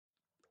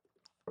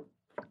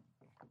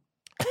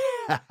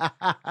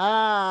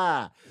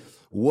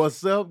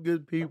What's up,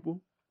 good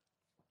people?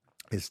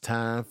 It's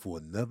time for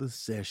another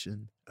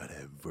session of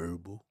that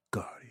verbal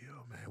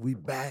cardio, man. We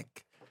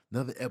back.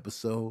 Another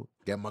episode.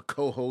 Got my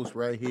co-host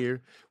right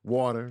here,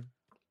 Water,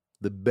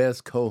 the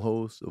best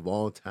co-host of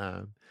all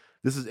time.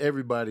 This is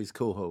everybody's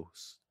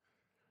co-host.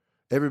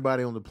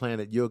 Everybody on the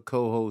planet, your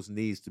co-host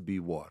needs to be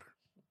Water.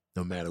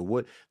 No matter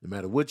what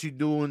you're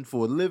doing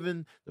for a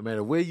living, no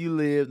matter where you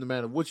live, no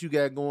matter what you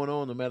got going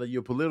on, no matter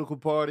your political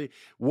party,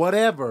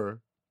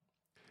 whatever,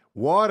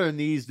 Water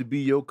needs to be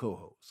your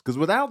co-host. Because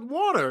without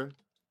Water,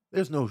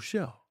 there's no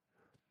show.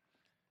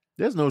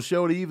 There's no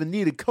show to even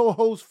need a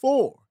co-host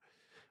for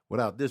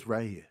without this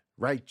right here,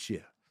 right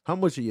here. How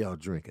much are y'all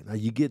drinking? Are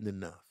you getting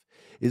enough?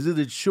 Is it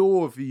a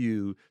chore for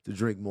you to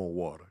drink more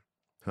water?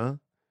 Huh?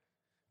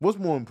 What's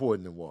more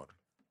important than water?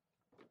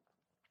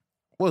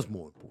 What's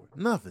more important?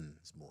 Nothing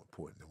is more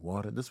important than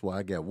water. That's why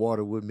I got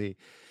water with me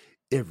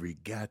every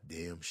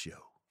goddamn show.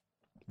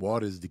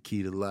 Water is the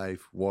key to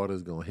life. Water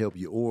is going to help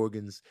your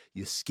organs,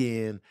 your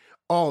skin,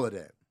 all of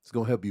that. It's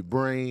going to help your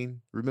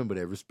brain. Remember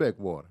that. Respect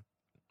water.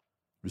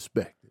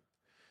 Respect it.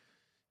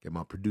 Got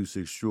my producer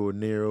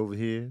extraordinaire over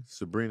here,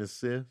 Sabrina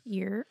Seth.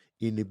 Here.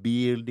 In the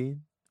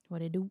building.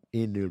 What it do?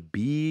 In the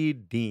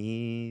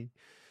building.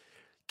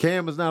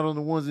 Cam is not on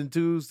the ones and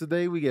twos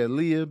today. We got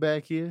Leah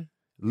back here.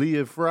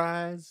 Leah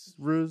Fries.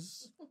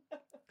 Fryers?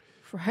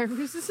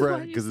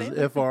 Because it's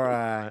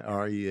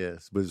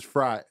F-R-I-R-E-S. But it's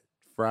Fryers.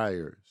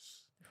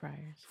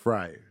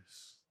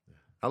 Fryers.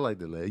 I like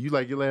the last. You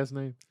like your last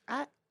name?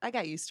 I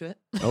got used to it.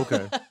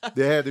 Okay.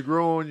 They had to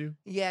grow on you?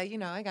 Yeah,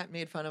 I got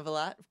made fun of a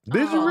lot.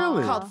 Did you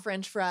really? Called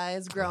French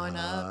fries growing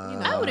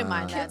up. I wouldn't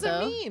mind that, Kids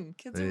though. are mean.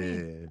 Kids are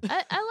mean.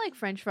 I like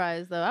French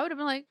fries, though. I would have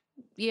been like,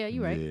 yeah,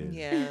 you're right.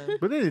 Yeah.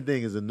 But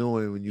anything is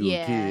annoying when you're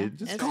a kid.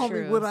 Just that's call me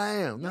true. what I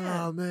am. Yeah.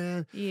 Nah,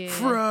 man. Yeah.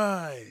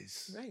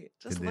 Fries. Right.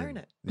 Just And then- learn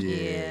it.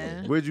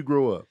 Yeah. Where'd you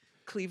grow up?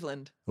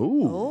 Cleveland.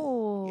 Ooh.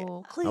 Oh,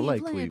 Yeah. Cleveland, I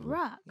like Cleveland.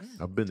 rocks.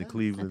 Yeah. I've been to I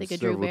Cleveland I think of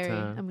Drew several Barry.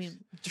 times. I mean,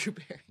 Drew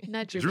Barry.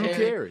 not Drew, Drew Barry.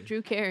 Carey.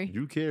 Drew Carey.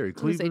 Drew Carey. I'm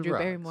gonna say Cleveland Drew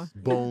rocks. Barrymore.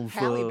 Bone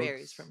Halle Thugs.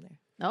 Berry's from there.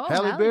 Oh,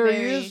 Halle Berry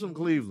is from Yeah.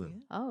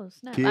 Cleveland. Oh,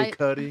 snap. Kid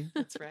Cudi.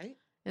 That's right.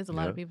 There's a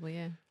lot of Yeah. people,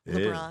 yeah. Yeah.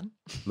 LeBron.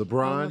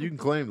 LeBron. You can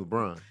claim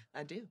LeBron.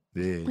 I do.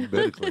 Yeah, you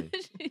better claim.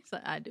 She's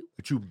like, I do.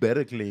 But you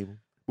better claim him.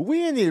 But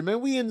we in here,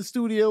 man. We in the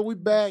studio. We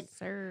back.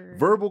 Sir.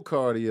 Verbal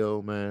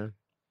cardio, man.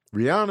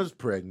 Rihanna's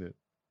pregnant.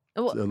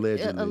 Oh,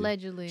 allegedly.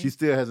 allegedly. She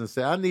still hasn't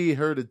said. I need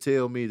her to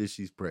tell me that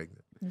she's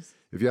pregnant. Yes.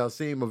 If y'all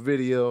seen my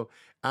video,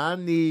 I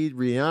need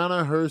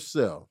Rihanna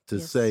herself to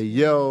Yes, say, ma'am.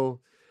 yo,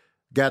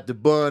 got the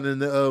bun in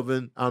the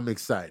oven. I'm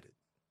excited.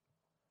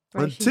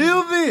 Right, she-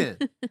 Until then,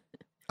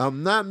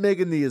 I'm not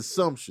making the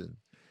assumption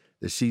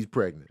that she's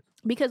pregnant.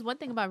 Because one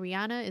thing about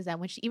Rihanna is that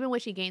even when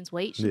she gains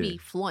weight, she Yeah. be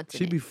flaunting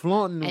She it. be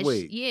flaunting the And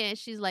weight.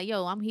 she's like,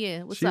 yo, I'm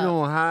here. What's She up? don't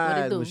What it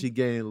hide when do? she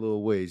gain a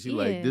little weight. She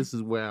like, Yeah. this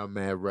is where I'm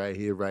at right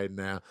here, right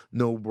now.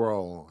 No bra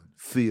on.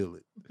 Feel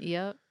it.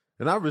 Yep.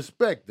 And I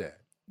respect that.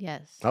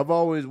 Yes. I've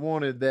always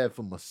wanted that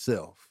for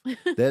myself.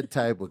 That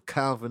type of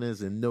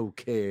confidence and no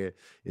care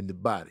in the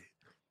body,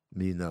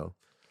 you know.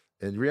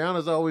 And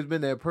Rihanna's always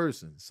been that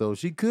person. So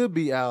she could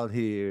be out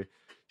here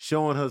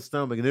showing her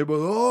stomach and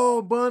everybody,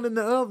 oh, bun in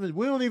the oven.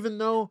 We don't even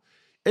know.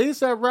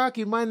 A$AP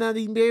Rocky might not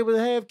even be able to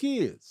have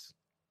kids.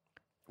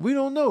 We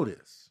don't know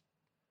this.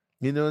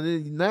 You know,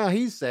 now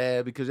he's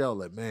sad because y'all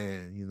like,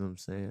 man, you know what I'm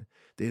saying?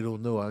 They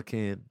don't know I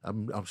can't.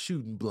 I'm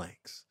shooting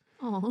blanks.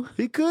 Oh.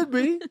 He could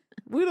be.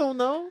 We don't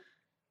know.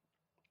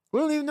 We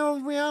don't even know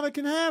if Rihanna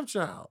can have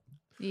child.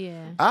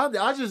 Yeah.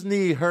 I just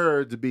need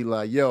her to be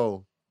like,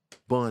 yo,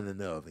 bun in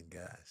the oven,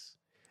 guys.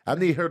 I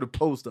need her to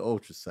post the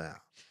ultrasound.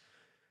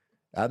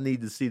 I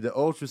need to see the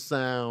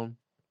ultrasound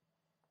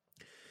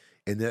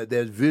and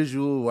that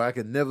visual where I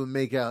can never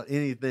make out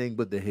anything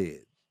but the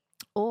head.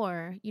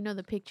 Or,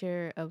 the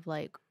picture of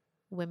like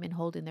women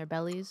holding their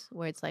bellies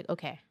where it's like,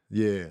 okay,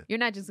 Yeah. you're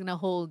not just going to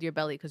hold your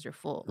belly because you're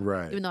full.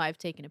 Right. Even though I've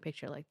taken a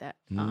picture like that.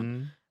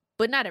 Mhm.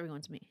 But not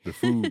everyone's me. The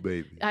food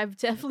baby. I've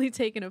definitely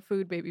taken a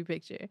food baby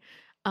picture.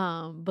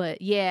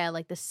 But yeah,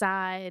 like the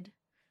side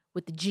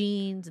with the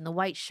jeans and the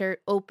white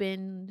shirt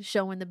open,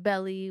 showing the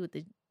belly with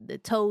the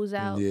toes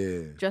out,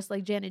 Yeah. dressed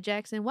like Janet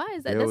Jackson. Why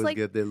is that? They That's always like,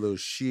 got that little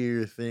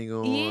sheer thing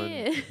on,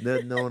 Yeah.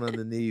 nothing on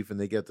underneath, and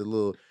they got the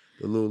little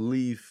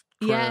leaf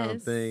crown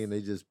Yes. thing, and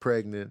they just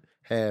pregnant,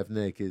 half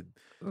naked,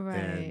 right.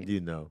 and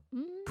Mm,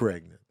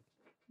 pregnant.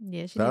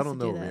 yeah, she So I needs don't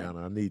to know, do that.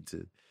 Rihanna. I need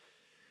to,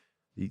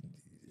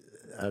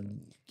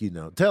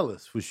 tell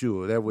us for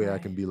sure. That way I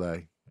can Right. be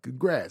like,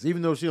 congrats.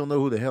 Even though she don't know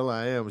who the hell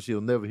I am,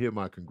 she'll never hear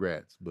my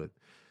congrats. But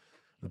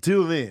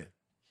until then,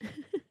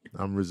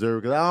 I'm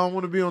reserved because I don't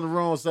want to be on the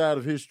wrong side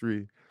of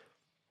history.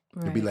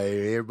 And be Right. like,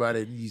 hey,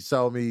 everybody, you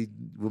saw me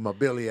with my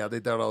belly out.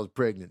 They thought I was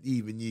pregnant,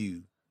 even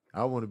you.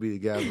 I want to be the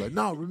guy who's like,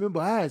 no, remember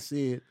I had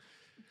said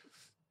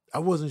I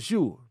wasn't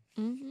sure.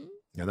 Mhm.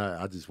 And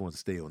I just want to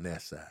stay on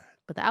that side.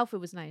 But the outfit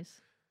was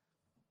nice.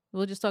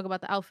 We'll just talk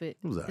about the outfit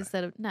It was all right.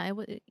 instead of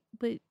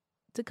but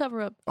to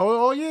cover up.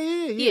 Oh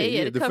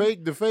yeah. to The cover-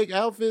 the fake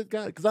outfit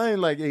guy. Because I ain't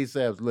like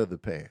ASAP's leather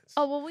pants.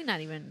 Oh well, we're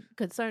not even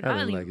concerned. I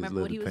don't even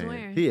remember what he was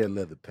wearing. He had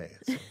leather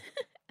pants. On.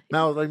 And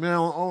I was like, man,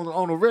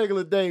 on a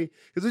regular day,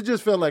 because it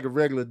just felt like a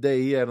regular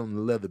day. He had on the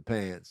leather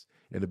pants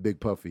and a big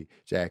puffy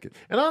jacket.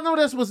 And I know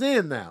that's what's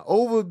in now.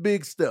 Over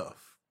big stuff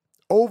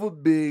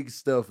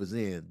is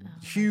in. Oh,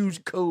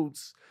 Huge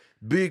coats,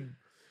 big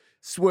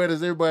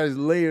sweaters. Everybody's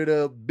layered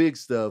up, big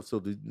stuff. So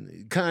the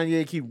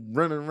Kanye keep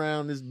running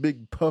around this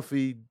big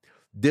puffy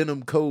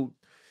denim coat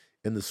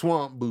and the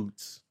swamp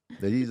boots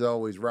that he's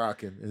always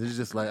rocking. And it's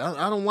just like,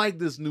 I don't like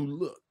this new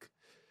look.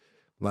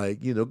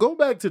 Like, go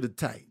back to the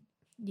tight.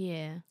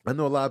 Yeah. I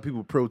know a lot of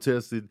people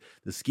protested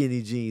the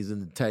skinny jeans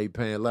and the tight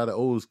pants. A lot of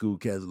old school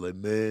cats are like,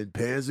 man,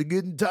 pants are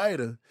getting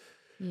tighter.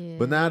 Yeah.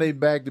 But now they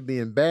back to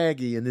being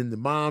baggy, and then the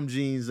mom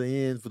jeans are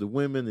in for the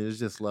women. And it's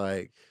just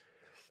like,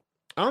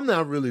 I'm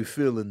not really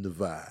feeling the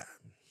vibe.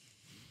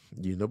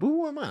 But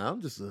who am I? I'm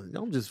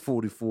just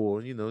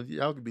 44.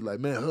 Y'all could be like,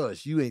 man,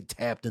 hush, you ain't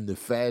tapped into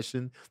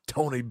fashion,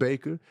 Tony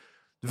Baker.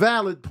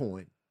 Valid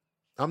point.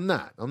 I'm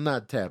not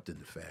tapped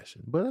into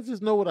fashion. But I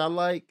just know what I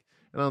like,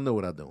 and I know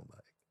what I don't like.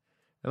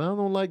 And I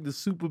don't like the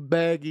super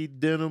baggy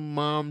denim,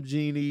 mom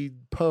jeany,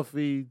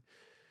 puffy,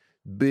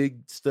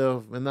 big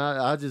stuff. And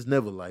I just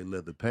never liked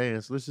leather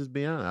pants. Let's just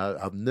be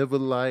honest. I've never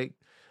liked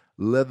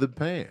leather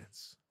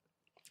pants.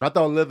 I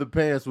thought leather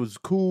pants was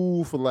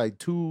cool for like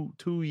two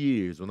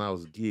years when I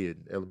was a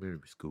kid in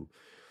elementary school.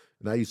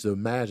 And I used to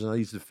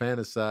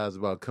fantasize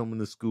about coming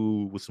to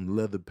school with some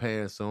leather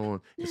pants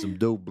on and some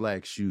dope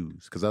black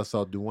shoes. Because I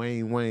saw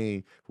Dwayne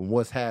Wayne from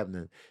What's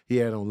Happening. He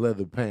had on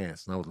leather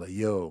pants. And I was like,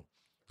 yo,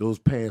 those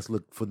pants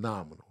look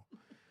phenomenal.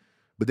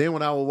 But then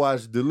when I would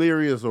watch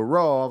Delirious or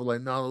Raw, I was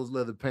like, no, those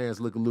leather pants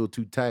look a little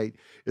too tight.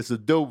 It's a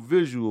dope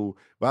visual,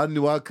 but I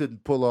knew I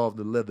couldn't pull off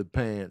the leather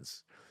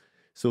pants.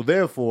 So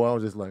therefore, I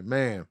was just like,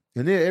 man.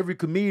 And then every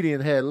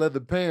comedian had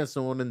leather pants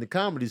on in the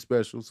comedy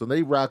special, so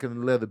they rocking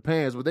the leather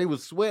pants, but they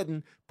was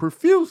sweating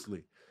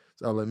profusely.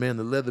 So I was like, man,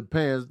 the leather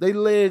pants, their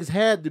legs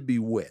had to be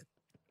wet.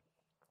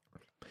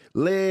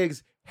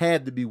 Legs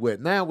had to be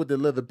wet. Now with the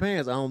leather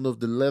pants, I don't know if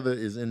the leather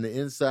is in the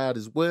inside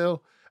as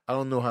well. I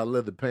don't know how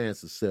leather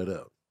pants are set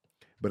up.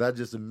 But I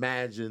just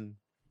imagine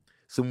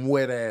some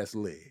wet-ass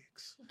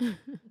legs.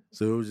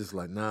 So it was just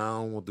like, nah,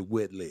 I don't want the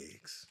wet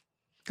legs.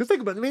 Because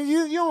think about it, man,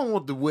 you don't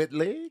want the wet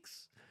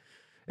legs.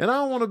 And I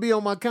don't want to be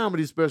on my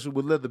comedy special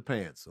with leather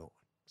pants on.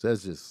 So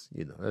that's just,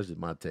 that's just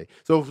my take.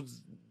 So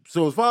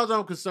as far as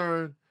I'm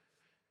concerned,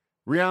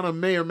 Rihanna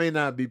may or may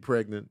not be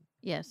pregnant.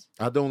 Yes.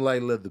 I don't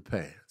like leather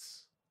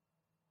pants.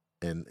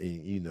 And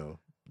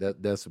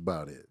that's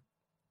about it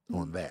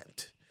on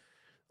that.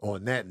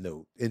 On that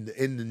note, in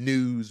the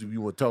news, if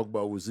you want to talk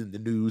about what's in the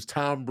news,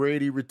 Tom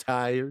Brady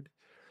retired,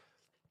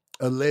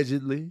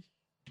 allegedly.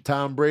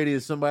 Tom Brady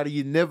is somebody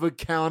you never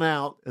count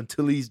out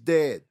until he's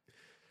dead.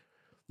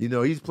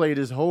 He's played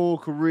his whole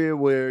career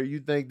where you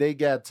think they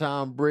got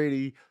Tom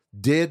Brady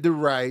dead to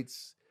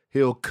rights.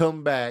 He'll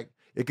come back.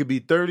 It could be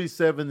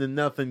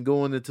 37-0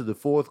 going into the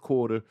fourth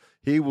quarter.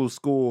 He will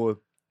score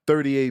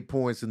 38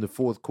 points in the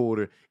fourth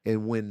quarter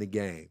and win the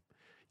game.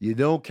 You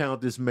don't count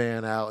this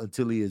man out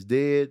until he is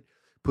dead.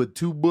 Put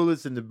 2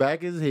 bullets in the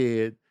back of his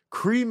head,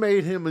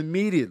 cremate him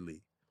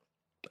immediately.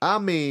 I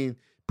mean,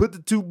 put the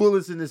 2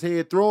 bullets in his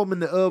head, throw him in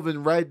the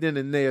oven right then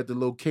and there at the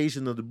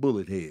location of the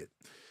bullet head.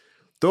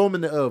 Throw him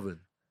in the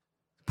oven.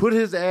 Put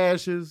his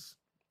ashes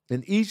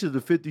in each of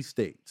the 50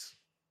 states.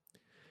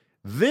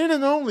 Then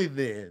and only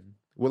then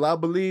will I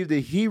believe that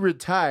he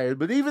retired.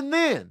 But even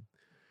then,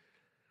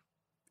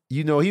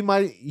 he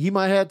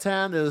might have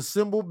time to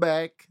assemble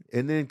back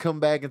and then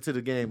come back into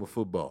the game of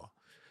football.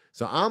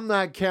 So I'm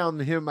not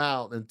counting him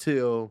out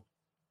until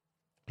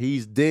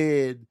he's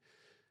dead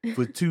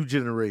for 2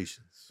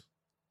 generations.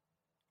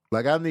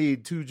 Like, I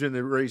need 2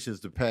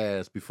 generations to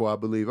pass before I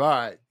believe, all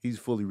right, he's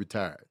fully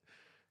retired.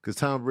 Because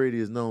Tom Brady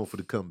is known for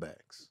the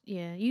comebacks.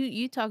 Yeah,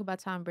 you talk about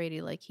Tom Brady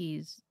like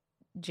he's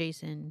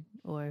Jason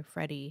or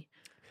Freddy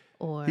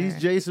or... He's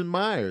Jason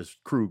Myers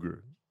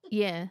Kruger.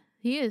 Yeah,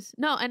 he is.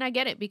 No, and I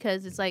get it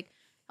because it's like,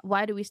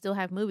 why do we still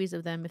have movies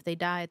of them if they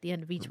die at the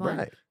end of each one?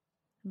 Right.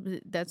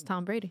 That's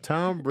Tom Brady.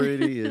 Tom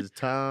Brady is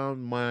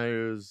Tom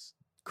Myers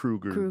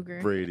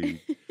Kruger.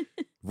 Brady,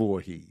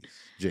 Voorhees,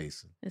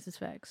 Jason. This is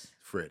facts.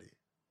 Freddie.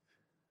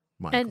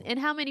 Michael. And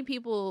how many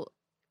people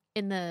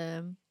in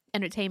the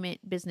entertainment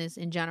business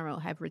in general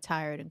have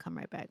retired and come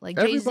right back? Like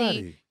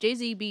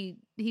Jay-Z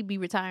be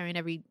retiring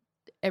every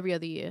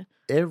other year.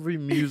 Every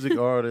music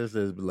artist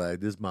has been like,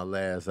 this is my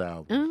last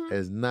album.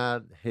 Has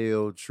not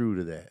held true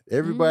to that.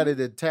 Everybody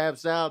that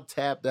tapped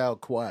out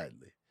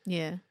quietly.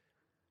 Yeah.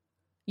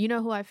 You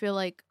know who I feel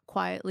like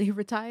quietly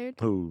retired?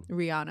 Who?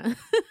 Rihanna.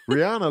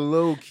 Rihanna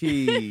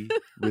low-key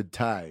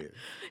retired.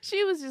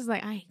 She was just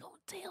like, I ain't gonna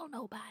tell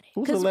nobody.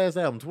 What was her last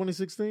album?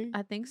 2016?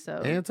 I think so.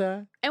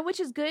 Anti? And which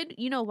is good.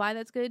 You know why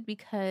that's good?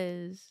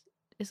 Because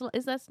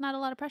that's not a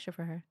lot of pressure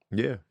for her.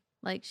 Yeah.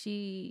 Like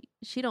she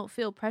don't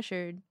feel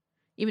pressured.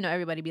 Even though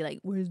everybody be like,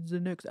 "Where's the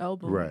next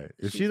album?" Right.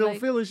 If she She's don't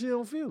like, feel it, she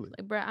don't feel it.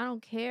 like, bruh, I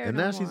don't care. And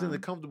no now she's in more." a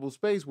comfortable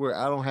space where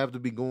I don't have to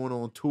be going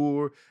on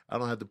tour. I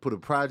don't have to put a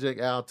project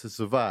out to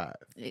survive.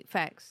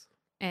 Facts,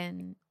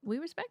 and we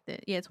respect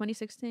it. Yeah,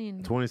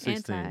 2016.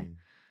 2016, Anti.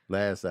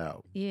 last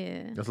album.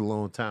 Yeah, That's a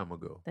long time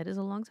ago. that is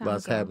a long time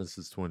Lots ago. happened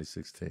since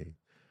 2016.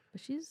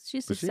 But she's But she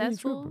ain't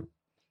successful. tripping.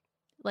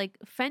 Like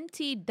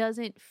Fenty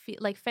doesn't feel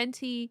like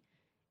Fenty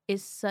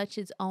is such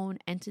its own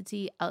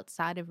entity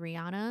outside of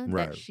Rihanna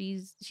Right. that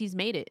she's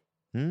made it.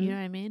 Hmm? You know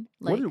what I mean?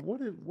 Like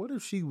What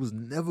if she was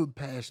never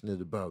passionate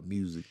about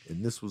music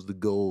and this was the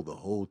goal the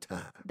whole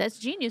time? that's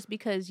genius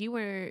because you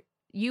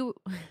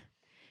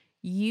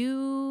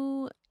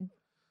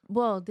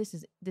well, this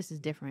is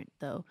different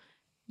though.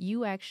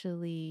 You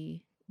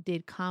actually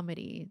did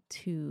comedy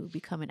to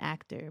become an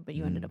actor, but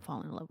you ended up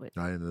falling in love with.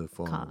 I ended up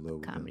falling in love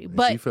with comedy. her. And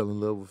But- she fell in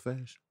love with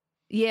fashion.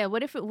 Yeah,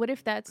 what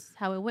if that's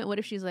how it went? What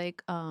if she's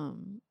like, all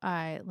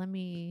right, let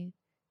me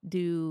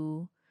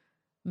do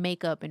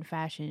makeup and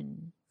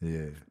fashion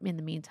Yeah. in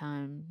the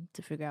meantime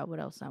to figure out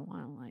what else I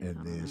want. Like, And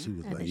I then don't she know.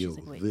 was And like, then she's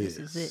yo, wait, this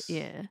is this. it.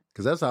 Yeah.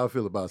 Because that's how I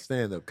feel about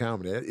stand-up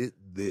comedy.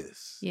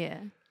 This.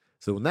 Yeah.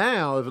 So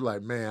now it's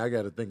like, man, I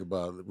got to think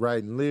about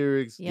writing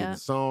lyrics, Yeah. getting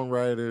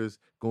songwriters,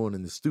 going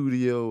in the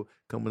studio,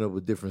 coming up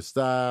with different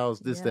styles,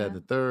 this, that, and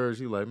the third.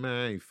 She's like, man,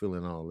 I ain't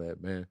feeling all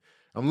that, man.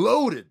 I'm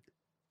loaded.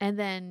 And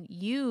then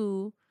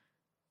you,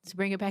 to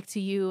bring it back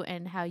to you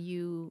and how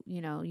you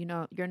know,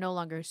 you're no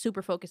longer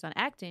super focused on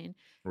acting.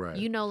 Right.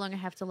 You no longer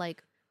have to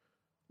like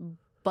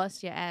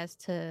bust your ass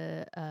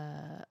to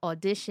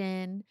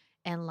audition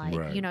and like,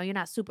 Right. you're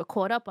not super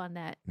caught up on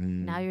that.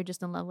 Mm, Now you're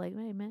just in love, like,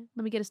 hey man,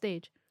 let me get a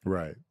stage.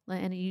 right.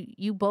 Like, and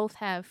you both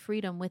have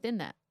freedom within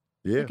that.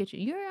 Yeah. Look at you.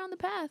 You're on the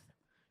path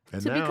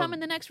And to now- becoming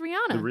the next The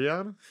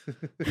Rihanna.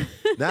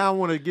 Rihanna? Now I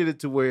want to get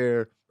it to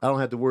where I don't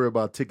have to worry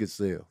about ticket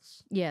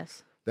sales.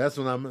 Yes. That's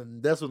when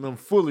I'm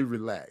fully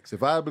relaxed.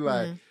 If I be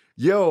like, Mhm.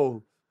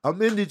 yo,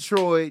 I'm in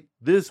Detroit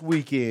this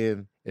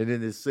weekend, and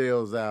then it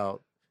sells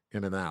out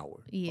in an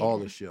hour. Yeah. All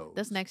the shows.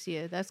 That's next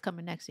year. That's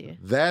coming next year.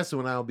 That's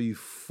when I'll be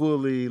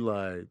fully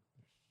like,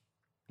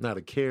 not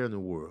a care in the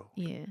world.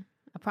 Yeah.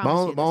 I My, promise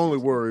you. my this only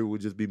next- worry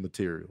would just be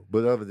material.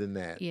 But other than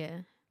that,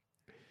 Yeah.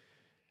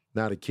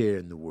 not a care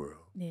in the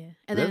world. Yeah.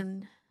 And That-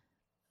 then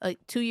like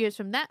 2 years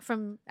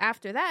from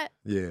after that,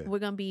 Yeah. we're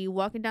gonna be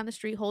walking down the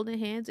street holding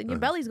hands and your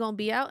Uh-huh. belly's gonna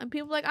be out and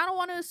people like, I don't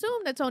want to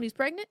assume that Tony's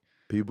pregnant.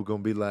 People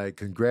gonna be like,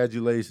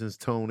 congratulations,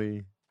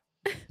 Tony.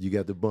 You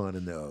got the bun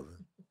in the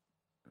oven.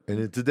 And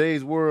in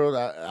today's world,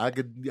 I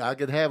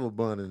could have a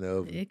bun in the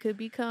oven. It could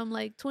become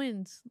like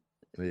twins.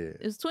 Yeah.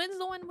 Is twins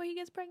the one where he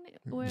gets pregnant?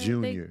 Where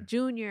Junior.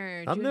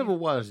 Junior. I've never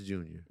watched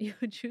Junior. Yo,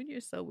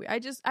 Junior's so weird.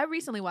 I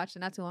recently watched it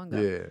not too long ago.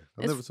 Yeah.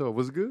 I It's- never saw it.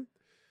 Was it good?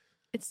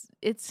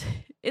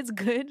 It's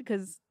good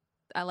because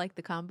I like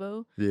the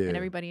combo Yeah. and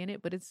everybody in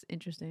it, but it's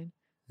interesting.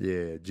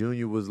 Yeah.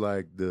 Junior was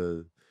like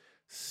the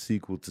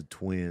sequel to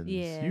Twins.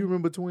 Yeah. You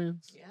remember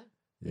Twins? Yeah.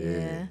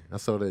 Yeah. I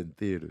saw that in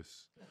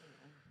theaters.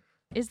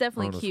 It's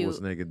definitely Arnold cute.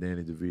 Schwarzenegger,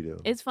 Danny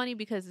DeVito. It's funny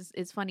because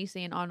it's funny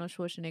seeing Arnold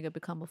Schwarzenegger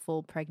become a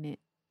full pregnant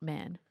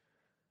man.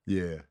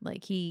 yeah.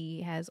 Like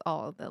he has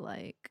all the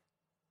like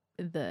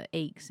the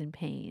aches and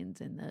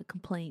pains and the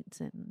complaints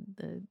and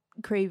the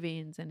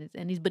cravings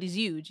and he's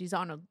huge. He's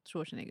Arnold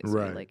Schwarzenegger. So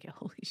Right. you're like,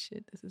 holy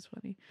shit, this is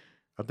funny.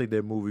 I think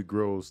that movie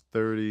grows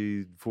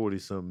 30, 40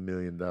 something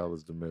 $million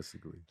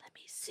domestically. Let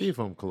me See see. if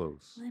I'm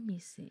close. Let me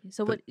see.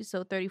 So what?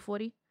 So 30,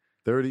 40?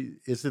 30,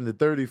 it's in the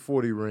 30,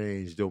 40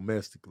 range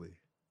domestically.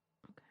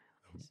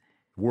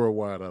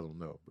 Worldwide, I don't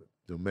know, but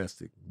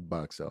domestic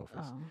box office.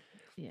 Oh,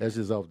 yeah. That's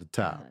just off the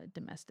top.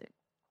 Domestic,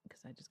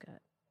 because I just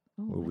got.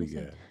 Oh, What we is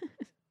it? got?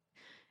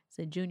 It's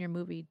a junior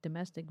movie,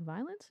 domestic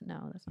violence.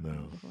 No, that's not. what I'm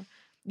No. looking for.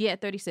 Yeah,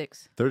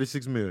 36.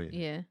 36 million.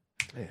 Yeah,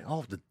 Man,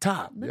 off the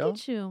top, look yo.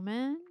 at you,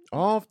 man.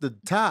 Off the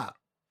top.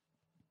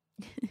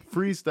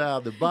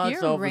 Freestyle the box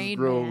You're a office Rain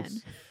gross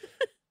Man.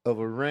 of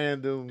a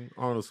random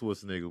Arnold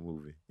Schwarzenegger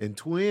movie. And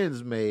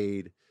Twins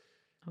made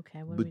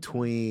Okay, what are we doing?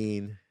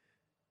 between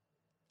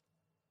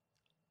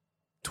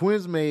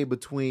Twins made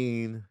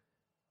between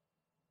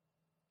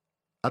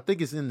I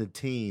think it's in the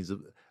teens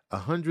of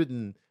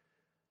 100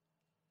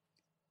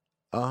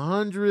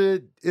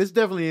 it's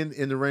definitely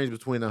in the range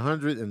between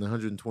 100 and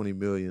 120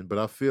 million, but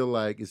I feel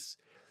like it's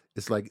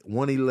like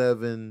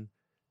 111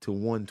 to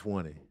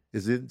 120.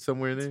 Is it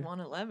somewhere in It's there?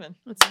 111.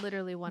 It's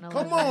literally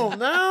 111. Come on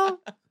now.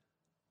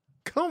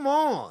 Come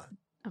on.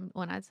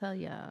 When I tell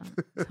y'all,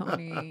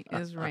 Tony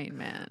is Rain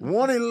Man.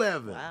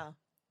 111. Wow.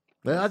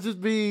 Man, I just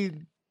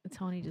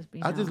Tony just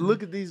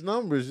look at these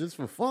numbers just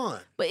for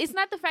fun. But it's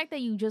not the fact that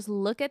you just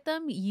look at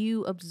them;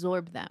 you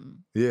absorb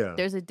them. Yeah.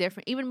 There's a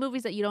different, even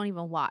movies that you don't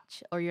even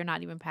watch, or you're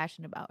not even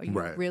passionate about, or you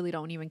Right. really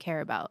don't even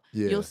care about.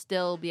 Yeah. You'll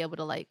still be able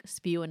to like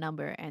spew a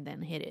number and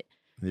then hit it,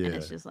 and Yeah.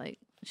 it's just like,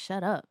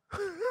 shut up.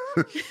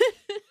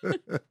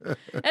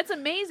 That's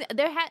amazing.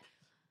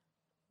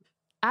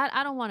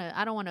 I don't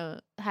want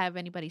to have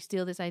anybody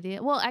steal this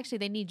idea. Well, actually,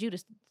 they need you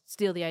to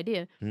steal the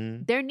idea.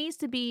 Hmm? There needs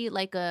to be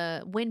like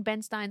a win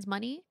Ben Stein's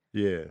money,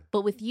 Yeah.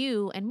 but with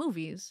you and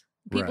movies.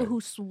 People Right.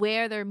 who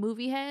swear they're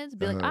movie heads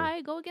be like, Uh-huh. all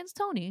right, go against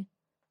Tony.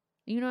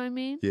 You know what I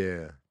mean?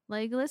 Yeah.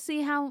 Like, let's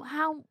see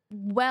how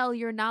well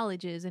your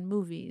knowledge is in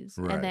movies,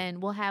 Right. and then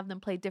we'll have them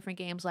play different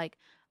games like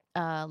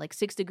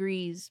 6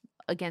 Degrees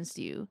against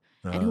you,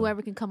 and Uh-huh.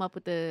 whoever can come up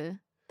with the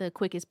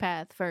quickest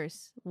path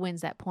first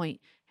wins that point.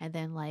 And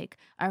then like,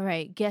 all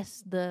right,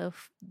 guess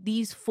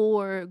these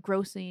 4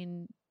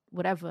 grossing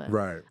whatever.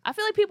 Right. I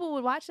feel like people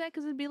would watch that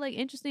because it'd be like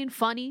interesting,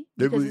 funny It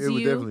because would, it's it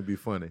would you, definitely be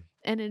funny.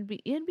 and it'd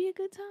be a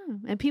good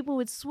time, and people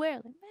would swear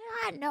like, man,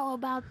 I know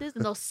about this,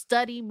 and they'll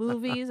study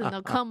movies, and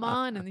they'll come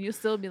on, and you'll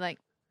still be like,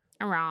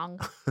 I'm wrong.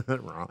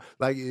 Wrong.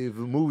 Like if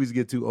movies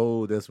get too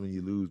old, that's when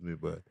you lose me.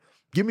 But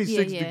give me Yeah,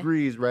 6 yeah.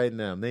 Degrees right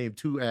now. Name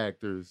 2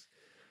 actors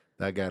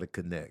that I got to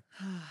connect.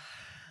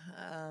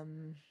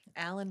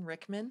 Alan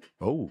Rickman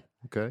Oh,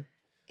 okay.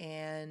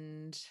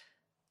 and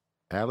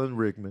Alan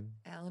Rickman,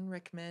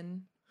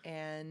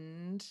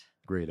 and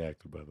great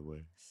actor, by the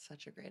way.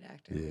 such a great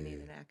actor. We need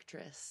Yeah. an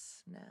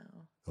actress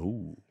now.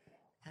 Oh,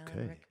 Alan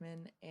Okay.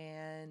 Rickman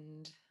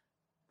and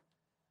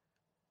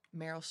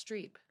Meryl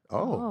Streep.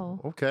 oh,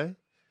 Oh. okay.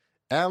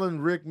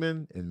 Alan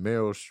Rickman and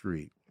Meryl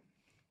Streep.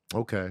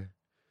 Okay.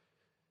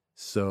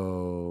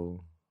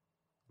 So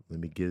let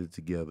me get it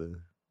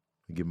together.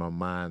 Get my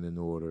mind in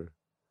order.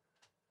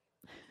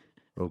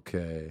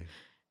 Okay.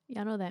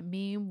 Y'all know that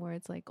meme where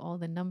it's like all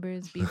the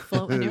numbers be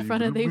floating in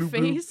front of Bloop, their bloop,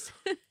 bloop. face?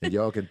 And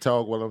y'all can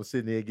talk while I'm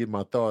sitting there getting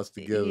my thoughts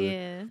together.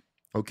 Yeah.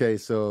 Okay,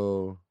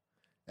 so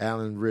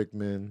Alan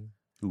Rickman,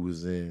 who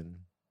was in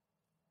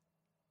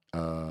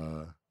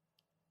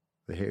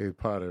the Harry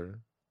Potter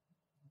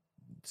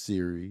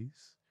series.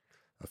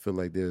 I feel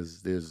like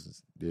there's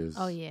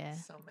Oh yeah.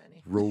 So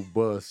many.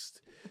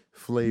 robust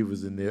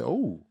flavors in there.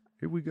 Oh,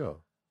 here we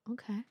go.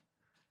 Okay.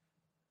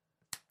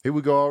 Here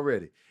we go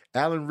already.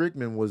 Alan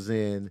Rickman was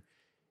in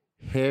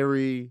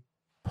Harry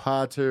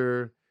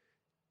Potter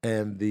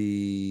and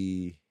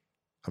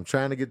I'm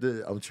trying to get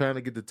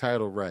the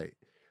title right.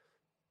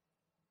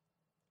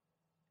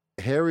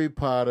 Harry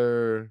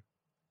Potter,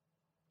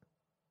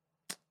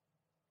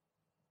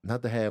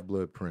 not the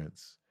Half-Blood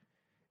Prince.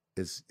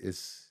 It's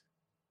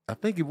I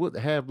think it was the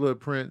Half-Blood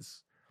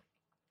Prince.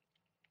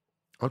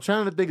 I'm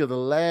trying to think of the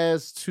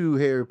last 2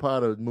 Harry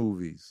Potter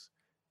movies.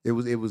 It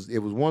was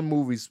one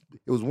movie.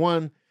 It was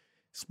one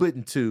split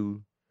in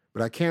 2,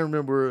 but I can't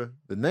remember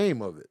the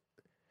name of it.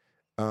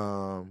 But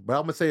I'm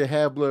gonna say the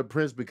Half-Blood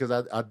Prince because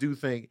I do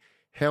think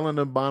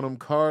Helena Bonham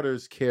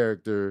Carter's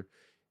character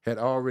had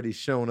already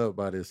shown up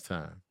by this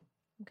time.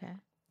 Okay.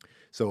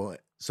 So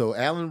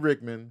Alan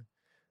Rickman,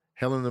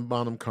 Helena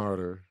Bonham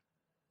Carter.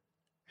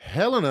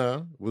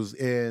 Helena was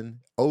in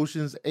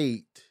Ocean's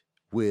 8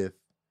 with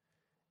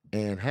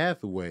Anne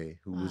Hathaway,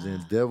 who was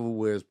in Ah. Devil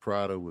Wears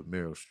Prada with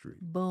Meryl Streep.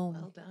 Boom.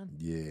 Well done.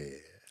 Yeah,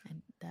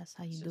 And that's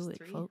how you It's do just it,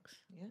 3.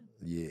 folks. Yeah.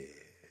 yeah,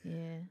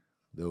 Yeah.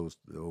 those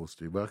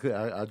 3. But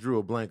I drew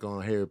a blank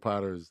on Harry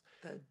Potter's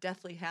The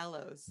Deathly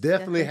Hallows. Deathly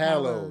Deathly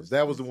Hallows. Hallows.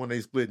 That was the one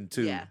they split in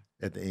 2 Yeah.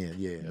 at the end.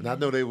 Yeah, and Yeah. I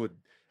know they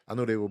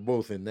were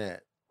both in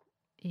that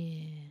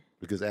Yeah.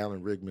 because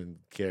Alan Rickman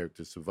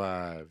character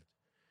survived,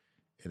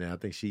 and I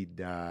think she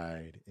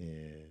died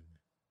in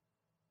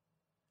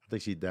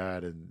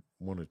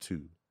 1 or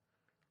 2.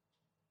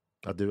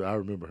 I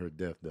remember her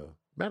death though.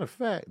 Matter of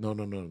fact, no.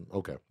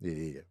 Okay,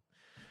 yeah.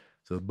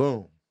 So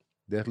boom,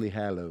 Deathly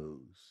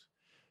Hallows.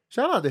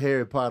 Shout out to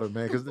Harry Potter,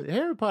 man, because the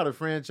Harry Potter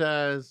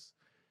franchise.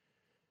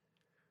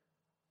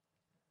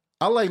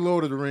 I like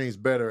Lord of the Rings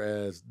better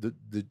as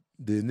the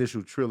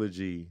initial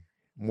trilogy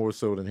more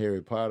so than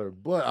Harry Potter.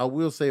 But I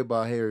will say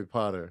about Harry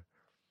Potter,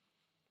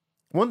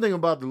 one thing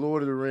about the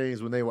Lord of the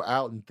Rings when they were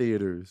out in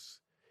theaters,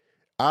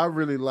 I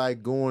really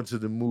liked going to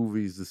the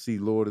movies to see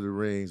Lord of the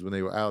Rings when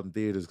they were out in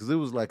theaters because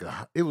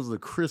it was a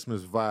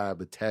Christmas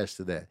vibe attached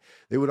to that.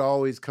 They would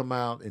always come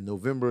out in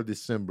November or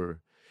December,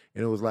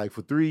 and it was like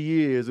for 3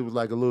 years it was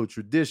like a little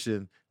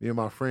tradition me and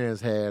my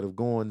friends had of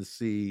going to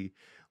see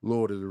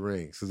Lord of the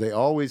Rings because they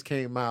always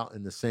came out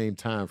in the same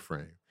time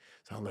frame.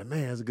 So I'm like,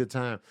 man, it's a good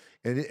time.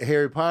 And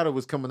Harry Potter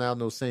was coming out in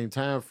those same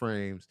time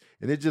frames,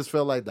 and it just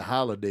felt like the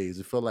holidays.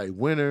 It felt like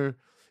winter.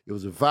 It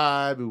was a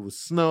vibe. It was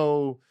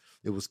snow.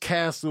 It was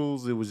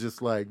castles. It was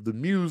just like the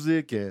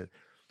music. And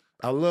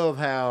I love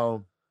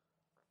how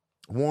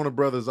Warner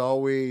Brothers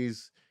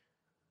always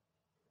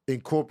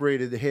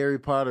incorporated the Harry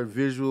Potter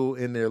visual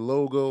in their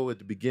logo at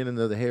the beginning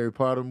of the Harry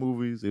Potter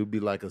movies. It would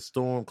be like a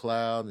storm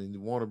cloud and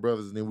Warner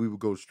Brothers, and then we would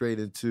go straight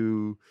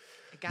into,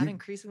 It got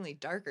increasingly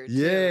darker too.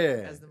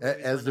 yeah. As the, movies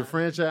As went the on.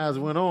 franchise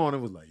Mhm. went on, it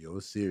was like, yo,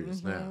 it's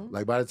serious now. Mhm.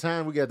 Like by the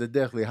time we got to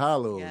Deathly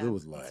Hallows, Yeah, it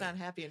was like, it's not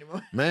happy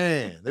anymore.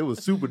 man, it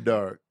was super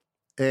dark.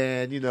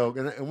 And,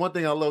 and one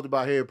thing I loved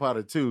about Harry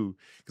Potter too,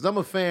 because I'm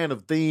a fan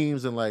of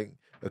themes and like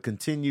a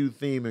continued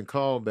theme and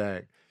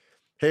callback.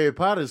 Harry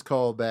Potter's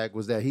callback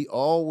was that he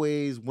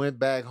always went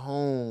back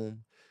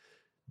home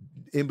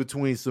in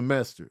between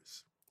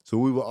semesters. So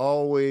we were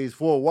always,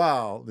 for a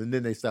while, and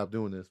then they stopped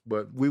doing this,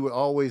 but we would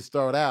always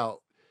start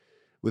out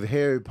with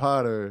Harry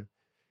Potter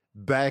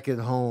back at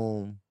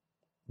home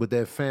with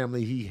that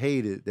family he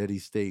hated that he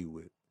stayed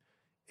with.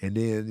 And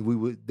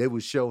then they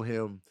would show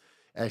him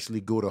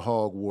actually go to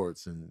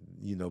Hogwarts and,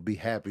 you know, be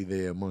happy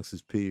there amongst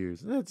his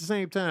peers. And at the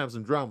same time,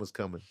 some drama's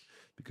coming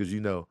because, you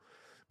know,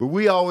 but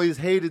we always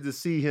hated to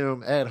see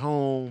him at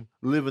home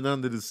living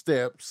under the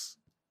steps.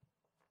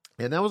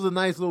 And that was a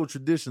nice little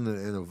tradition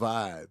and a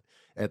vibe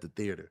at the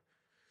theater.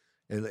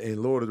 And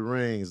Lord of the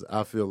Rings,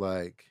 I feel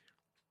like,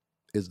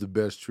 is the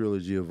best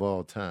trilogy of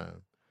all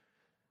time.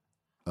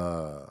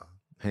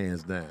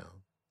 Hands down.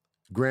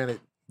 Granted,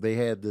 they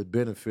had the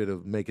benefit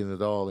of making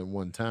it all in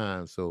one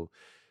time, so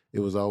it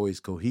was always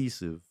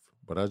cohesive.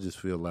 But I just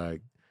feel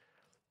like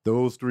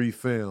those three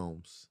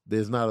films,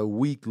 there's not a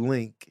weak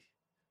link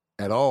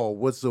at all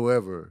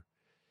whatsoever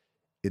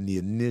in the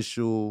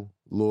initial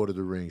Lord of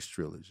the Rings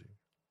trilogy.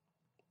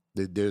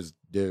 There's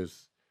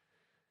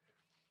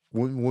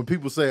when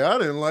people say I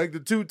didn't like the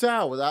Two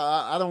Towers,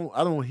 I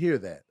don't hear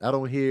that. I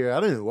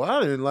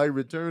didn't like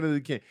Return of the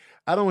King.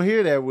 I don't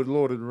hear that with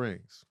Lord of the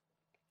Rings.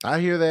 I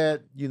hear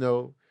that, you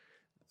know,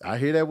 I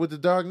hear that with The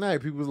Dark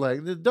Knight. People's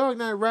like, The Dark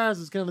Knight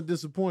Rises kind of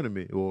disappointed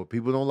me. Or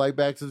people don't like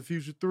Back to the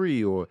Future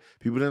 3. Or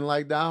people didn't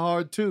like Die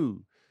Hard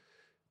 2.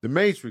 The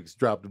Matrix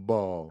dropped the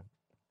ball.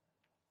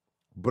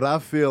 But I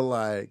feel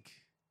like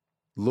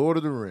Lord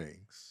of the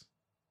Rings,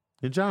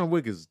 and John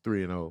Wick is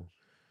 3-0.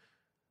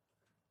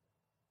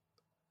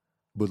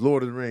 But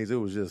Lord of the Rings, it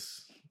was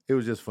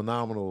just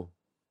phenomenal.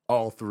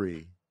 All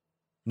three.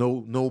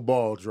 No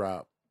ball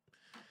drop.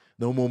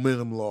 No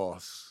momentum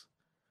loss.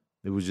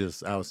 It was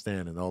just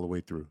outstanding all the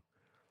way through.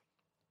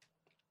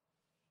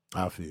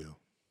 I feel.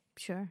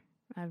 Sure.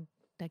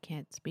 I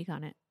can't speak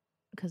on it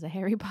because of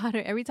Harry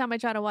Potter. Every time I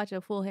try to watch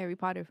a full Harry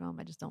Potter film,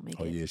 I just don't make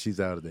it. Oh, yeah, she's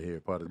out of the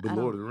Harry Potter. But I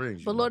Lord don't- of the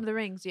Rings. But Lord of the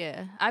Rings,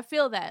 yeah. I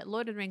feel that.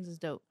 Lord of the Rings is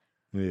dope.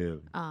 Yeah.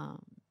 Um,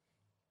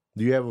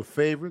 Do you have a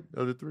favorite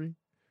of the three?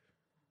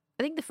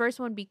 I think the first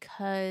one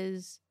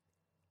because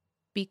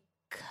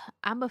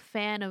I'm a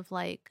fan of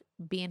like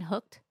being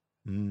hooked.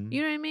 Mm-hmm.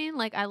 You know what I mean?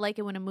 Like I like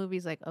it when a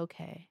movie's like,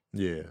 okay,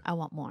 Yeah. I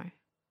want more.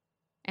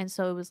 And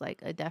so it was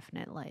like a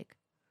definite like,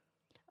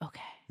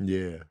 okay,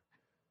 Yeah.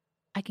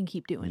 I can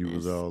keep doing You this.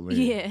 was all in.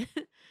 Yeah.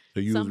 So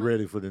you was Some-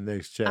 ready for the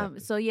next chapter.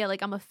 So yeah,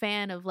 like I'm a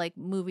fan of like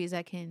movies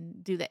that can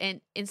do that, and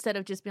instead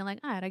of just being like,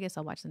 all right, I guess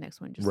I'll watch the next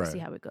one just to see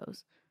Right. how it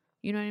goes.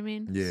 You know what I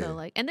mean? Yeah. So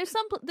like, and there's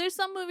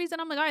some movies that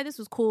I'm like, all right, this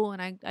was cool,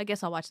 and I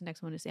guess I'll watch the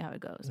next one to see how it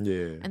goes.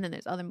 Yeah. And then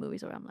there's other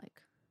movies where I'm like,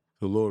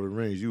 So Lord of the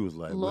Rings, you was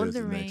like, Lord where's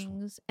of the the next one?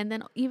 Rings, and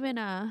then even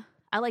I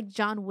like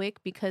John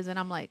Wick because then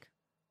I'm like,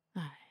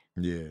 all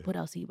right, Yeah. what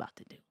else are you about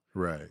to do?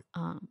 Right. There's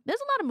a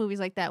lot of movies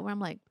like that where I'm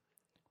like,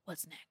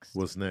 what's next?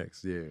 What's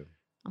next? Yeah.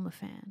 I'm a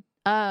fan.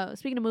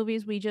 Speaking of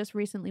movies, we just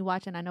recently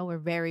watched, and I know we're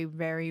very,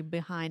 very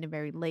behind and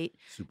very late.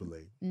 Super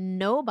late.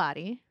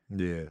 Nobody.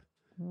 Yeah.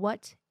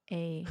 What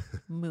a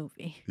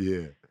movie.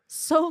 Yeah.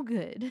 So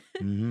good.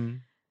 Mm-hmm.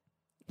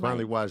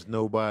 Finally Like, watched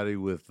Nobody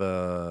with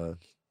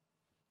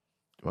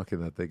why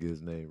can't I think of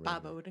his name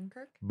right Bob now?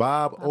 Odenkirk.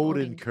 Bob Bob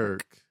Odenkirk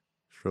Odenkirk.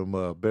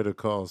 from Better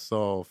Call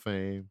Saul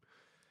fame.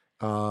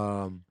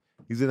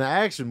 He's in an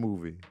action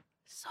movie.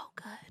 so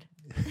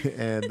good.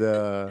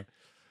 And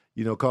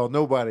you know, called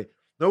Nobody.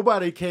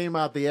 Nobody came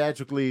out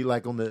theatrically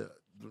like on the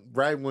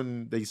right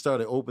when they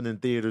started opening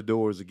theater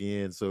doors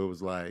again. So it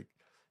was like,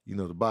 you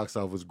know, the box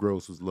office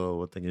gross was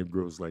low. I think it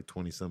grossed like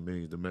 20-some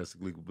million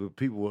domestically, but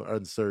people were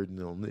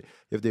uncertain on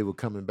if they were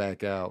coming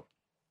back out.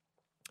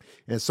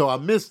 And so I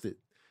missed it.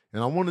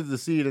 And I wanted to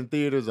see it in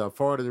theaters. I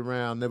farted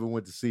around, never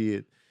went to see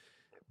it.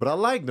 But I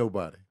liked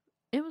Nobody.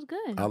 It was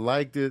good. I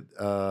liked it.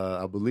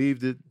 I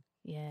believed it.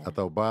 Yeah. I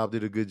thought Bob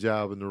did a good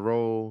job in the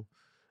role.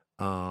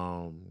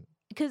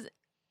 Because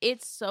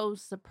it's so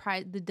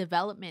surprised. The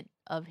development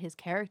of his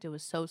character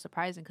was so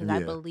surprising because I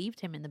Yeah. believed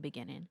him in the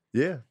beginning.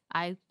 Yeah.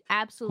 I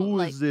absolutely Who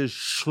like. is this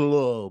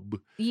schlub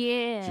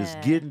Yeah.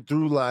 just getting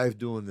through life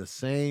doing the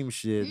same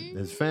shit?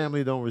 His Mhm.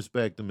 family don't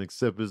respect him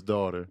except his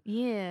daughter.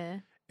 Yeah.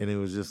 And it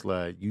was just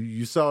like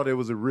you saw there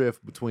was a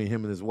rift between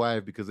him and his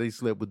wife because they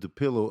slept with the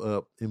pillow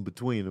up in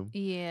between them.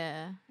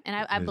 Yeah. And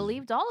I Yes.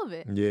 believed all of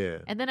it. Yeah.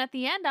 And then at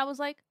the end, I was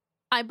like,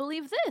 I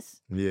believe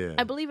this. Yeah.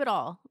 I believe it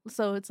all.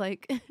 So it's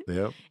like,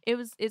 Yep.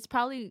 it's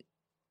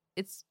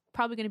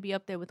probably going to be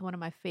up there with one of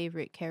my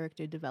favorite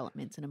character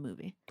developments in a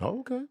movie Oh,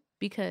 okay.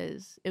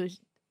 because it was,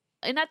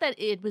 and not that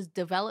it was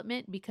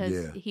development because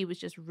Yeah. he was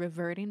just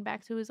reverting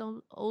back to his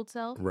old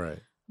self,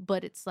 Right.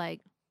 but it's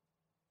like,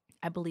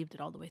 I believed it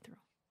all the way through.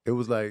 It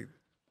was like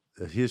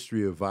a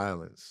history of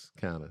violence,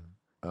 kind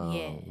of.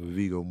 Yeah. With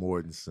Viggo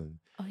Mortensen.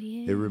 Oh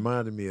yeah. It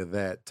reminded me of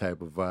that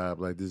type of vibe.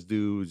 Like this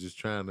dude was just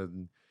trying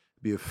to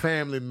be a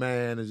family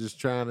man and just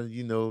trying to,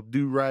 you know,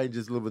 do right and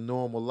just live a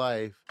normal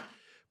life.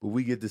 But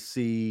we get to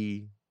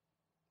see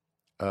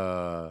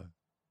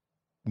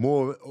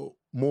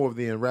more of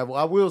the unravel.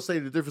 I will say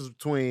the difference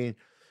between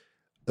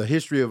the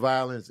history of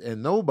violence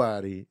and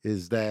Nobody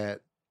is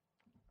that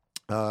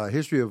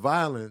history of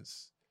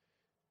violence,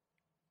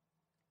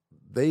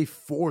 they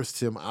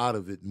forced him out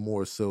of it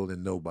more so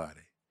than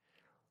Nobody.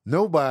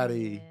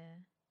 Nobody,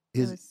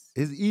 Yeah.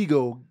 his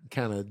ego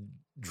kind of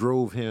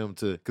drove him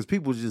to, because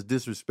people was just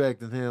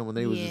disrespecting him when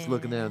they was just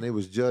looking at him, Yeah. they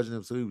was judging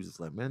him. So he was just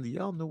like, man, do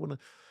y'all know what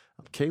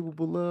I'm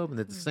capable of, and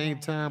at the same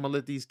Right. time, I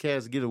let these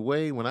cats get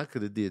away when I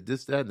could have did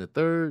this, that, and the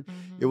third.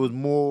 It Mhm. was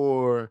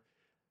more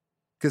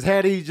because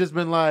had he just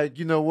been like,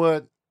 you know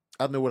what,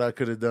 I know what I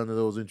could have done to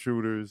those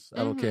intruders.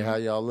 I don't care Mhm. how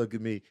y'all look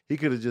at me. He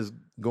could have just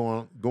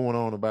going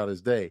on about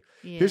his day.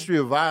 Yeah. History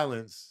of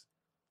Violence.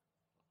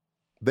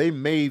 They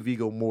made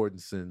Viggo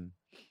Mortensen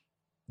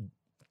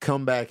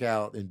come back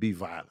out and be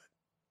violent.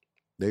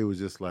 They was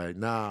just like,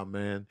 nah,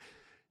 man.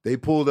 They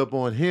pulled up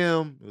on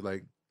him. It was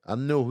like, I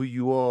know who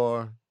you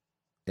are,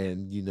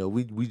 and you know,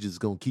 we just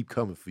gonna keep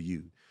coming for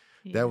you.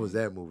 That was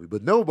that movie.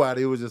 But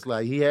Nobody, it was just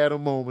like he had a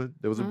moment.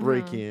 There was a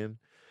break in,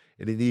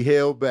 and then he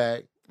held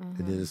back, and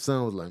then his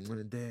son was like,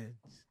 "Man, Dad."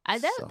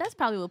 That's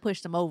probably what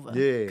pushed him over.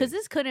 Yeah. Because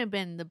this couldn't have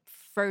been the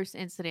first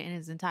incident in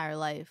his entire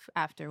life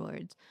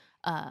afterwards,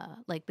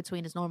 like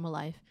between his normal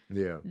life,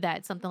 Yeah.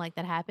 that something like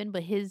that happened.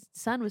 But his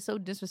son was so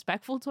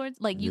disrespectful towards,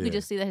 like, you could Yeah.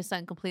 just see that his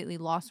son completely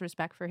lost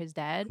respect for his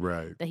dad.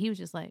 Right. That he was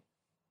just like,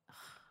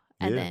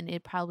 and Yeah. then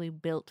it probably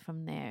built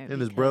from there. And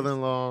his because-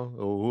 brother-in-law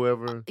or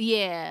whoever,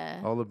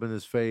 Yeah. all up in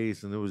his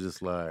face, and it was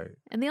just like,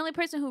 And the only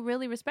person who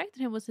really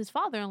respected him was his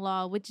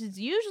father-in-law, which is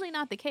usually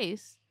not the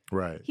case.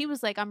 right. He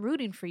was like, I'm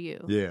rooting for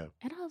you. Yeah.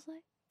 And I was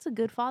like, it's a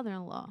good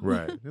father-in-law.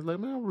 Right. He's like,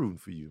 man, I'm rooting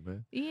for you,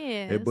 man.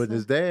 Yeah. Hey, but so-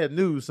 his dad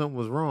knew something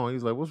was wrong.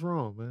 He's like, what's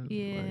wrong, man? Like,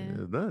 Yeah.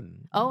 there's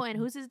nothing. Oh, and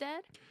who's his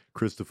dad?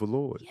 Christopher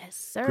Lloyd. Yes,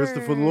 sir.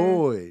 Christopher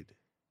Lloyd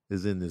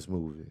is in this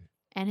movie.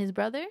 And his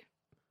brother,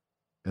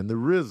 And the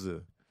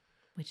RZA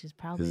which is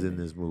probably is in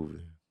this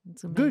movie.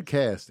 It's amazing. Good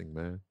casting,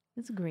 man.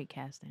 It's a great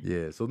casting.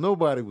 Yeah, so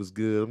Nobody was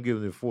good. I'm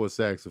giving it 4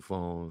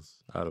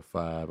 saxophones out of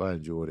 5. I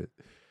enjoyed it.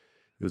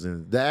 It was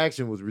the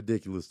action was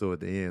ridiculous though at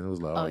the end. It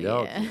was like, oh,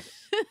 yeah.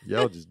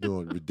 y'all just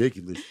doing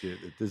ridiculous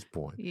shit at this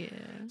point. Yeah.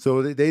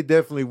 So they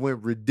definitely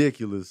went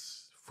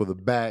ridiculous for the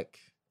back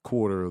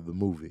quarter of the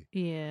movie.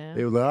 Yeah.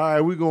 They were like, all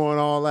right, we're going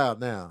all out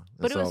now.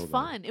 But That's it was all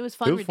about fun. It was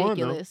fun, It was fun, though.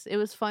 ridiculous. It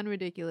was fun,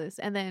 ridiculous.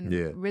 And then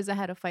Yeah. RZA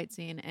had a fight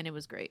scene, and it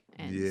was great.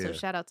 And Yeah. so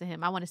shout out to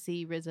him. I want to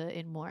see RZA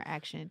in more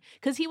action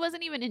because he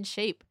wasn't even in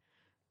shape.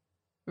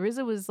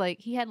 RZA was like,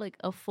 he had like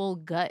a full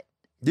gut.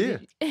 Yeah.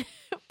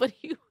 But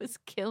he was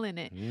killing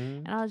it. Mhm.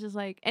 And I was just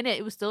like, and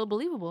it was still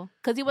believable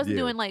because he wasn't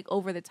Yeah. doing like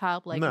over the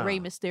top, like Nah. Rey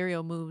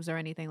Mysterio moves or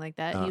anything like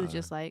that. He was Uh-uh.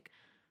 just like,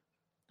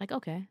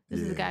 okay, this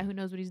is a Yeah. guy who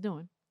knows what he's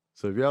doing.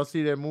 So if y'all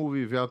see that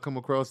movie, if y'all come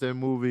across that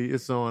movie,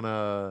 it's on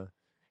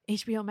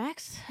HBO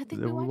Max, I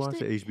think we we watched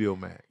watched it. it, HBO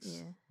Max.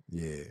 Yeah.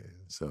 Yeah.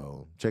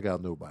 So check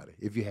out Nobody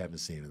if you haven't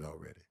seen it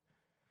already.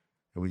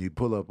 And when you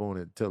pull up on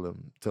it, tell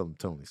them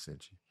Tony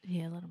sent you.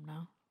 Yeah, let him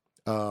know.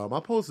 I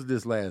posted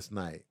this last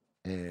night,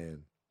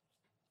 and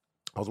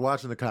I was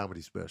watching the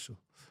comedy special.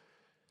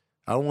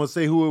 I don't want to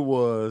say who it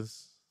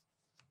was.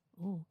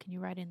 Ooh, can you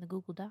write it in the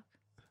Google Doc?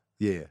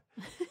 Yeah.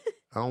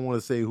 I don't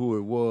want to say who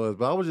it was,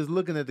 but I was just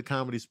looking at the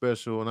comedy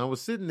special, and I was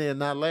sitting there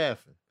not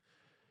laughing.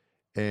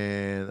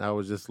 And I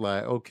was just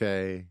like,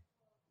 okay,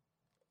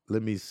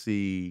 let me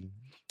see.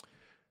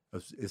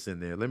 It's in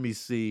there. Let me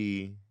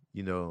see,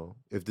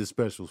 if this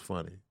special's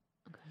funny.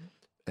 Okay.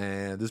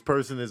 And this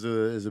person is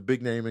a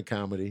big name in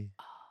comedy.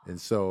 And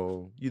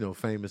so,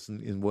 famous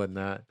and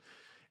whatnot.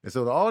 And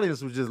so the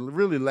audience was just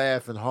really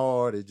laughing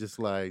hard at just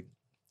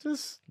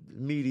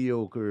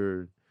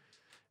mediocre,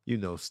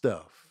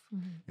 stuff.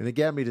 Mhm. And it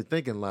got me to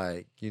thinking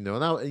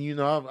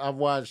I've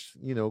watched,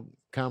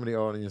 comedy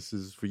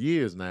audiences for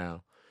years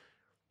now.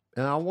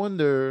 And I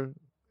wonder,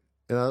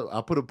 and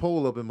I put a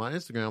poll up in my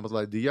Instagram. I was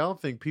like, do y'all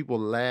think people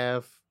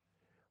laugh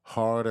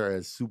harder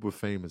at super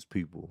famous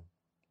people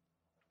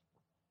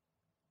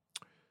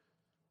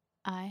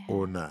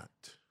or not?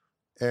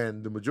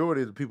 And the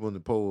majority of the people in the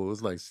poll, it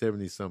was like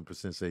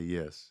 70-some% say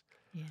yes.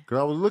 Yeah. Because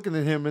I was looking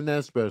at him in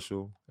that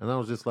special, and I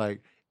was just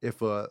like,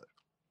 if an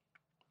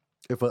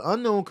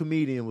unknown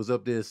comedian was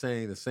up there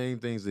saying the same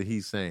things that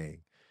he's saying,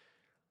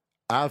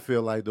 I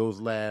feel like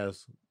those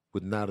laughs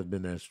would not have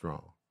been that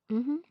strong.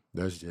 Mm-hmm.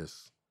 That's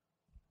just,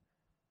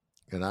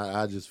 and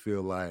I just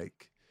feel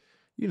like,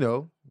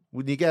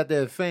 when you got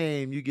that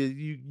fame, you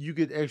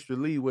get extra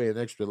leeway and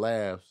extra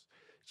laughs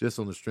just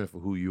on the strength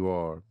of who you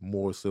are,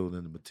 more so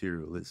than the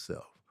material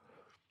itself.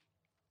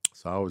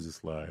 So I was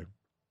just like,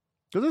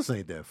 because this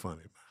ain't that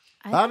funny,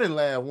 man. I didn't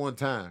laugh one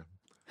time.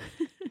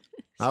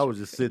 I was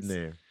just sitting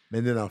there,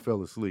 and then I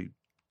fell asleep.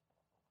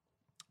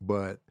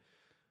 But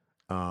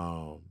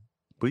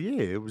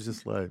yeah, it was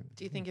just like.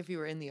 Do you think if you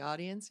were in the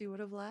audience, you would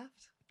have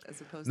laughed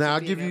as opposed Now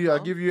to I'll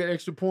give you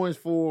extra points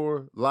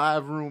for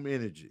live room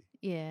energy.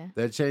 Yeah.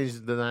 That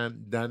changes the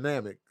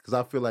dynamic because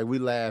I feel like we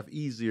laugh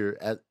easier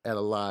at a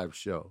live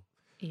show.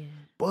 Yeah.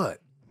 But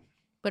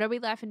are we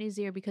laughing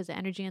easier because the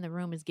energy in the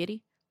room is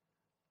giddy?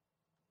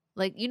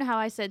 Like, you know how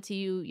I said to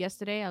you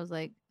yesterday, I was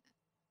like,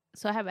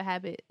 so I have a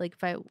habit, like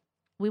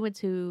we went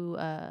to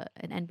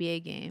an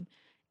NBA game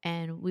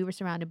and we were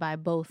surrounded by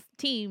both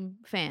team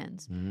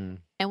fans. mm-hmm.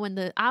 And when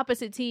the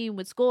opposite team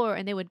would score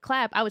and they would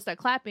clap, I would start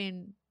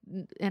clapping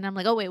and I'm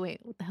like, oh, wait,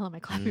 what the hell am I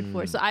clapping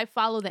for? So I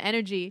follow the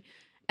energy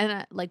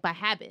and by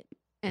habit.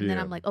 And then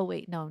Yeah. I'm like, oh,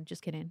 wait, no, I'm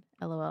just kidding.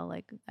 LOL.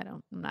 Like,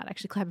 I'm not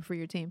actually clapping for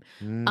your team.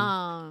 Mm-hmm.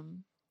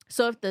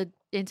 So if the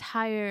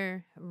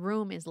entire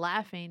room is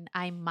laughing,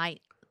 I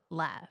might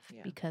laugh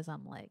Yeah. because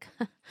I'm like,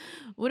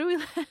 what are we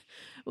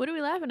what are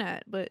we laughing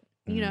at? But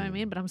you know what I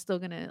mean? But I'm still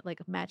gonna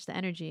like match the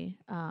energy.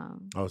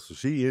 Oh, so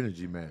she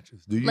energy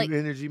matches. Do you Like-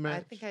 energy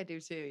match? I think I do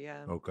too.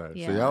 Yeah. Okay.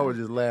 So Yeah. y'all would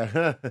just laugh.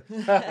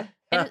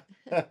 And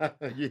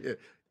yeah.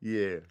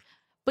 Yeah.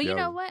 But you Yo.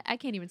 know what? I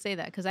can't even say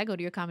that because I go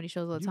to your comedy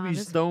shows all the You time. be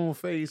It's- stone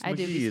faced I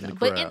do McGee be in the stoned.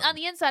 crowd. But on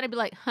the inside, I'd be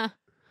like, huh,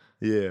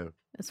 yeah.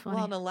 that's funny.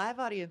 Well, in a live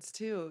audience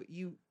too,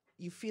 you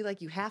feel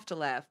like you have to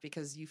laugh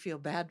because you feel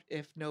bad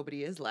if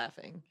nobody is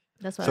laughing.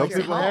 That's why I Some like to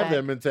people hold have back.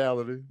 that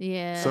mentality.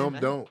 Yeah. Some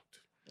don't.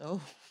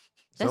 Oh,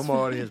 That's Some fine.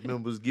 audience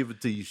members give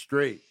it to you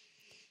straight.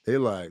 They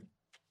like,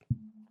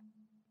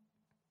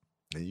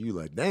 and you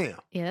like, damn.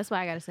 Yeah, that's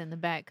why I got to sit in the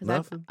back because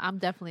Nothing? I'm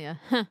definitely a,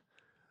 huh.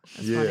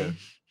 That's yeah. funny.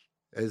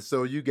 And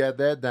so you got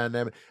that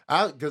dynamic.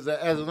 Because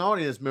as an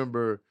audience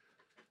member,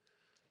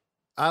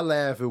 I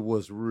laugh at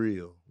what's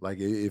real. Like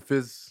if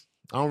it's,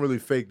 I don't really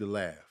fake the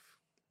laugh.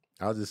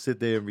 I'll just sit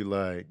there and be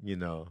like,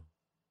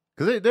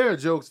 because there are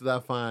jokes that I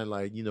find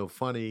like,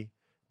 funny,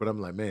 but I'm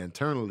like, man,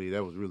 internally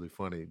that was really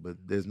funny, but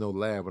there's no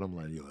laugh. But I'm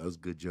like, yo, that was a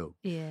good joke.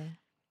 Yeah.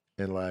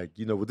 And like,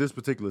 with this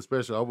particular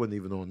special, I wasn't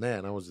even on that.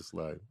 And I was just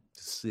like,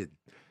 just sitting.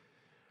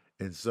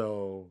 And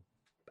so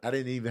I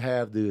didn't even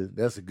have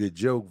that's a good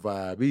joke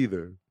vibe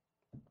either.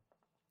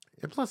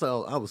 And plus I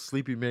was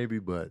sleepy maybe,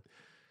 but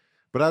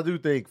I do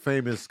think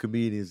famous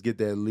comedians get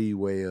that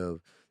leeway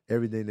of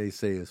everything they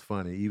say is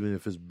funny, even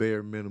if it's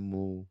bare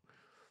minimal.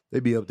 They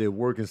be up there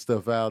working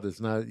stuff out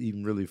that's not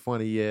even really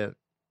funny yet.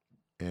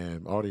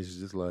 And audience is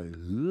just like,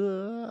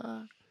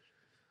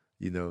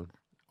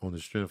 on the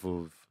strength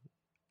of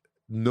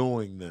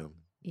knowing them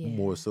Yeah.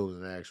 more so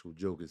than the actual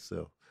joke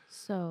itself.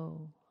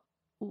 So,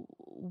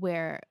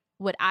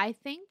 what I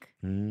think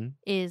Mm-hmm.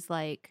 is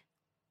like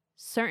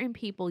certain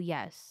people,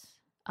 yes,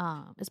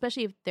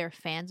 especially if they're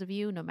fans of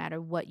you, no matter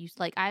what you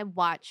like. I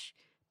watch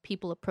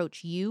people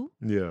approach you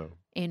Yeah.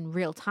 in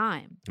real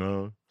time,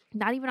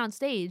 not even on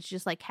stage,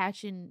 just like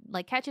catching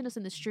us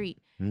in the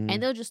street, Mhm.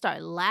 and they'll just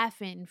start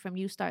laughing from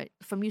you saying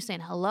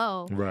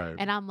hello, Right.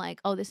 and I'm like,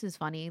 oh, this is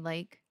funny.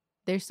 Like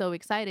they're so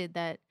excited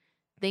that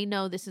they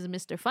know this is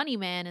Mr. Funny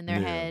Man in their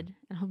Yeah. head.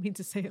 I don't mean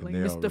to say it And like they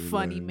Mr. already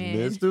Funny like,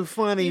 Man. Mr.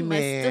 Funny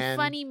Man. Mr.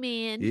 Funny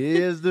Man.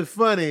 Here's the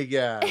funny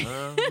guy.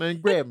 Huh?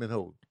 Man, grab me and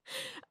hold.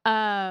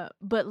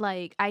 But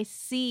like I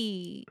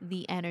see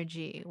the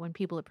energy when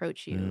people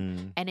approach you,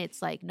 Mhm. and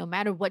it's like no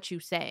matter what you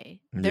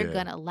say, they're Yeah.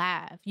 gonna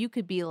laugh. You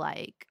could be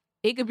like,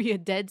 it could be a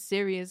dead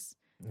serious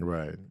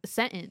Right.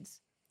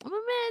 sentence. I'm a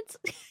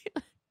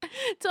man.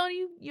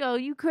 Tony,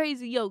 you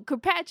crazy,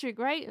 Kirkpatrick,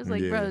 right? It's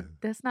like, Yeah. bro,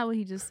 that's not what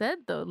he just said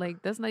though.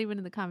 Like that's not even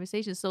in the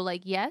conversation. So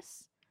like,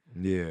 yes,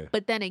 Yeah.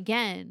 but then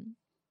again,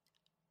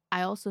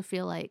 I also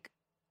feel like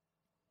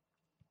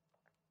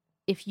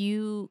if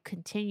you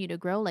continue to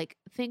grow, like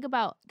think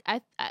about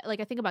I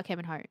think about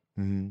Kevin Hart.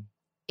 Mm-hmm.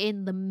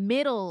 In the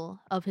middle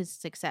of his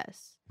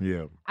success,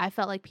 Yeah. I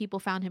felt like people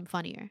found him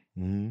funnier.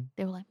 Mm-hmm.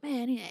 They were like,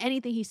 man,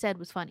 anything he said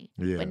was funny.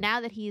 Yeah. But now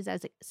that he is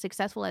as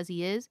successful as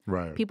he is,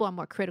 Right. people are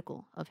more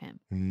critical of him.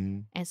 Mm-hmm.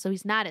 And so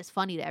he's not as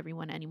funny to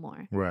everyone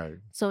anymore. Right.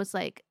 So it's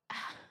like,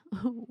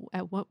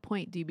 at what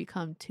point do you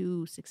become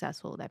too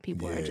successful that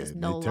people are just Yeah,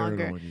 no they turn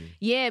longer? on you.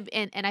 Yeah,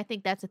 and I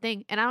think that's the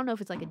thing. And I don't know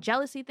if it's like a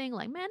jealousy thing,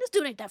 like, man, this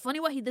dude ain't that funny.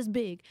 Why he this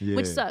big?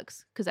 Which Yeah.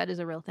 sucks because that is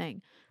a real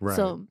thing. Right.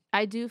 So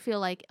I do feel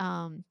like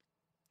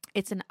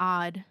it's an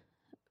odd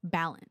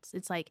balance.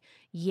 It's like,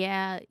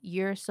 yeah,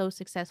 you're so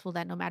successful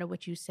that no matter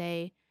what you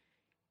say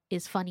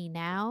is funny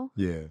now,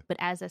 Yeah. but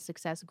as that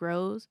success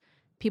grows,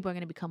 people are going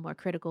to become more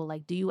critical.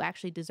 Like, do you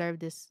actually deserve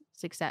this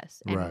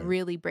success? And Right.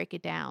 really break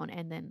it down,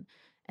 and then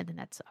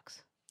that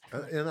sucks. I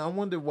feel like. And I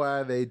wonder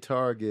why they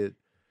target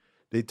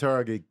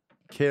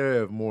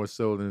Kev more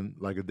so than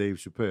like a Dave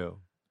Chappelle,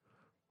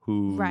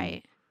 who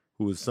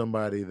is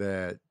somebody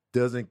that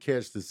doesn't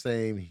catch the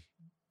same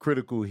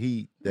critical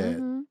heat that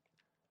Mhm.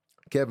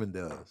 Kevin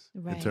does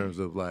Right. in terms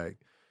of like,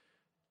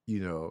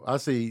 I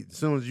say as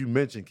soon as you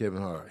mention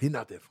Kevin Hart, he's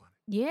not that funny.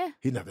 Yeah,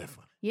 He's not that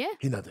funny. yeah.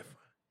 He's not that funny.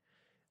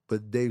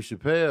 But Dave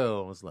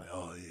Chappelle was like,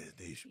 oh yeah,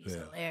 Dave He's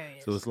Chappelle.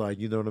 hilarious. So it's like,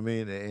 you know what I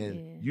mean? And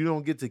Yeah. you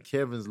don't get to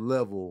Kevin's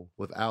level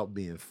without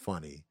being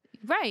funny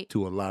Right.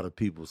 to a lot of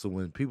people. So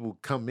when people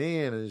come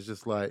in and it's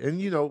just like,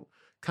 and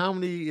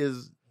comedy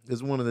is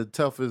one of the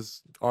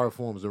toughest art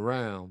forms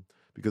around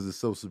because it's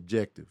so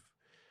subjective.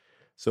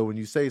 So when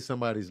you say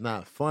somebody's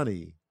not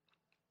funny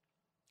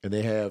and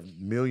they have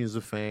millions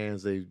of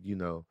fans,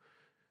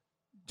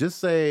 just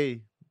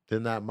say they're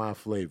not my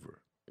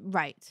flavor.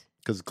 Right.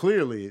 Because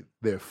clearly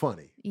they're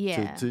funny.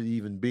 Yeah. To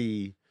even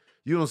be,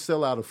 you don't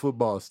sell out a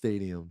football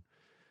stadium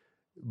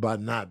by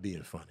not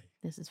being funny.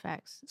 This is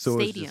facts. So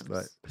Stadiums. it's just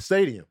like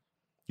stadium.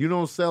 You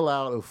don't sell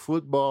out a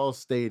football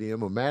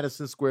stadium or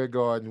Madison Square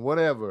Garden,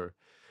 whatever,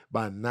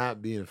 by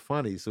not being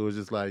funny. So it's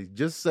just like,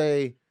 just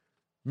say,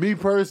 me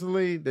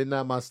personally, they're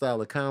not my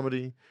style of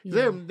comedy.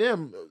 Yeah. There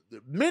are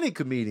many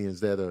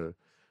comedians that are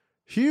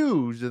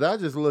huge that I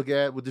just look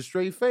at with a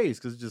straight face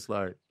because it's just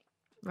like,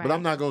 Right. But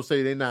I'm not gonna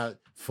say they're not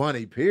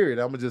funny. Period.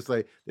 I'm gonna just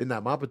say they're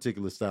not my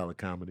particular style of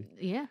comedy.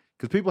 Yeah.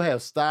 Because people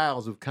have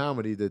styles of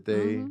comedy that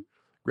they Mhm.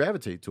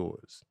 gravitate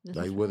towards. This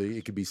Like is whether facts.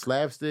 it could be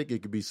slapstick,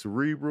 it could be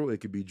cerebral, it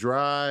could be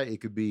dry,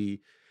 it could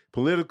be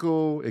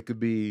political, it could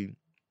be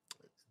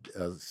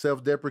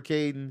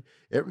self-deprecating.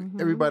 Mhm.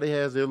 Everybody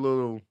has their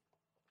little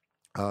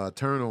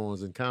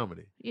turn-ons in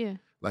comedy. Yeah.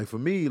 Like for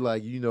me,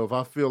 like, you know, if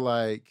I feel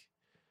like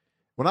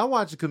when I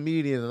watch a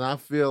comedian and I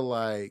feel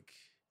like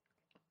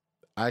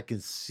I can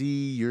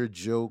see your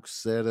joke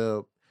set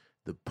up,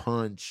 the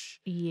punch,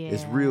 Yeah.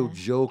 it's real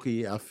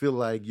jokey. I feel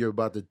like you're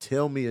about to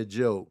tell me a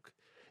joke.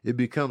 It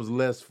becomes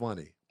less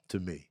funny to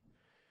me.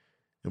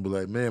 And be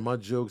like, man, my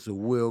jokes are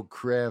well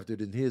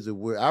crafted and his are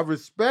well. I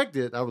respect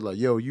it. I was like,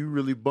 yo, you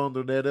really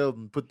bundled that up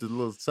and put the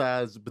little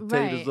sides of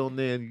potatoes Right. on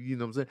there. And, you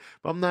know what I'm saying?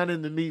 But I'm not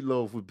into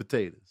meatloaf with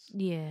potatoes.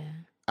 Yeah.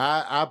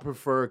 I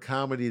prefer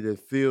comedy that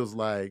feels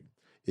like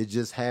it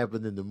just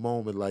happened in the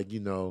moment. Like,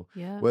 you know,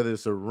 Yeah. whether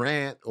it's a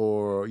rant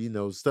or, you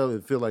know, stuff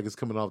that feel like it's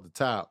coming off the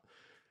top.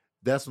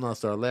 That's when I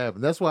start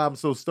laughing. That's why I'm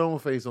so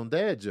stone-faced on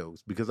dad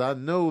jokes, because I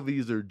know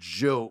these are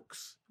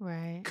jokes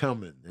Right.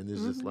 coming. And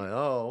it's just Mhm. like,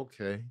 oh,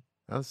 okay.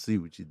 I see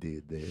what you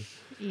did there.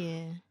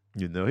 Yeah.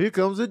 You know, here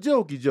comes a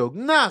jokey joke.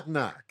 Knock,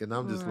 knock. And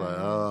I'm just like, Right.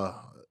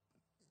 oh.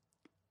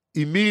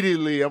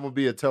 Immediately, I'm going to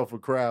be a tougher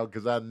crowd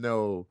because I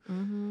know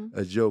Mm-hmm.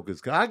 a joke is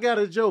coming. I got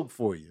a joke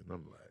for you. And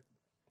I'm like,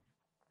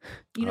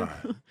 You know,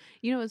 Alright.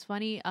 you know what's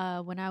funny?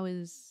 When I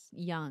was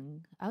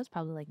young, I was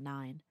probably like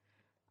 9.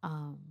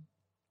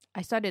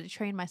 I started to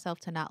train myself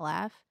to not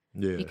laugh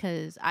yeah.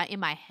 because in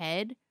my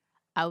head,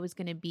 I was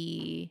gonna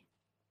be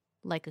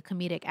like a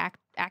comedic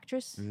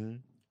actress, Mhm.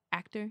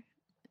 actor,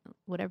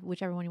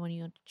 whichever one you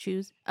want to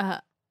choose.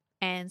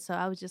 And so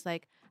I was just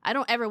like, I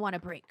don't ever want to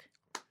break.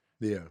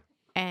 Yeah.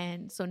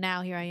 And so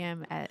now here I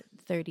am at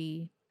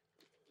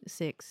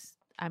 36.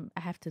 I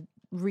have to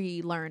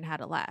relearn how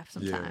to laugh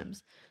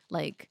sometimes.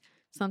 Like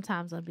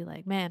sometimes I'll be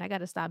like, man, I got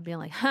to stop being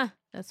like, huh,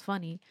 that's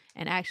funny.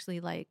 And actually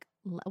like,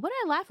 what did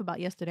I laugh about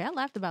yesterday? I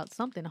laughed about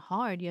something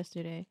hard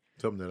yesterday.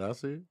 Something that I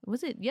said?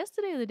 Was it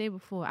yesterday or the day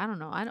before? I don't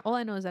know. All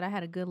I know is that I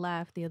had a good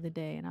laugh the other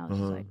day and I was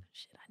just like,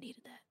 shit, I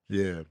needed that.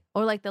 Yeah.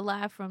 Or like the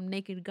laugh from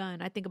Naked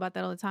Gun. I think about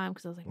that all the time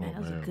because I was like, man, Oh,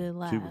 that was man. a good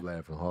laugh. She was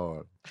laughing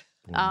hard.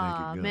 on Oh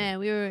Naked Gun. man,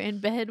 we were in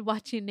bed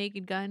watching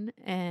Naked Gun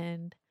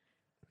and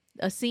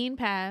a scene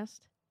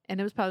passed and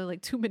it was probably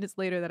like 2 minutes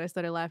later that I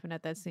started laughing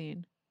at that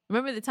scene.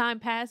 Remember the time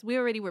passed? We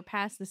already were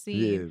past the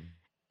scene. Yeah.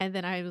 And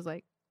then I was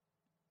like,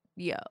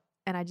 yo.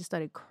 And I just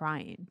started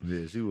crying.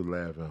 Yeah, she was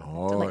laughing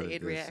hard. Delayed at that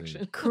scene.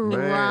 reaction.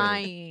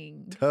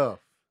 Crying. Tough.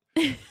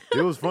 It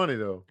was funny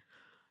though.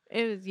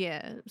 It was,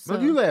 yeah. So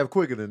No, you laugh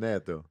quicker than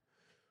that though.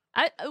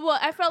 I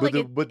felt like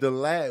it. But the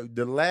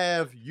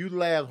laugh, you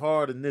laughed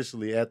hard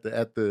initially at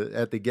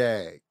the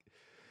gag,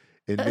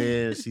 and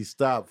then she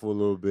stopped for a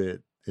little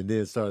bit, and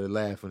then started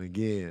laughing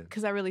again.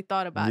 Because I really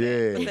thought about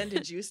it. But then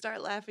did you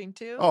start laughing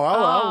too? Oh,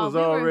 I was we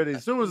were- already.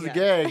 As soon as the Yeah.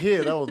 gag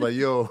hit, I was like,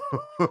 "Yo,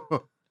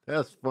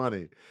 that's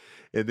funny."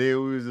 And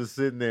then we was just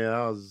sitting there. And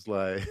I was just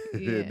like,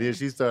 Yeah. and then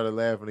she started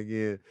laughing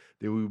again.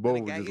 Then we both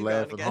the were gag just you going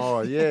laughing again.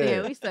 hard. Yeah,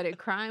 Yeah, we started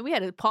crying. We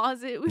had to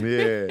pause it.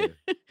 yeah.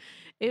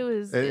 It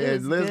was. And, it was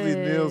and Leslie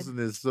good. Nielsen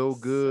is so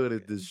good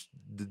at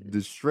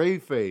the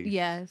straight face.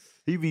 Yes.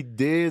 He be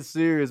dead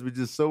serious, but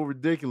just so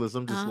ridiculous.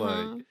 I'm just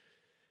Uh-huh. like,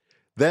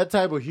 that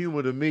type of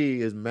humor to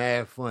me is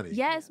mad funny.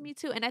 Yes, me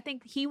too. And I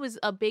think he was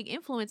a big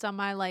influence on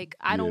my like.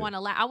 I don't Yeah. want to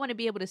laugh. I want to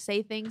be able to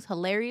say things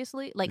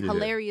hilariously, like Yeah.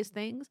 hilarious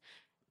things,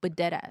 but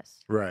dead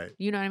ass. Right.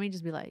 You know what I mean?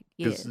 Just be like,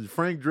 yeah, Because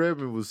Frank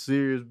Drebin was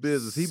serious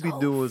business. He be So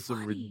doing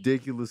some funny.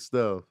 ridiculous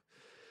stuff,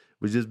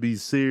 but just be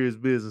serious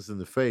business in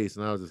the face.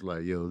 And I was just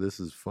like, yo, this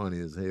is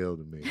funny as hell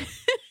to me.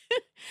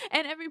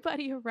 and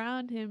everybody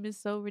around him is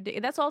so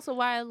ridiculous. That's also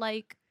why I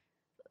like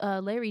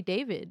Larry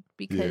David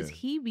because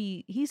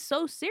he's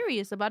so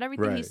serious about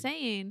everything he's Right.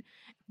 saying,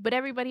 but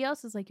everybody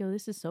else is like, yo,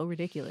 this is so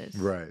ridiculous.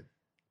 Right.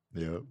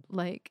 Yep.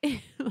 Like,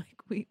 like,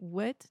 wait,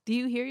 what? Do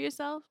you hear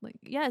yourself? Like,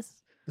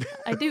 yes,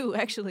 I do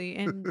actually,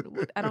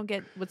 and I don't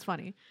get what's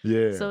funny.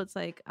 Yeah. So it's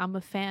like I'm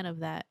a fan of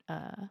that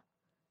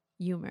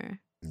humor.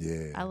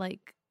 yeah. I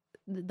like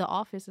The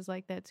Office is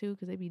like that too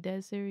because they be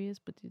dead serious,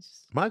 but it's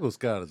just Michael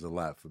Scott is a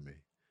lot for me.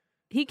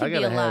 he I can be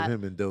gotta a have lot.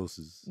 him in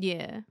doses.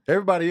 Yeah.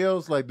 Everybody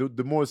else, like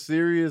the more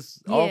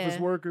serious office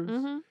Yeah. workers,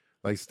 Mm-hmm.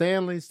 like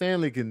Stanley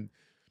can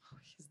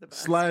He's the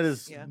best.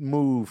 slightest Yeah.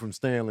 move from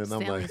Stanley, and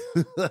I'm like,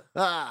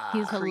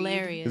 He's Creed.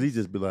 hilarious. because he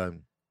just be like,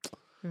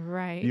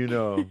 right. you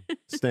know,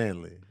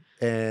 Stanley,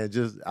 and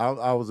just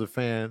I was a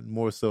fan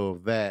more so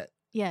of that,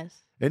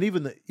 Yes. and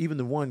even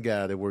the one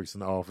guy that works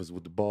in the office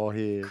with the bald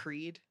head,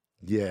 Creed.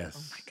 yes, Oh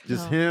my God.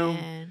 just Oh, him,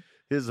 man.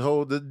 his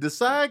whole the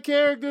side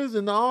characters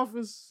in the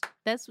office.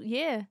 That's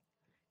yeah.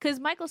 Cause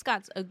Michael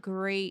Scott's a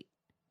great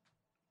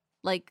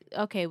like,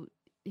 okay,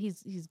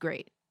 he's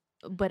great.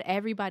 But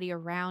everybody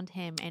around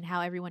him and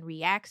how everyone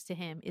reacts to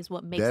him is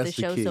what makes That's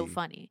the the show so key.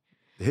 funny.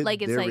 His,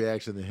 Like, it's their like-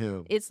 reaction to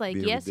him, It's like,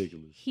 being yes,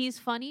 ridiculous. he's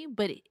funny,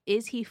 but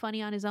is he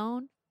funny on his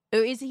own? Or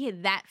is he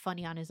that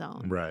funny on his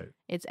own? Right.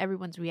 It's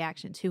everyone's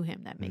reaction to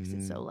him that makes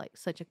it so Mhm. like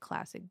such a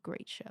classic,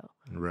 great show.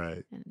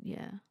 Right. And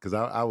yeah. Because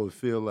I would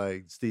feel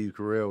like Steve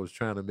Carell was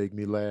trying to make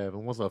me laugh.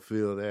 And once I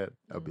feel that,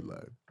 I'll be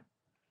like,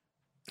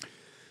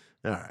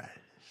 all right.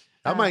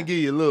 I might give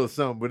you a little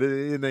something, but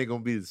it ain't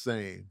going to be the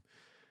same.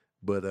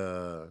 But,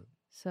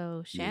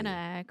 So Shanna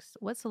asks,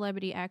 what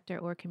celebrity, actor,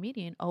 or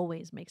comedian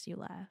always makes you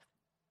laugh?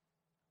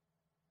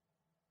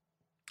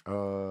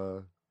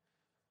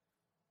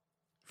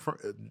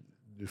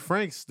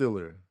 Frank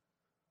Stiller.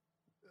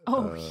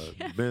 Oh,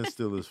 Ben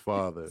Stiller's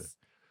father.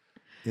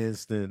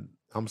 Instant.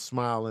 I'm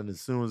smiling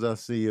as soon as I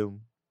see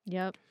him.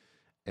 Yep.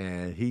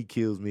 And he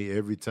kills me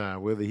every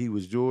time, whether he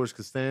was George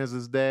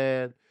Costanza's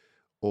dad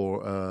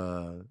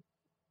or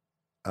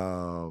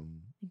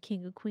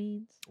King of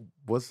Queens.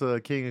 what's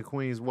King of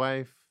Queens'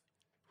 wife?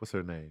 What's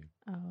her name?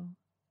 Oh, I don't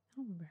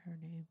remember her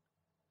name.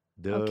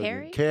 Doug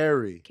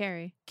Carrie?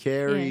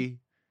 Carrie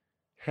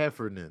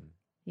Heffernan.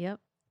 Yep.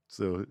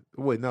 So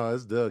wait, no,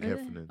 it's Doug Is it?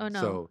 Heffernan. Oh,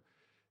 no. So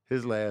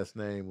his last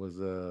name was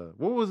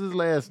what was his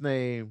last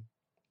name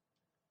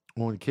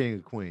on King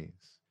of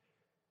Queens?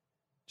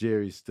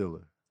 Jerry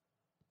Stiller.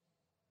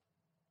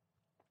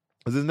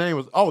 'Cause his name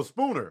was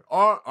Spooner.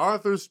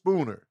 Arthur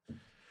Spooner.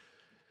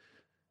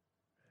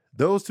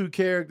 Those two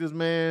characters,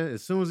 man,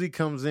 as soon as he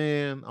comes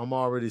in, I'm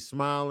already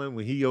smiling.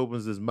 When he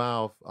opens his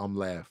mouth, I'm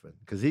laughing.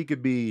 Because he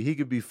could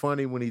be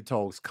funny when he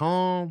talks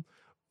calm,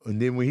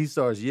 and then when he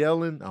starts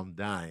yelling, I'm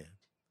dying.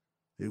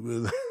 It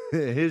was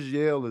his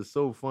yell is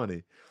so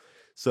funny.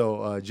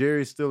 So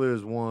Jerry Stiller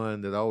is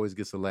one that always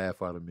gets a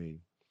laugh out of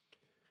me.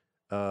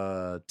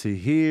 To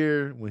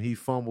hear when he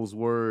fumbles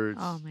words,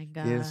 Oh my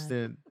God.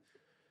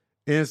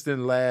 instant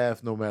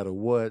laugh no matter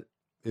what.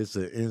 It's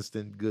an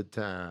instant good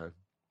time.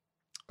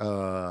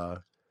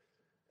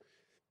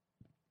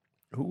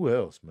 Who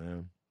else,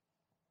 man?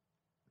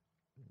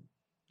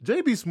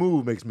 JB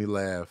Smoove makes me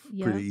laugh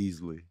pretty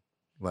easily.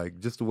 Like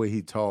just the way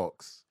he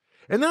talks.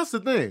 And that's the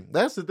thing.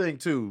 That's the thing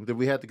too that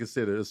we have to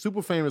consider. A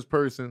super famous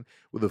person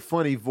with a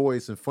funny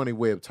voice and funny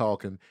way of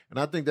talking. And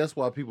I think that's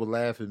why people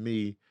laugh at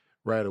me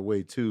right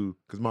away too,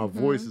 because my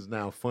voice is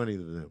now funny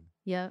to them.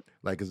 Yep.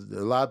 Like 'cause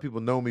a lot of people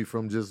know me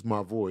from just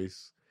my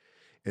voice.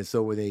 And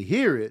so when they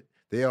hear it,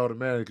 they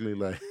automatically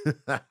like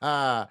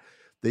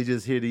they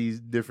just hear these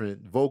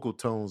different vocal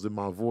tones in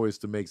my voice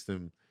that makes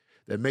them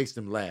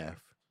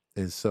laugh.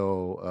 And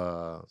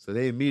so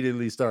they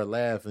immediately start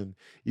laughing,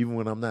 even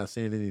when I'm not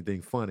saying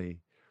anything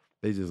funny.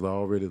 They just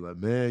already like,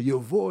 man,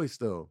 your voice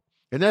though.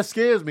 And that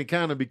scares me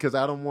kind of because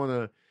I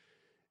want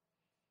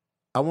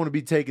to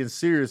be taken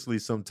seriously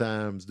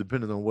sometimes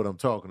depending on what I'm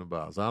talking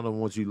about. So I don't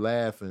want you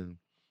laughing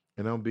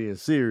and I'm being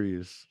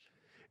serious.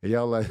 And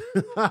y'all like,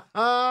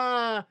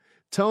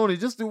 Tony,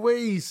 just the way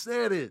he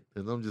said it.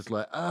 And I'm just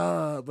like,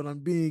 but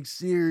I'm being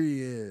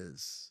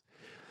serious.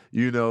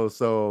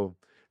 So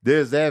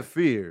there's that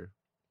fear.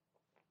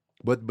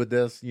 But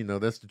that's,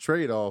 that's the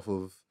trade-off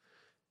of,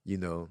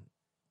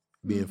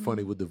 being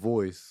funny with the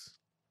voice,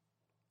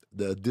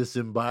 the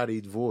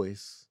disembodied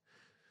voice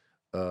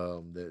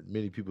that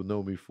many people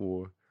know me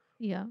for.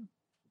 Yeah.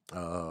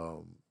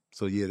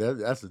 So yeah,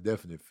 that's a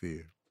definite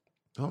fear.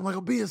 I'm like,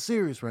 I'm being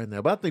serious right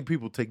now. But I think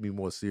people take me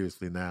more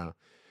seriously now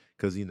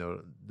because,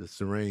 the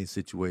Serene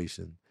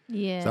situation.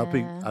 Yeah. So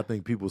I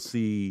think people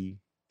see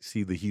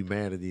the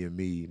humanity in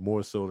me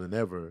more so than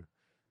ever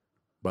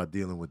by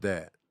dealing with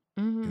that.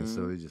 Mm-hmm. And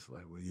so they're just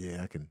like, well,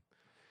 yeah,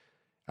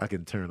 I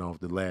can turn off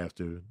the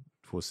laughter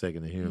for a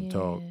second and hear him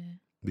talk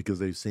because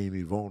they've seen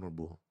me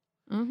vulnerable.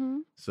 Mm-hmm.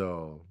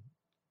 So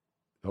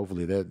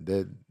hopefully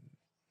that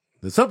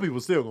some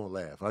people still gonna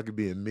laugh. I could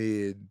be a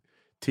mid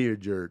tear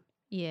jerk.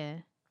 Yeah.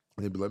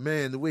 And they'd be like,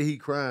 man, the way he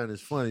crying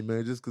is funny,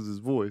 man, just because his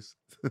voice.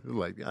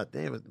 Like, God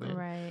damn it, man.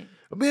 Right.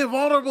 I'm being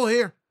vulnerable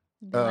here.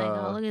 Like,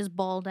 oh, look at his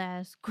bald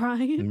ass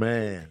crying.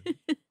 Man.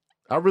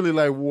 I really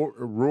like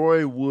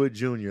Roy Wood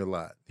Jr. a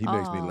lot. He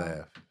makes me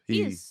laugh.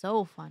 He is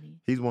so funny.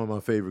 He's one of my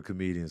favorite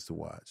comedians to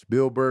watch.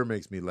 Bill Burr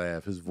makes me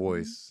laugh. His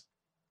voice.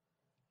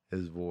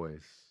 Roy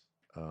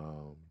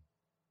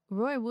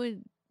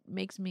Wood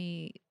makes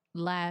me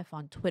laugh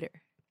on Twitter.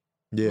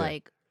 Yeah.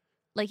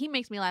 Like he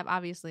makes me laugh,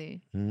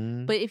 obviously.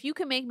 Mm-hmm. But if you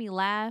can make me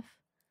laugh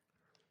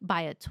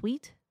by a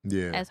tweet,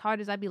 as hard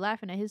as I'd be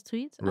laughing at his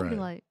tweets, I'd be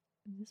like,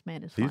 this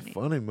man is funny. He's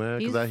funny, man,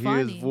 because He's I hear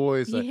his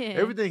voice. Like, Yeah.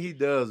 everything he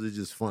does is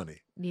just funny.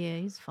 Yeah,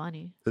 he's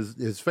funny.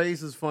 His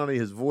face is funny.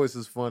 His voice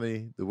is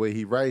funny. The way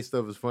he writes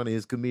stuff is funny.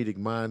 His comedic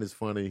mind is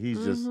funny. He's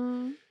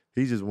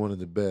just one of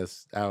the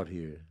best out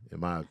here, in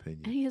my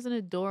opinion. And he has an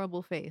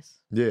adorable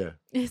face. Yeah.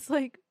 It's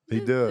like, He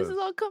does. This is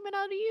all coming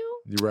out of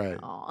you? You're right.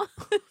 Aw.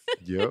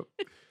 Yep.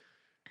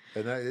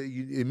 And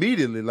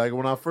immediately, like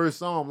when I first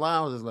saw him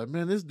live, I was just like,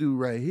 man, this dude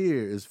right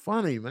here is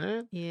funny,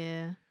 man.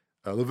 Yeah.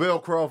 Lavelle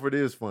Crawford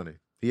is funny.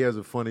 He has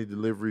a funny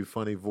delivery,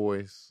 funny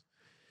voice.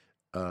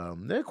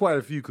 There are quite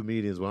a few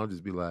comedians where I'll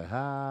just be like,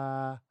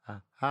 ha,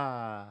 ha,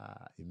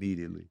 ha,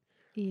 immediately.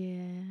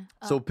 Yeah.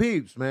 So,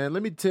 peeps, man,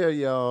 let me tell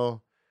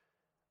y'all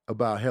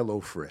about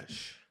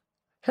HelloFresh.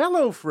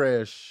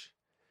 HelloFresh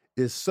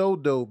is so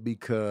dope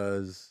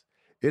because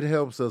it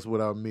helps us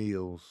with our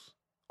meals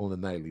on a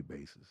nightly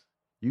basis.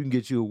 You can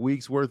get you a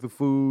week's worth of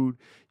food.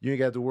 You ain't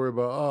got to worry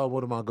about, oh,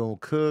 what am I going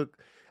to cook?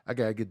 I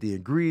got to get the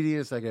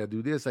ingredients. I got to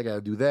do this. I got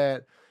to do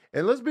that.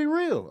 And let's be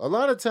real. A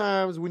lot of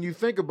times when you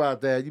think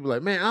about that, you be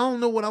like, man, I don't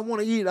know what I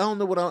want to eat. I don't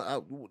know what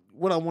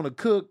I want to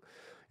cook.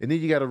 And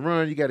then you got to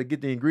run. You got to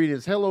get the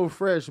ingredients.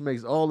 HelloFresh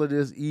makes all of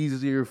this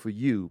easier for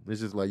you.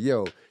 It's just like,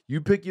 yo,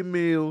 you pick your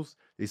meals.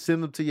 They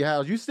send them to your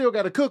house. You still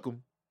got to cook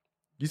them.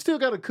 You still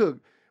got to cook.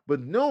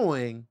 But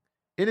knowing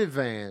in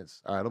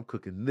advance, all right, I'm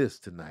cooking this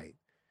tonight.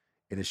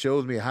 And it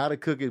shows me how to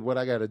cook it, what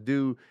I got to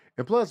do.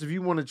 And plus, if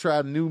you want to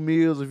try new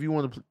meals, if you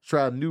want to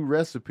try new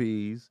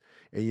recipes,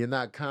 and you're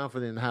not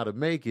confident in how to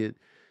make it,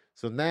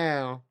 so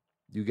now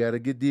you got to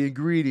get the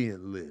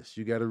ingredient list.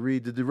 You got to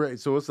read the direct.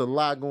 So it's a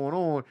lot going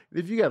on.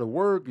 If you got to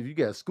work, if you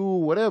got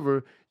school,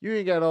 whatever, you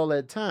ain't got all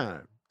that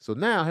time. So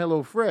now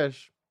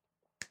HelloFresh,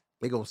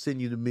 they're going to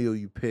send you the meal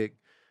you pick.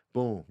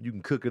 Boom. You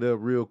can cook it up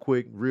real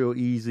quick, real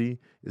easy.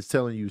 It's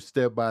telling you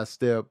step by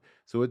step.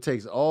 So it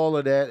takes all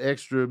of that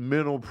extra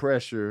mental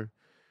pressure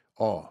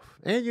off.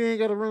 And you ain't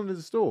got to run to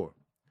the store.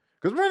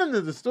 Because running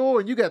to the store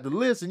and you got the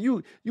list and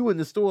you in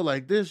the store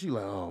like this, you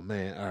like, oh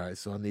man, all right,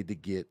 so I need to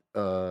get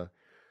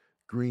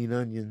green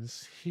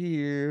onions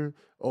here.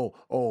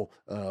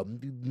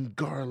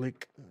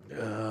 Garlic.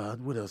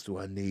 What else do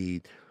I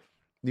need?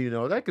 You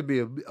know, that could be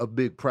a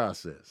big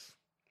process.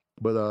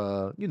 But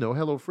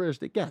HelloFresh,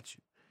 they got you.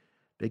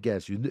 They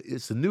got you.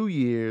 It's a new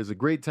year. It's a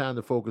great time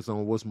to focus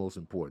on what's most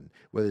important.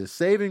 Whether it's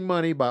saving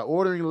money by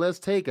ordering less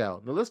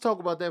takeout. Now let's talk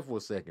about that for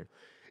a second.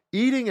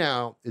 Eating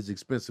out is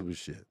expensive as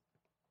shit.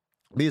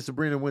 Me and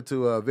Sabrina went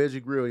to a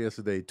Veggie Grill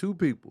yesterday. 2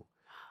 people,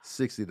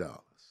 $60.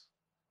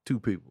 2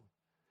 people,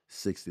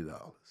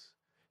 $60.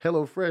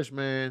 HelloFresh,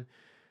 man,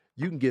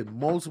 you can get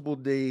multiple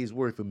days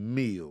worth of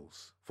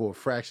meals for a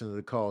fraction of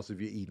the cost if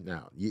you're eating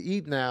out. You're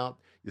eating out,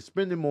 you're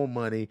spending more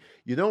money.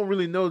 You don't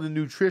really know the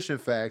nutrition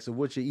facts of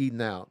what you're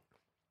eating out.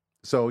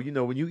 So,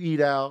 when you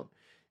eat out,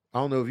 I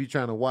don't know if you're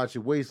trying to watch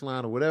your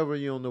waistline or whatever.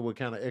 You don't know what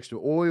kind of extra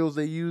oils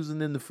they're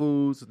using in the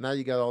food. So now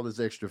you got all this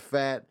extra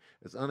fat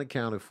that's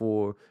unaccounted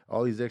for,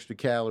 all these extra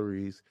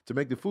calories to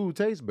make the food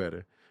taste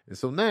better. And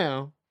so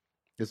now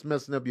it's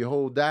messing up your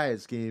whole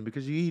diet scheme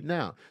because you're eating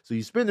out. So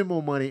you're spending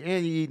more money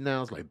and you're eating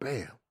out. It's like,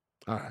 bam.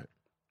 All right.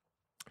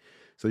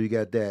 So you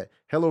got that.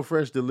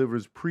 HelloFresh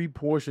delivers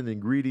pre-portioned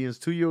ingredients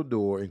to your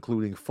door,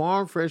 including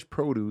farm-fresh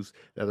produce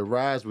that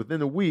arrives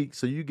within a week.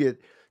 So you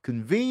get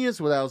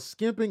convenience without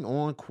skimping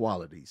on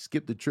quality.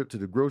 Skip the trip to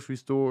the grocery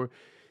store,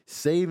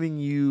 saving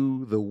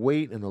you the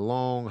wait in a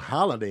long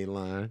holiday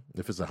line,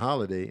 if it's a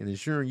holiday, and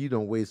ensuring you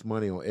don't waste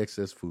money on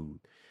excess food.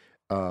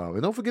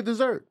 And don't forget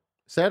dessert.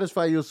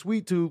 Satisfy your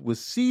sweet tooth with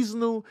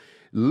seasonal,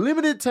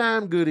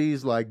 limited-time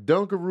goodies like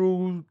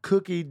Dunkaroo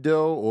cookie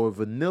dough or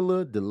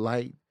Vanilla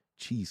Delight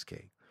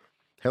cheesecake.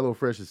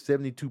 HelloFresh is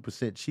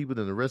 72% cheaper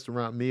than a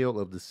restaurant meal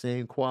of the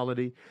same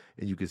quality,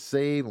 and you can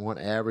save on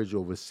average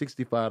over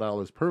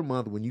 $65 per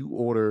month when you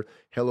order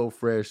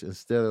HelloFresh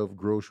instead of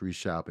grocery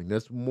shopping.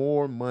 That's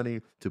more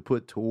money to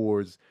put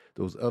towards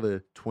those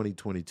other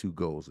 2022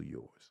 goals of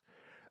yours.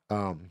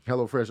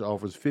 HelloFresh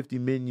offers 50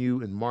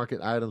 menu and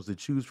market items to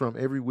choose from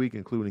every week,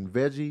 including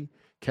veggie,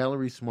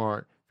 calorie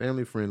smart,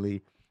 family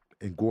friendly,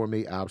 and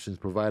gourmet options,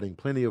 providing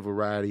plenty of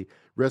variety.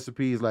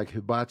 Recipes like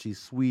hibachi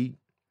sweet,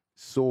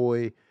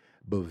 soy,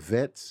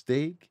 bavette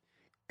steak,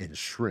 and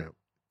shrimp,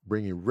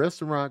 bringing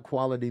restaurant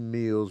quality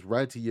meals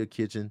right to your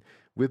kitchen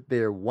with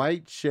their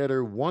white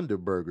cheddar Wonder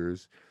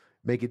Burgers.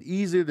 Make it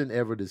easier than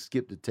ever to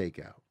skip the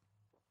takeout.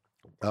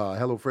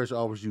 HelloFresh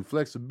offers you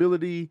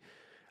flexibility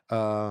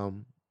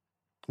when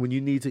you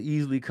need to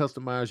easily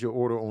customize your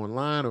order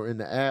online or in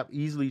the app.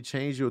 Easily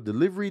change your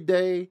delivery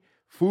day,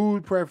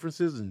 food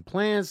preferences, and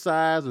plan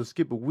size, or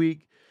skip a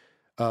week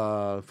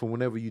for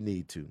whenever you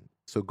need to.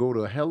 So go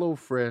to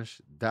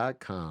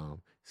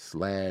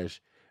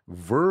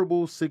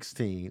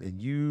HelloFresh.com/verbal16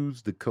 and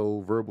use the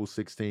code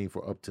verbal16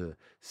 for up to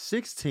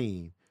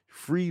 16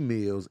 free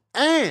meals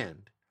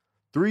and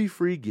 3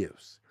 free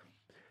gifts.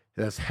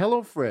 That's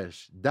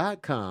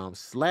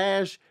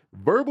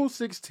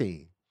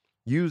HelloFresh.com/verbal16.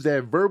 Use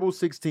that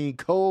verbal16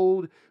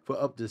 code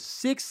for up to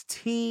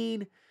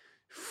 16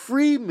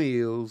 free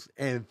meals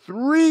and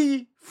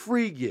 3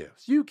 free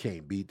gifts. You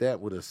can't beat that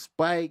with a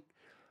spike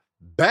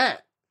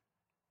bat.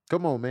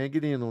 Come on, man.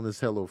 Get in on this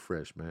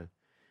HelloFresh, man.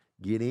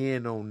 Get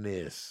in on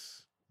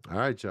this. All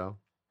right, y'all.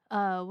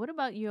 What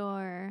about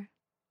your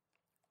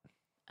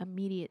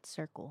immediate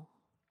circle?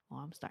 Oh,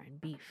 I'm starting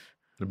beef.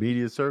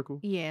 Immediate circle?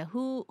 Yeah,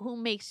 who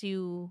makes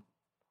you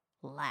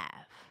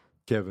laugh?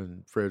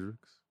 Kevin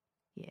Fredericks.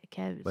 Yeah,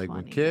 Kev is like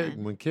funny.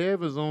 when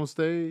Kev is on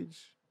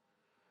stage,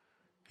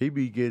 he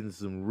be getting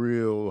some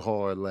real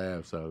hard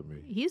laughs out of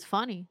me. He's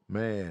funny.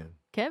 Man.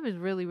 Kev is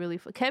really, really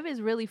Kev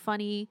is really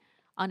funny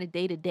on a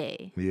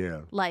day-to-day.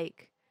 Yeah.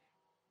 Like,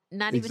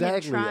 not even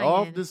exactly. him trying.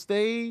 Off the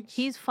stage,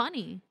 he's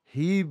funny.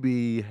 He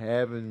be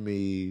having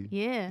me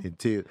in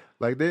tears.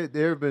 Like,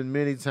 there have been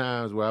many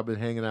times where I've been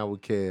hanging out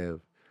with Kev,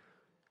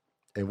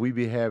 and we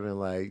be having,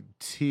 like,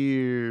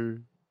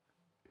 tear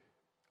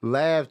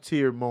laugh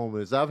tear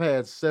moments. I've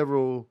had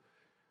several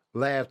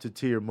laugh to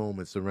tear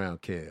moments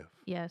around Kev.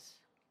 Yes.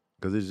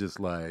 Because it's just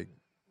like,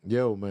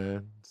 yo,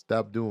 man,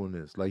 stop doing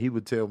this. Like he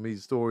would tell me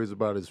stories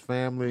about his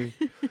family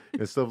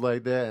and stuff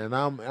like that, and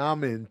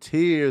I'm in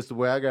tears to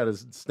where I gotta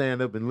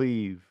stand up and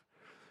leave.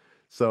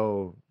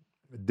 So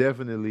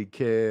definitely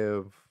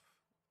Kev.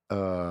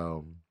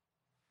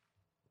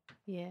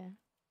 Yeah.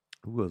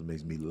 Who else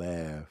makes me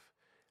laugh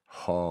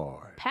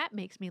hard? Pat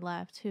makes me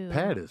laugh too.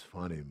 Pat is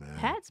funny, man.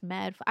 Pat's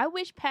mad. I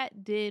wish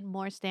Pat did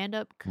more stand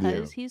up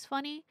because he's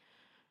funny.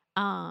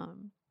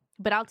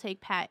 But I'll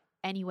take Pat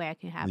any way I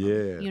can have him.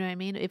 Yeah. You know what I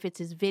mean? If it's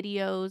his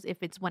videos,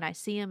 if it's when I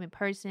see him in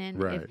person,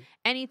 Right. if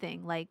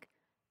anything, like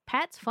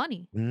Pat's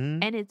funny.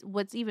 Mhm. And it's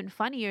what's even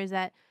funnier is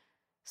that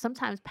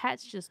sometimes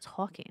Pat's just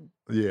talking.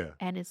 Yeah.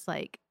 And it's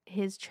like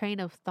his train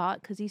of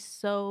thought, because he's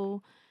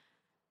so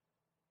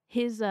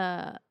his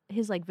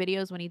like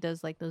videos when he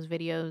does like those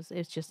videos,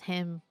 it's just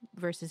him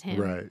versus him.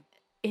 Right.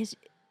 It's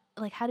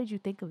like, how did you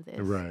think of this?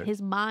 Right.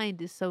 His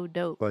mind is so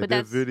dope. Like but that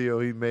that's video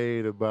he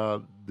made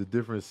about the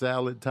different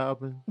salad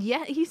toppings.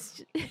 yeah,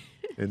 he's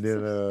And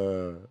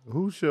then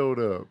who showed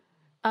up?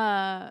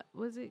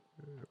 was it?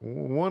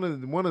 One of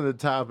the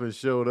toppings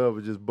showed up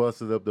and just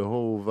busted up the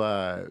whole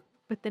vibe.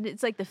 But then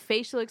it's like the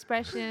facial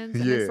expressions,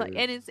 and it's like,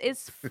 and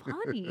it's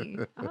funny.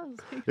 I was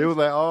like, It was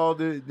like all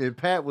the and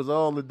Pat was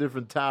all the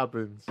different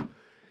toppings.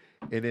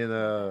 And then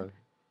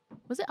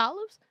was it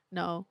olives?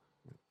 No.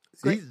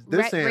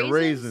 they're saying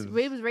raisins.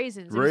 It was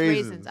raisins. It was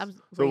Raisins.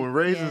 raisins. So when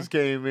raisins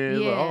came in, it's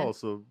like, Yeah. oh,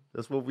 so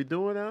that's what we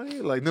doing out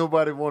here? Like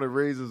nobody wanted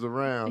raisins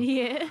around.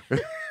 Yeah.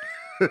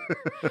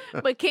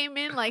 But came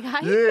in like,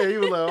 hi. Yeah, he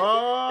was like,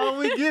 oh,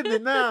 we getting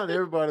it now. And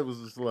everybody was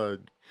just like,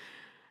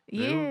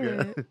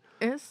 Yeah.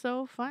 It's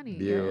so funny.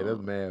 yeah, yo.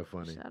 that's mad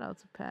funny. Shout out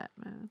to Pat,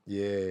 man.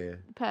 Yeah.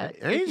 Pat.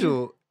 if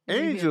Angel you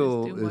hear this,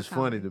 do more is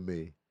funny comedy. to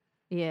me.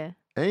 Yeah.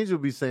 Angel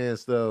be saying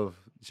stuff.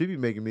 She be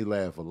making me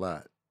laugh a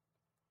lot.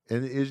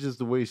 And it's just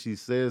the way she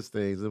says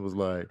things. It was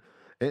like,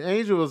 and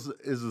Angel is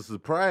a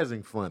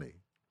surprising funny.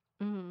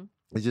 Hmm.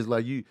 It's just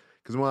like you,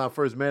 because when I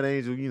first met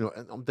Angel, you know,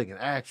 I'm thinking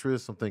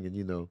actress. I'm thinking,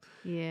 you know,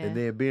 Yeah. and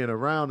then being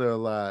around her a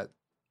lot,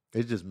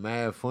 it's just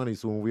mad funny.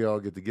 So when we all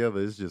get together,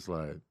 it's just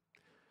like,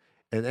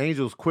 and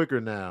Angel's quicker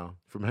now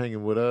from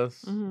hanging with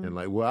us. Mhm. And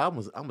like, well, I'm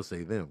gonna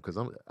say them because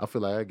I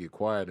feel like I get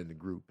quiet in the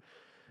group.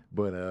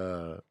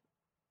 But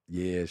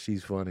yeah,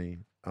 she's funny.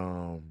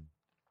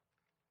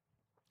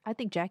 I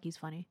think Jackie's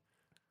funny.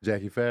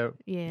 Jackie Fab.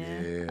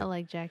 Yeah. Yeah. I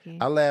like Jackie.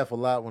 I laugh a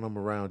lot when I'm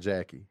around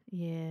Jackie.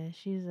 Yeah,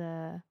 she's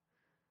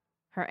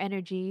her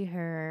energy,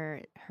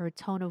 her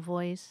tone of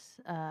voice,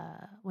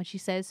 when she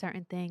says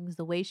certain things,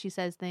 the way she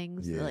says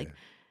things, Yeah.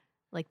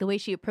 like the way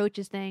she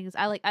approaches things.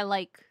 I like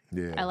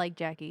Yeah. I like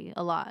Jackie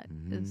a lot.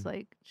 Mhm. It's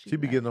like She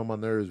be getting on my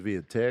nerves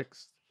via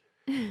text,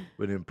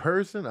 but in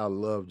person, I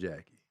love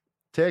Jackie.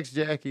 Text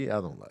Jackie, I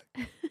don't like.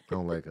 I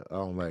don't like her. I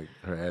don't like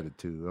her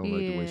attitude. I don't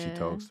like the way she Yeah.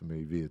 talks to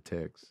me via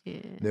text.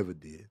 Yeah. Never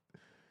did.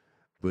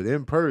 But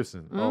in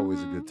person,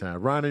 always a good Mhm.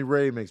 time. Ronnie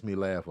Ray makes me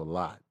laugh a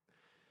lot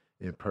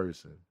in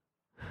person.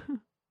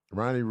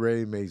 Ronnie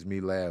Ray makes me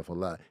laugh a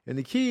lot. And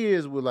the key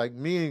is with like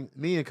me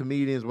and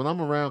comedians, when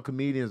I'm around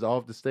comedians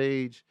off the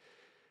stage,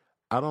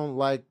 I don't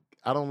like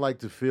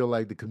to feel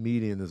like the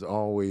comedian is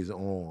always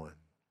on,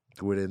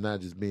 where they're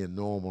not just being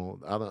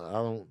normal. I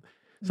don't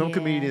some Yeah.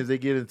 comedians, they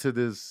get into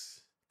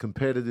this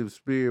competitive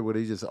spirit where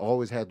they just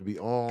always have to be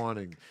on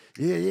and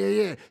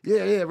yeah,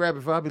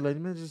 rapid fire. I'll be like,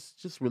 man,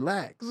 just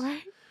relax.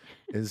 Right.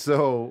 And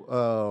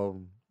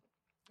so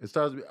it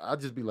starts. I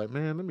just be like,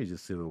 man, let me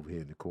just sit over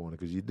here in the corner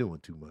because you're doing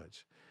too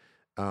much.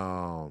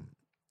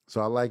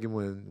 So I like it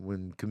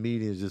when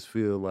comedians just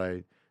feel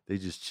like they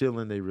just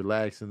chilling, they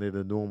relaxing, they're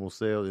the normal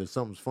self. If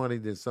something's funny,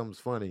 then something's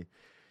funny.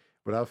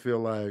 But I feel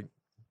like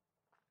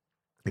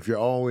if you're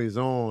always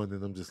on,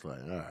 then I'm just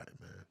like, all right,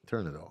 man,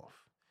 turn it off.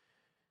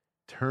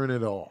 Turn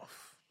it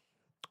off.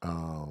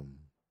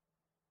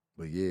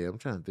 But yeah, I'm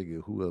trying to think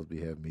of who else be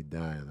having me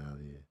dying out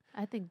here.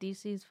 I think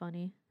DC's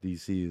funny.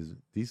 DC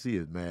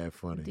is mad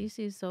funny.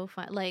 DC's so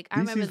fun. Like I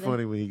remember DC's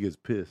funny when he gets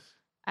pissed.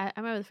 I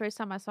remember the first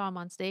time I saw him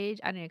on stage,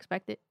 I didn't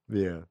expect it.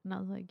 Yeah. And I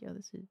was like, yo,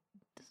 this is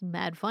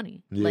mad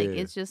funny. Like Yeah.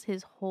 it's just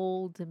his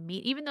whole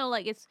demeanor. Even though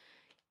like it's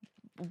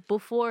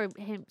before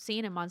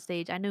seeing him on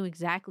stage, I knew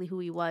exactly who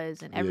he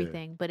was and Yeah.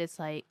 everything. But it's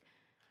like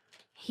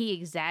he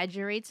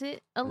exaggerates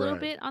it a little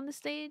Right. bit on the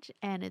stage,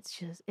 and it's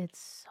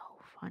so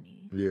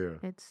funny. Yeah.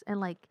 It's and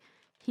like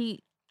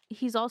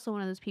he's also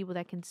one of those people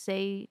that can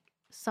say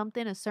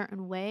something a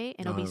certain way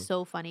and it'll be Uh-huh.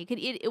 so funny.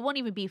 It won't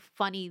even be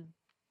funny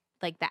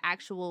like the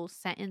actual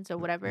sentence or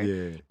whatever.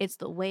 Yeah. It's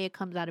the way it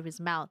comes out of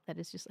his mouth that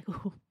it's just like,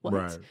 what?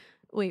 Right.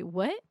 Wait,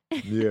 what?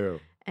 Yeah.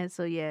 And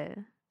so yeah,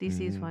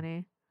 DC's Mhm.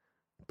 funny.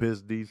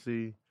 Piss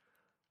DC,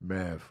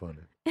 mad funny.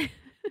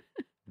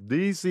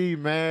 DC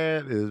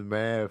mad is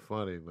mad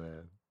funny,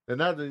 man. And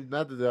not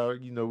that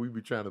you know we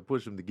be trying to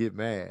push him to get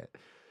mad,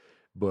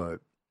 but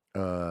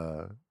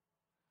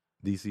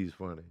DC's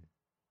funny.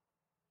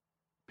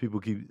 People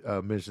keep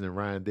mentioning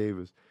Ryan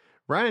Davis.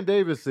 Ryan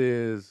Davis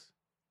is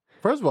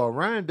First of all,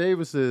 Ryan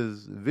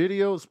Davis's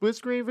split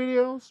screen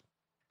videos,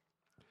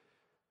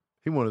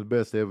 he one of the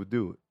best to ever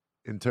do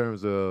it in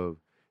terms of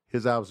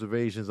his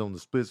observations on the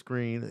split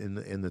screen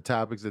and the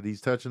topics that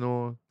he's touching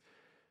on.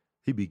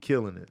 He be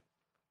killing it.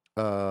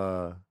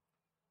 On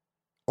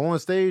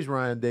stage,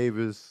 Ryan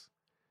Davis,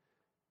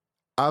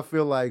 I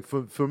feel like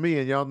for me,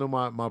 and y'all know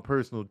my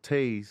personal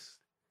taste,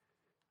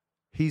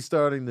 he's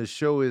starting to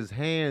show his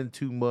hand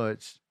too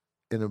much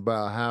and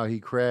about how he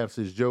crafts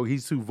his joke.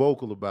 He's too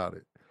vocal about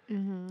it.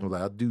 Mm-hmm.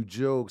 Like, I do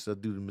jokes, I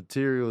do the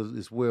materials,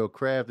 it's well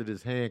crafted,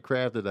 it's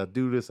handcrafted, I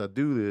do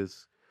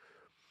this.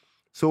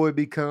 So it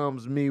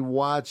becomes me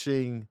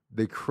watching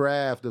the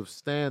craft of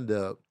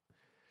stand-up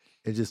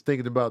and just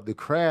thinking about the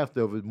craft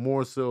of it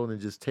more so than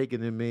just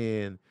taking him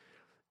in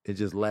and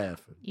just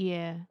laughing.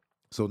 Yeah.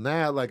 So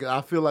now, like,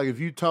 I feel like if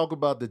you talk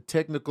about the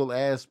technical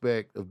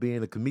aspect of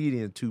being a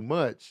comedian too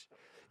much,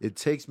 it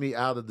takes me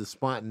out of the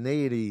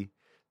spontaneity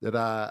that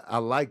I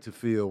like to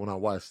feel when I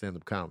watch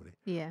stand-up comedy.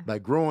 Yeah.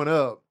 Like, growing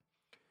up,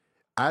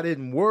 I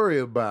didn't worry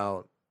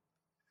about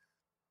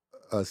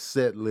a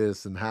set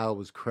list and how it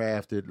was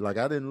crafted. Like,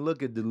 I didn't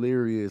look at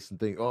Delirious and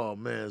think, oh,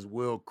 man, it's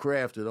well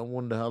crafted. I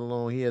wonder how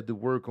long he had to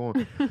work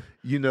on.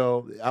 You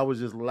know, I was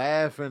just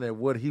laughing at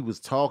what he was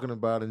talking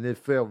about, and it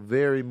felt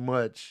very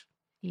much...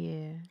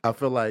 Yeah. I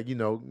feel like, you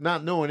know,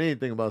 not knowing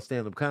anything about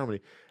stand-up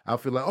comedy, I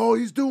feel like, oh,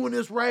 he's doing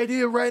this right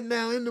here, right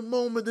now, in the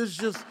moment. This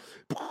just,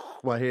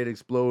 my head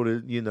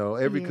exploded. You know,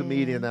 every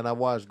comedian that I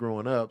watched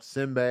growing up,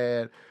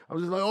 Sinbad, I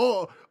was just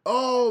like,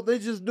 oh, they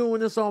just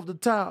doing this off the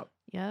top.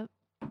 Yep.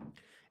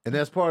 And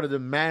that's part of the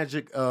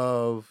magic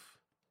of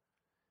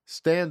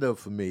stand-up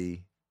for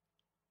me.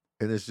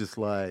 And it's just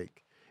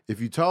like, if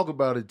you talk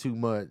about it too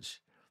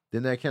much,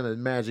 then that kind of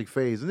magic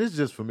fades. And this is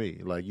just for me.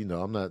 Like, you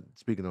know, I'm not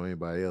speaking on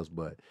anybody else,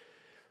 but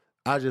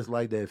I just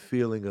like that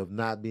feeling of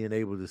not being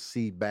able to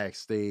see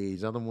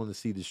backstage. I don't want to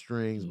see the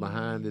strings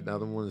behind it. I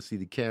don't want to see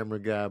the camera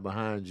guy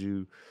behind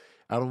you.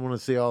 I don't want to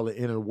see all the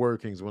inner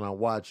workings when I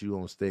watch you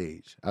on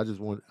stage. I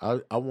just want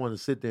I want to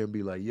sit there and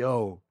be like,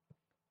 yo,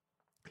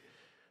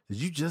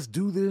 did you just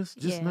do this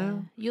just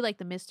now? You like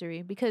the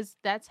mystery because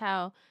that's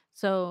how.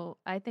 So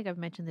I think I've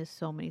mentioned this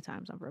so many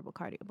times on Verbal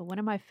Cardio, but one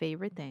of my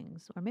favorite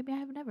things, or maybe I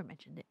have never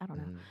mentioned it, I don't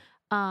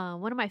know.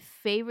 One of my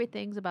favorite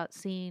things about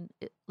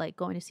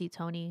going to see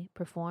Tony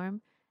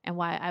perform, and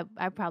why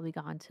I've probably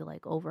gone to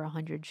like over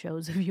 100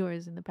 shows of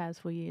yours in the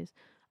past 4 years.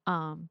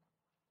 One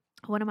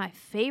of my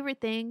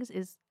favorite things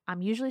is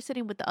I'm usually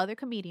sitting with the other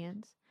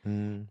comedians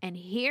and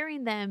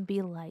hearing them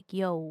be like,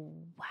 "Yo,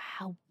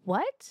 wow,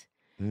 what?"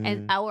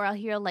 And or I'll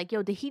hear like,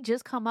 "Yo, did he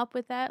just come up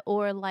with that?"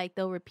 Or like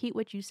they'll repeat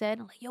what you said.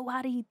 I'm like, "Yo,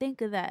 how did he think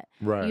of that?"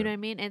 Right. You know what I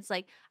mean? And it's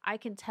like I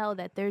can tell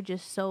that they're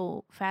just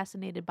so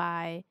fascinated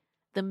by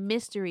the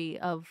mystery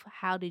of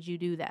how did you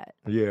do that?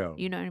 Yeah.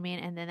 You know what I mean?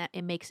 And then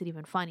it makes it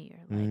even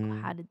funnier.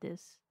 Like, how did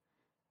this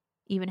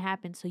even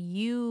happen? So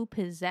you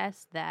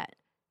possess that.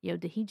 Yo,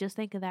 did he just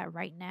think of that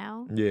right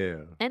now?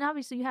 Yeah. And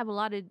obviously you have a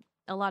lot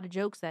of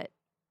jokes that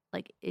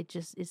like it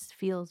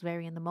feels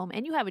very in the moment.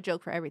 And you have a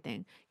joke for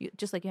everything.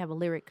 Just like you have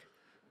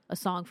a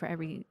song for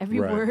every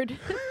Right. word.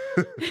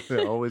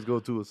 Always go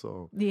to a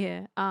song.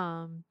 Yeah.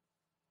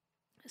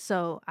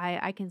 So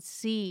I can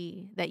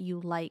see that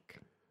you like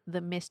the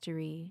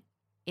mystery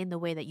in the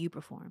way that you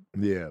perform.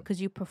 Yeah. Because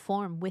you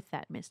perform with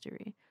that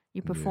mystery.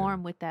 You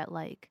perform with that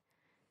like,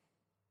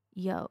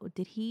 yo,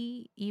 did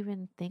he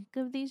even think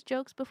of these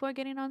jokes before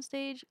getting on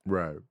stage?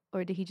 Right.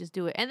 Or did he just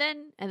do it? And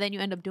then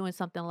you end up doing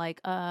something like,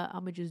 I'm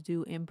gonna just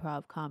do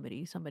improv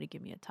comedy. Somebody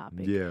give me a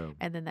topic. Yeah.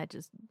 And then that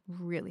just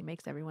really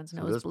makes everyone's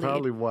nose That's bleed.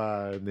 probably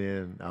why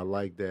then I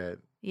like that.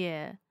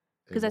 Yeah.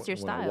 Because that's your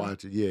when style. I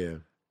watch it, yeah.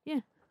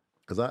 Yeah.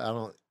 Because I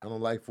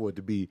don't like for it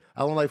to be,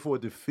 I don't like for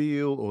it to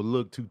feel or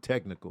look too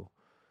technical.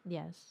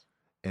 Yes.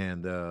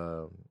 And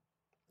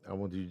I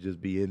want you to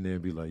just be in there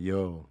and be like,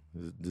 yo,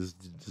 this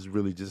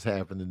really just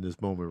happened in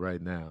this moment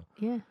right now.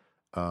 Yeah.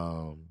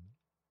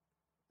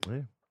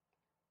 Yeah.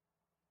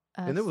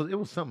 And it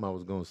was something I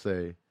was gonna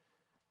say.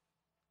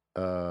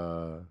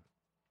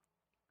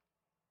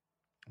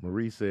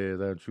 Marie says,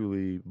 I'm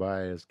truly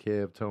biased.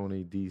 Kev,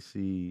 Tony,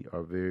 DC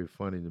are very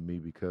funny to me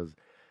because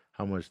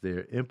how much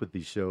their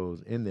empathy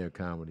shows in their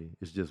comedy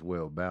is just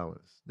well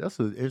balanced. That's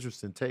an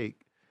interesting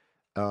take.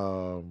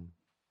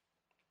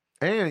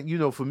 And, you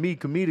know, for me,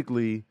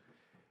 comedically,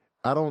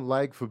 I don't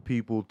like for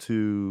people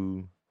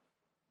to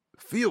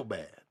feel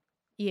bad.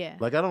 Yeah.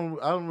 Like I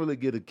don't really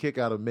get a kick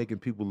out of making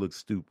people look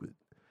stupid.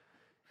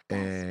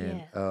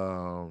 And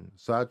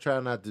so I try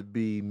not to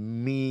be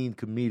mean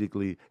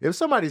comedically. If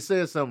somebody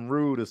says something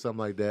rude or something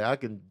like that, I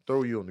can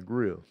throw you on the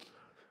grill.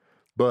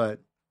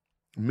 But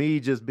me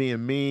just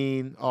being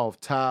mean off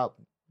top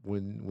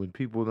when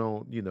people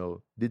don't, you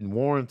know, didn't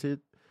warrant it.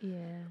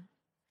 Yeah.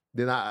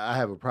 Then I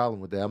have a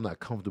problem with that. I'm not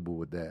comfortable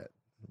with that.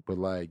 But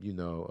like, you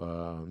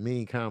know,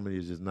 mean comedy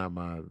is just not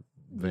my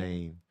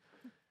vein.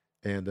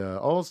 Yeah. And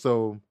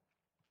also,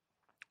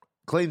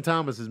 Clayton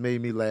Thomas has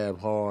made me laugh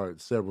hard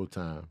several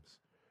times.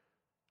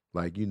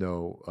 Like, you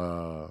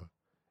know,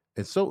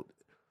 and so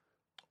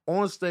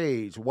on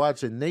stage,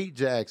 watching Nate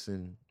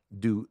Jackson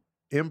do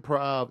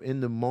improv in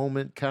the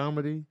moment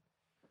comedy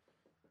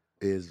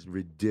is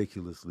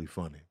ridiculously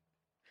funny.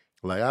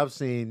 Like I've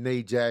seen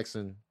Nate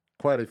Jackson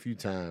quite a few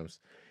times,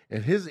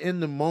 and his in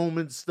the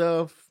moment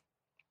stuff.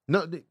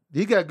 No,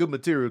 he got good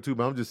material too,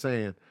 but I'm just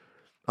saying.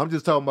 I'm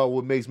just talking about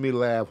what makes me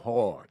laugh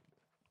hard.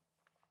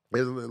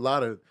 There's a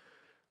lot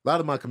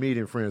of my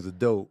comedian friends are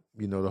dope.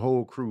 You know, the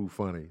whole crew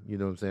funny. You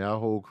know what I'm saying? Our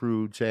whole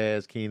crew,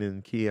 Chaz,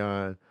 Keenan,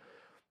 Keon,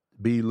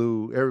 B.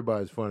 Lou,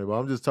 everybody's funny. But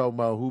I'm just talking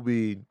about who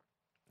be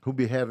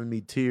having me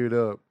teared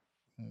up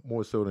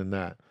more so than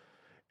not.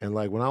 And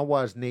like when I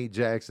watch Nate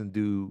Jackson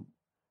do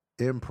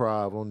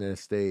improv on that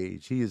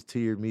stage, he has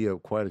teared me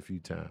up quite a few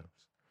times.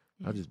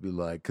 I just be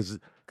like,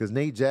 because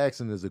Nate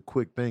Jackson is a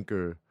quick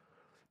thinker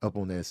up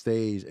on that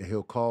stage, and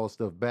he'll call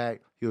stuff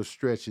back. He'll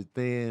stretch it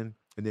thin,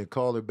 and then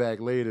call it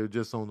back later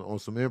just on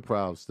some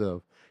improv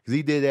stuff. Because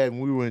he did that when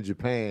we were in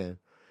Japan,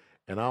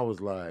 and I was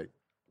like,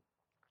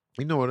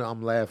 you know what?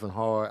 I'm laughing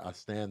hard. I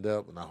stand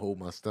up and I hold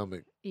my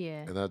stomach,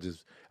 and I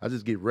just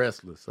get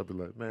restless. I'll be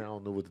like, man, I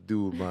don't know what to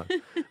do with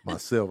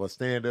myself. I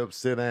stand up,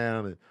 sit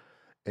down,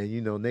 and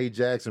you know, Nate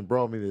Jackson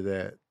brought me to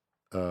that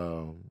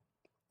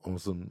on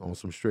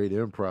some straight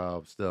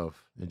improv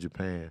stuff in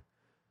Japan.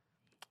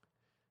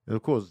 And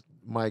of course,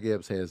 Mike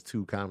Epps has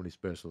 2 comedy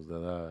specials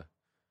that I.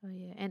 Oh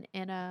yeah,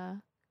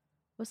 and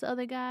what's the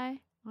other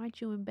guy?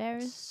 Aren't You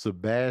Embarrassed?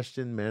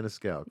 Sebastian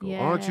Maniscalco. Yeah.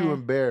 Aren't You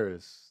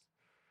Embarrassed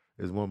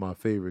is one of my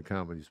favorite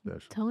comedy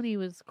specials. Tony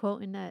was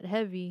quoting that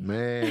heavy.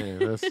 Man,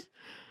 that's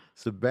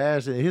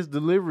Sebastian. His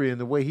delivery and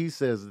the way he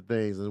says the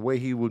things and the way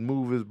he would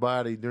move his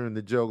body during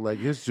the joke, like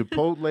his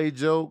Chipotle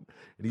joke,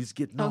 and he's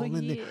getting all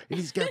in there, and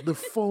he's got the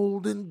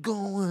folding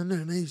going,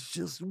 and he's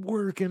just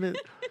working it.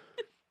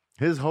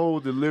 His whole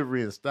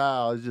delivery and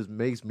style, it just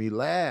makes me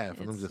laugh,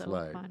 and I'm just so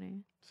like, funny.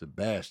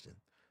 Sebastian.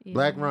 Yeah.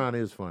 Black Ron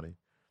is funny.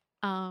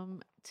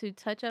 To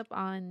touch up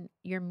on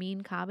your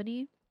mean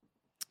comedy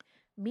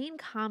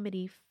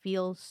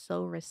feels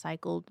so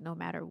recycled no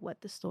matter what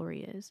the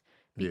story is,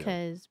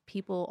 because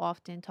people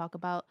often talk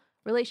about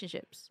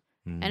relationships,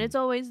 and it's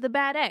always the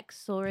bad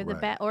ex or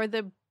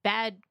the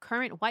bad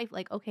current wife.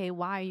 Like, okay,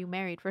 why are you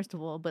married, first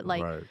of all? But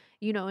like,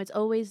 you know, it's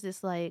always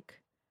this like,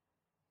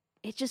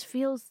 it just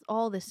feels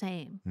all the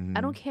same.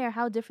 I don't care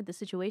how different the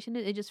situation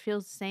is. It just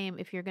feels the same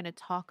if you're going to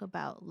talk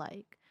about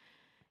like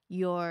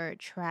your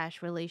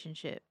trash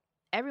relationship.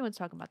 Everyone's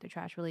talking about their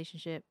trash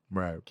relationship.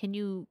 Right. Can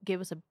you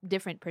give us a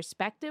different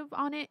perspective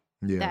on it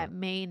that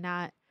may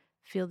not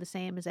feel the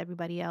same as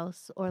everybody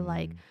else, or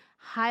like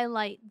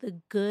highlight the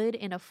good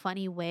in a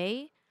funny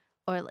way?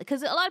 Or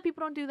because a lot of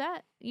people don't do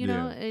that, you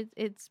know.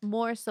 It's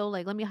more so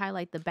like, let me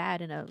highlight the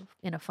bad in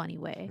a funny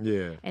way.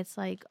 Yeah, it's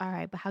like, all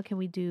right, but how can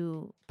we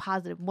do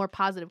more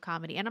positive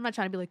comedy? And I'm not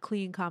trying to be like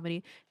clean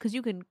comedy, because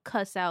you can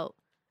cuss out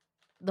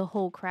the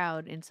whole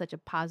crowd in such a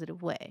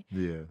positive way.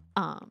 Yeah,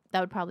 that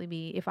would probably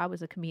be, if I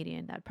was a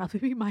comedian, that'd probably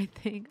be my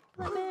thing.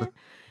 Like, man,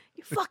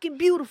 you're fucking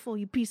beautiful,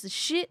 you piece of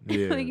shit.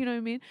 Yeah. Like, you know what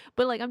I mean?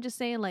 But like, I'm just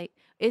saying, like,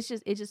 it's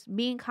just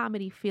mean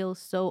comedy feels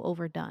so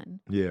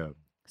overdone. Yeah.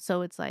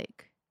 So it's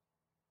like,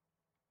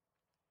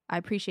 I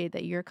appreciate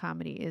that your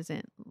comedy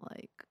isn't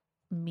like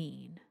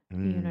mean. You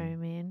know what I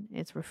mean?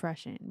 It's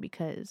refreshing,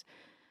 because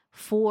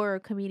 4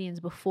 comedians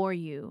before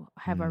you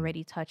have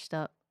already touched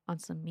up on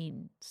some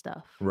mean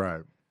stuff.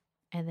 Right.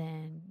 And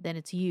then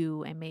it's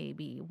you and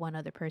maybe one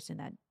other person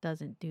that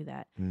doesn't do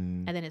that.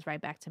 And then it's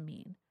right back to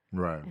mean.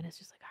 Right. And it's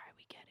just like, all right,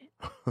 we get it.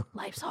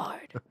 Life's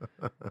hard.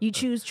 You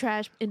choose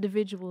trash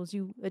individuals.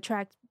 You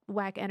attract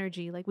whack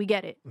energy. Like, we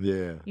get it.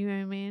 Yeah. You know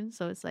what I mean?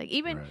 So it's like,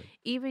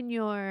 even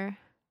your...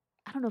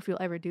 I don't know if you'll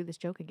ever do this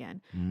joke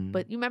again,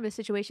 but you remember the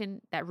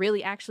situation that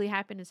really actually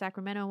happened in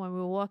Sacramento when we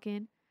were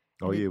walking?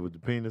 Oh, with the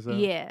penis out?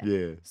 Yeah.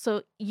 Yeah.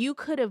 So you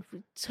could have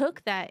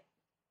took that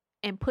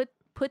and put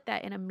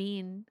that in a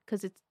mean,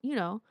 because it's, you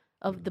know,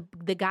 of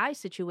the guy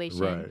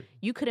situation. Right.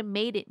 You could have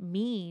made it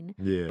mean,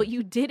 but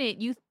you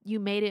didn't. You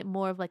made it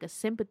more of like a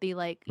sympathy,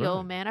 like,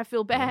 yo, man, I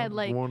feel bad.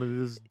 I wanted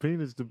his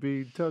penis to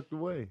be tucked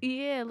away.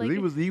 Yeah. Like,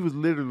 he was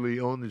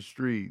literally on the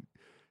street,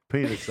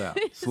 penis out,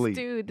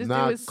 sleep. This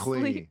not dude was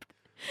clean. Sleep.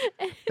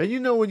 And you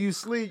know, when you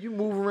sleep, you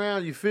move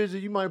around, you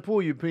fidget, you might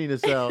pull your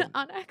penis out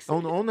on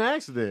accident. On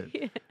accident.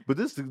 Yeah. But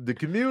this the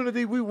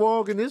community we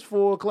walk in, this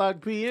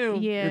 4:00 p.m.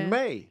 in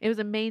May. It was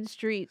a main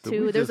street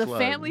too. There was a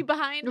family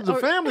behind. There was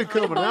a family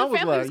coming. I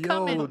was like,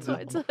 yo,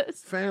 the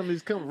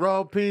family's coming,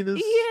 raw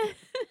penis. Yeah.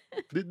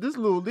 These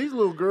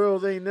little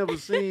girls ain't never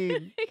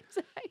seen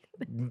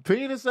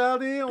penis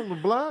out here on the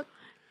block.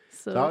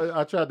 So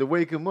I tried to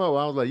wake him up.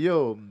 I was like,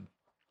 yo,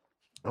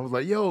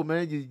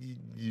 man,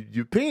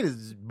 your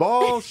penis,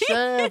 ball,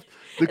 shaft,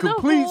 the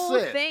complete whole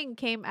set. Thing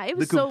came out. It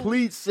was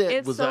complete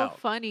set was out. It's so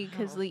funny,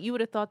 because like, you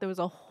would have thought there was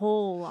a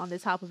hole on the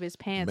top of his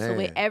pants. Man. The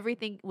way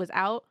everything was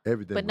out,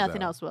 but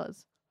nothing else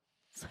was.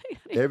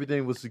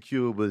 Everything was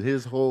secure, but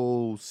his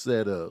whole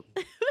setup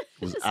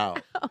was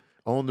out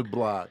on the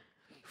block,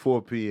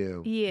 4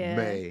 p.m.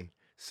 May,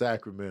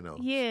 Sacramento.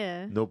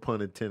 Yeah. No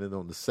pun intended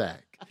on the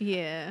sack.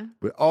 Yeah.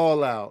 But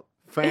all out,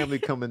 family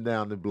coming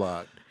down the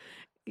block.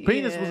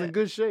 Penis was Yeah. in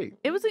good shape.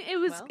 It was. Well,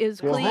 It was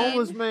For a clean.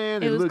 homeless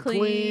man, it was looked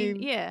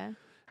clean. Yeah.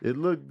 It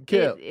looked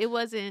kept. It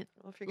wasn't.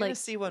 Well, if you're gonna like,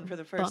 see one for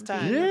the first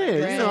bumpy. time, Yeah,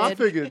 then I you know, I Bread.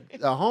 figured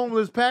a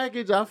homeless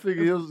package. I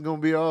figured it was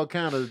gonna be all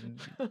kind of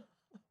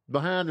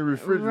behind the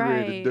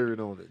refrigerator Right. dirt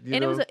on it. You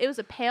And know, it was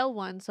a pale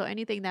one, so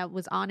anything that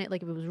was on it,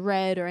 like if it was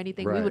red or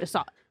anything, we Right. would have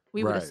saw it.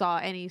 We would have Right. saw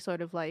any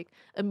sort of like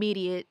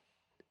immediate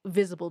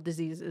visible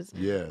diseases.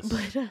 yes.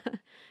 But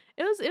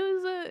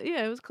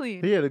it was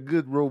clean. He had a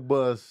good,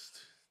 robust.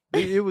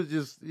 It was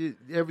just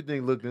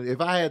everything looked. If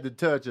I had to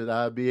touch it,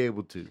 I'd be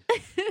able to.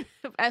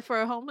 As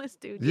for a homeless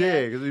dude,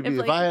 Yeah, because if,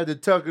 like- I had to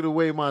tuck it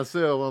away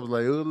myself, I was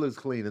like, oh, it looks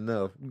clean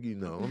enough. You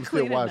know, I'm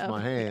still clean wash enough,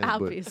 my hands,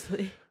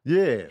 obviously. but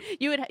yeah.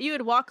 You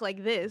would walk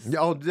like this.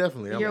 Oh,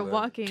 definitely. You're like,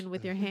 walking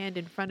with your hand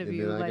in front of and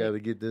you, then I like got to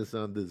get this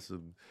under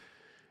some.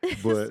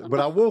 But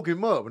I woke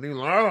him up and he was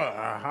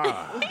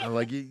like, I'm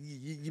like,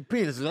 your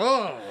penis is,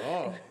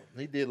 oh.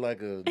 He did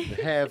like a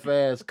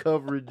half-ass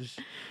coverage,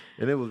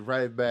 and it was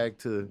right back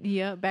to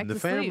yeah, back the to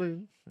family. sleep.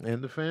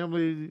 And the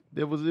family,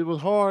 it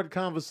was hard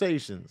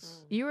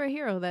conversations. You were a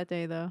hero that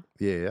day, though.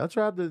 Yeah, I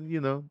tried to,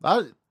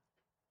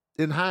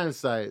 in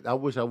hindsight, I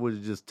wish I would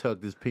have just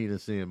tucked his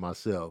penis in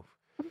myself.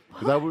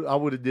 Because I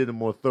would have did a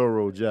more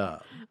thorough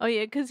job. Oh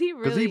yeah, because he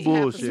Because really he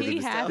bullshitted. He He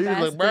was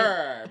half-assed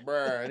like, it.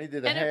 brr, and he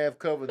did a And half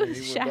cover, and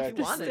he went shaft back he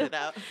to was wanted sleep. it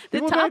out. He The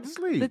went top, back to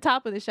sleep. the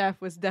top of the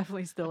shaft was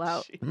definitely still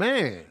out.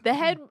 Man, The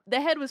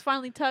head was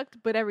finally tucked,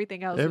 but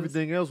everything else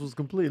everything else was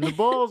complete. And the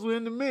balls were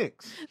in the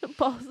mix. was the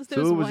balls. There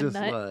So was it was one just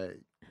nut. like,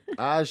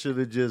 I should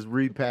have just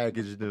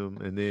repackaged them.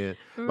 And then,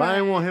 but I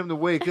didn't want him to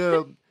wake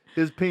up,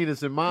 his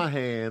penis in my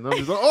hand. I'm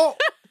just like, oh.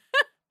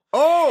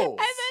 And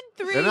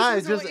then three. And I had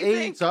is what just you ate,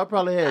 think. so I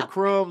probably had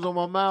crumbs on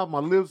my mouth. My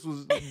lips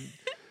was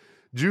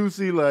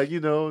juicy, like,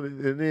 and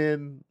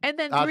then and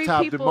then I three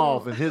topped people. him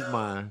off in his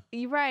mind.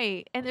 You're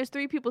right. And there's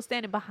three people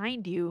standing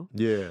behind you,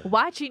 Yeah.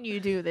 watching you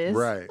do this.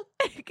 Right.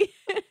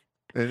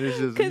 And it's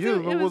just, 'Cause you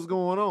don't it know was- what's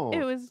going on.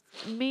 It was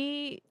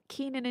me,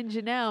 Keenan, and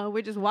Janelle. And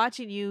we're just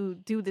watching you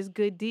do this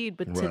good deed.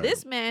 But to Right.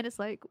 this man, it's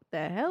like, what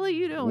the hell are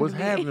you doing? What's to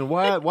me? happening?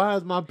 Why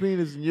is my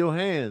penis in your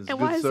hands, And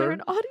good why is sir? there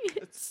an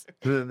audience?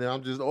 And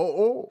I'm just,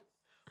 because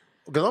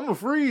I'm going to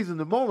freeze in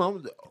the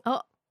moment.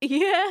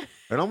 Yeah.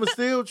 And I'm going to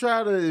still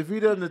try to, if he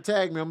doesn't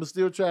attack me, I'm going to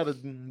still try to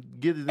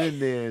get it in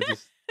there and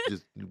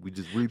we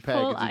just Full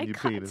repackage eye in your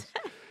penis.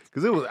 contact.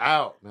 Because it was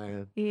out,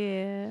 man.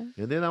 Yeah.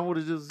 And then I would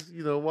have just,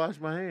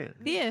 washed my hands.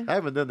 Yeah. I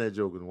haven't done that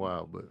joke in a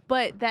while, but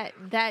But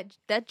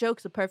that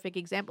joke's a perfect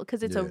example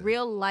because it's a Yeah.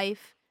 real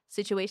life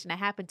situation that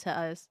happened to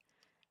us,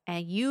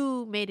 and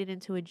you made it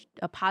into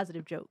a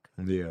positive joke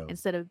yeah.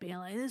 instead of being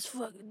like this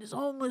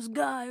homeless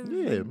guy,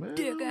 Yeah, man.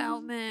 dick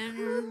out,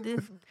 man,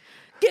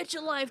 get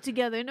your life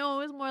together. No,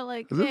 it was more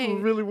like, 'Cause this hey,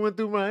 one really went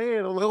through my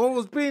head. I was like,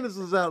 his penis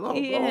is out.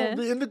 Yeah.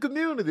 In the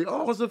community.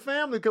 Oh, it's a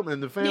family coming.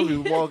 And the family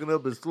was walking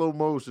up in slow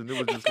motion.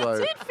 It was just it like,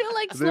 did feel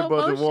like they're slow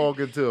about to motion. walk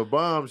into a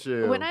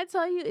bombshell. When I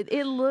tell you,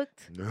 it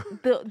looked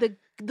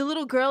the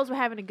little girls were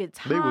having a good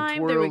They were time. They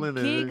twirling were and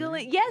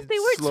giggling. Yes, they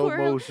were slow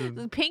twirling. motion.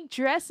 The pink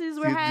dresses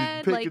were Just had.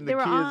 picking Like the they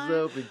were kids on.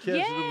 up and catching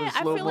them in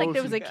I slow feel like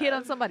there was a motion. kid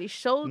on somebody's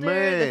shoulder. The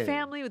Man.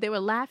 family, they were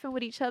laughing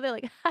with each other.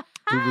 Like It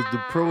was the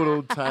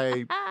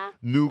prototype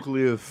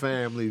nuclear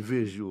family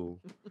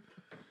visual.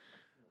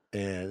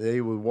 And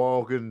they were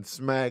walking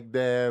smack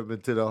dab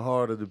into the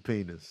heart of the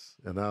penis.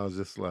 And I was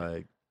just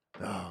like,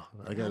 I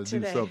got to Not do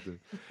today. something.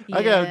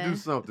 I got to Yeah. do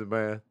something,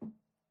 man.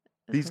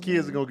 These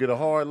kids are going to get a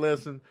hard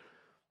lesson.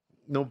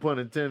 No pun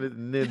intended.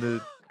 And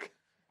then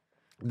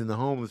the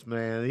homeless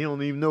man, he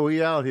don't even know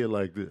he out here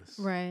like this.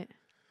 Right.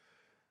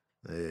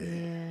 Yeah.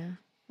 Yeah.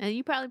 And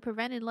you probably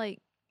prevented like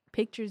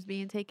pictures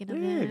being taken of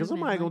him. Yeah, because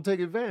somebody and, going to take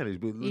advantage.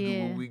 But look at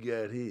Yeah. what we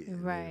got here. like,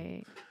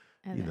 right.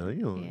 And You know, then-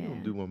 you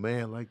don't do a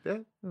man like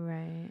that.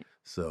 Right.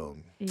 So,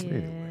 Yeah.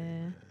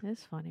 anyway.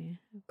 That's funny.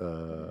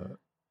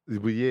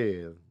 But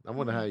yeah, I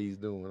wonder how he's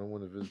doing. I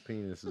wonder if his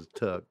penis is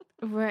tucked.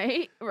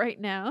 Right. Right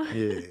now.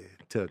 Yeah,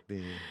 tucked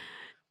in.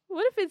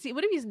 What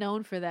if he's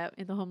known for that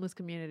in the homeless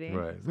community?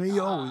 Right. Man,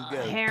 you always got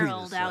a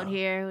Harold penis out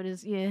here with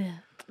his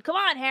Come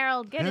on,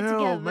 Harold, get it Hell,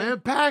 together. man,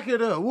 pack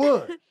it up.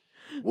 What?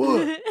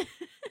 What?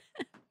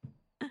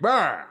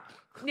 Bah.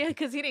 Yeah,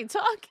 because he didn't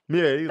talk.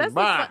 Yeah, he's That's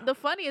bah. the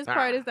funniest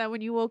part Ah. is that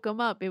when you woke him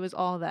up, it was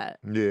all that.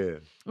 Yeah.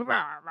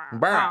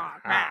 Bah.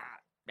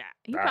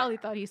 He probably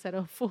thought he said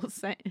a full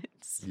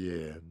sentence.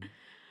 Yeah.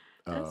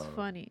 That's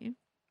funny.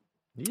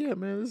 Yeah,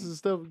 man, this is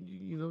stuff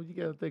you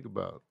got to think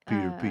about.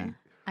 Peter Pete.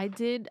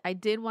 I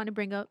did want to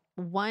bring up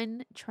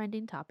one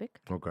trending topic.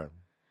 Okay.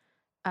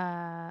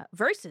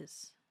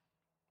 Versus.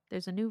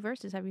 There's a new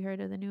Versus. Have you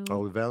heard of the new?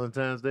 Oh, the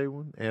Valentine's Day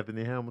one?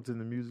 Anthony Hamilton,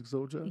 the music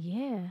soldier?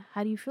 Yeah.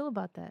 How do you feel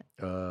about that?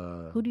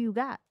 Who do you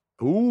got?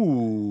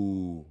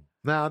 Ooh.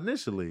 Now,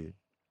 initially,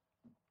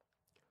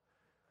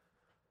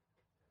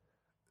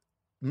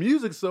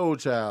 Music Soul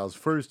Child's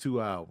first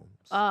two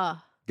albums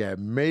got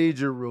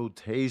major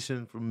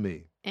rotation from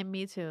me. And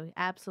me too.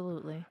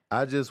 Absolutely.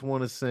 I Just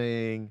Want to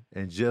Sing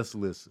and Just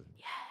Listen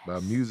by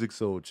Yes. Music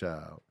Soul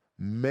Child.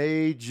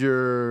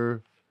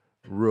 Major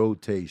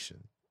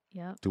rotation.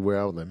 Yep. to where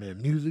I was like,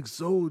 man, Music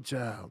Soul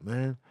Child,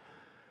 man.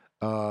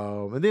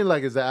 And then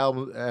like as the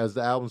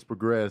albums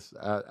progressed,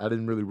 I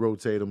didn't really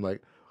rotate them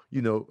like,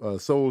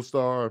 Soul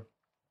Star.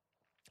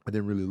 I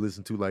didn't really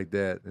listen to like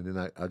that, and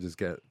then I just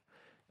got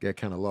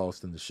kind of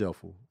lost in the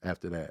shuffle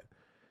after that.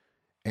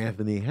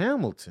 Anthony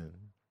Hamilton,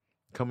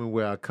 Coming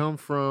Where I Come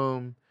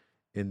From,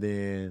 and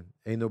then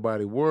Ain't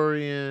Nobody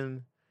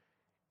Worrying,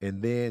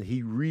 and then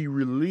he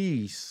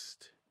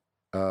re-released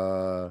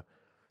an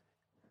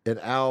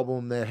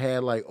album that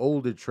had like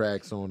older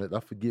tracks on it. I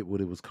forget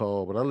what it was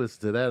called, but I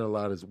listened to that a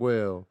lot as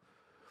well.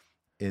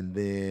 And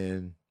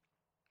then,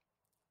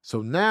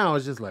 so now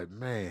it's just like,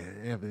 man,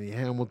 Anthony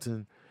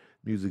Hamilton,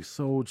 Music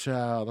Soul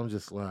Child. I'm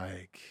just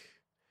like,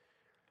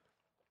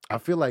 I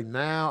feel like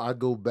now I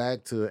go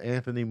back to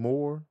Anthony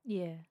Moore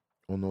Yeah.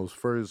 on those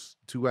first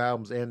two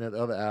albums and that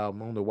other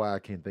album. I don't know why I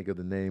can't think of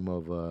the name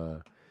of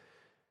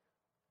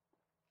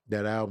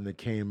that album that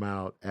came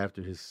out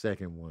after his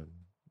second one,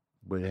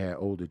 but it had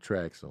older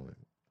tracks on it.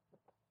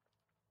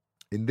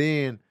 And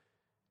then,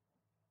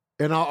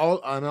 and I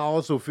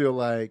also feel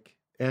like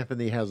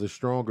Anthony has a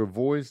stronger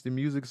voice than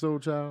Music Soul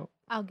Child.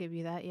 I'll give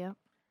you that. Yeah.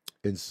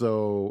 And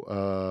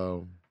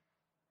so,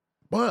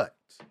 but,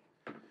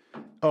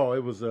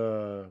 it was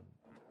the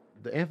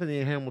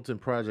Anthony Hamilton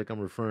project I'm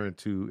referring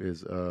to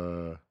is,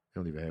 I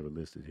don't even have it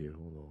listed here.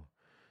 Hold on.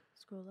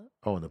 Scroll up.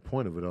 Oh, and the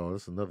point of it all,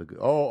 that's another good.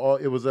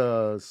 It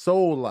was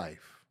Soul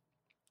Life.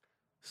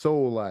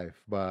 Soul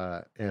Life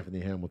by Anthony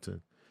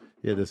Hamilton.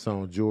 He had this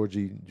song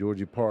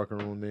Georgie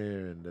Parker on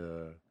there,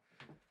 and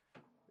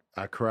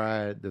I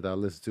Cried that I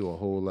listened to a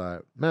whole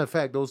lot. Matter of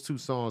fact, those two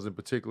songs in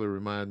particular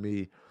remind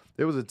me.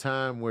 There was a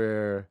time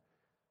where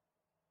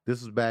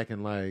this was back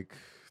in like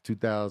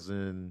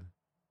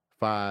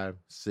 2005,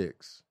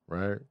 6,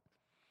 right?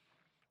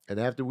 And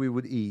after we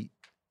would eat,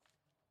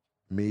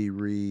 me,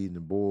 Reed, and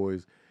the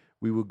boys,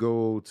 we would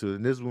go to,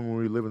 and this is when we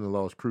were living in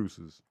Las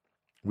Cruces.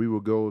 We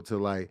would go to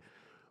like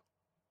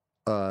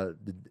the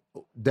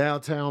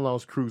downtown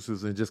Las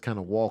Cruces and just kind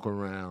of walk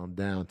around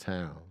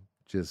downtown,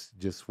 just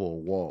for a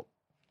walk.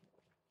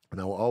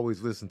 And I would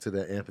always listen to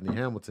that Anthony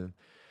Hamilton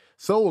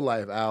Soul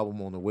Life album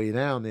on the way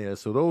down there.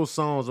 So those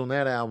songs on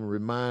that album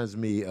reminds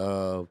me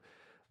of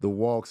the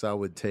walks I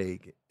would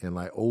take in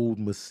like not Old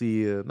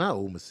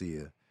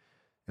Mesilla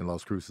in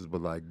Las Cruces,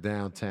 but like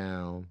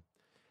downtown.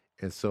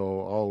 And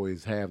so I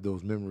always have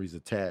those memories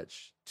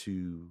attached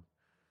to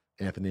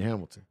Anthony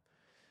Hamilton.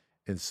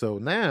 And so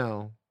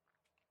now,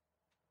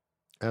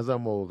 as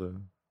I'm older,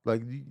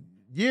 like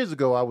years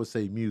ago, I would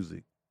say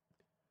music.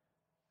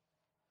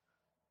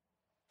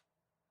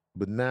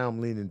 But now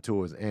I'm leaning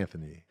towards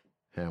Anthony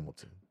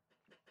Hamilton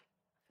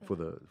for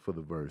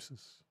the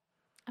verses.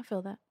 I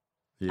feel that.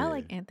 Yeah. I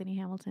like Anthony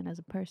Hamilton as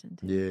a person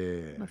too.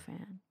 Yeah. I'm a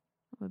fan.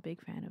 I'm a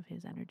big fan of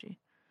his energy.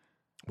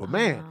 Well,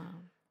 man,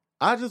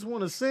 I just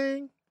want to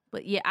sing.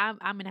 But yeah, I'm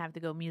gonna have to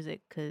go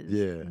music because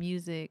Yeah.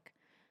 music.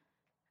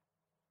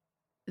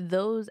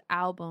 Those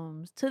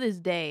albums to this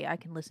day I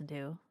can listen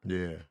to.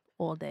 Yeah.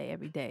 All day,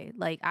 every day.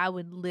 Like I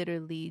would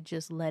literally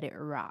just let it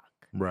rock.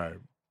 Right.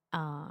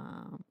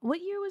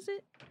 What year was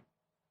it?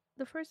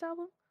 The first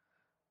album?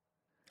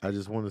 I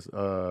just want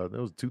to. It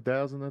was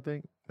 2000, I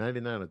think,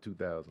 99 or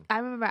 2000. I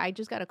remember I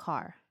just got a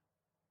car,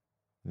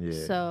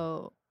 Yeah.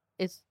 so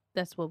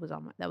that's what was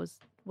on that was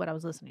what I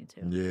was listening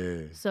to.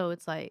 Yeah. So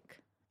it's like,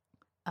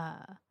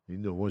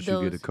 once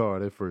you get a car,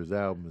 that first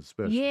album is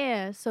special.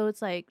 yeah. So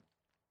it's like,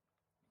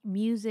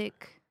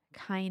 music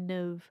kind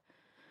of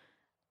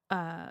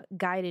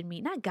guided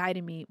me, not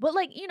guided me, but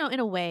like in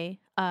a way,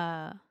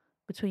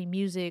 between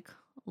music,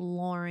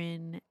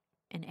 Lauren,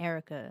 and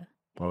Erica.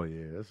 Oh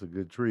yeah, that's a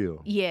good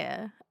trio.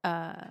 Yeah,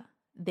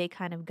 they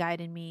kind of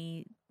guided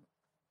me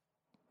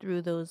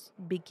through those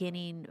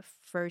beginning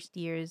first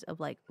years of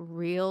like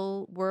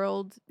real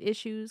world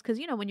issues. Because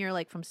when you're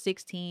like from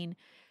 16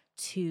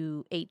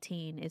 to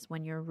 18 is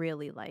when you're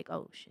really like,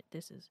 oh shit,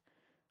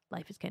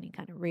 life is getting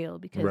kind of real.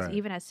 Because Right.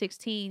 even at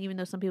 16, even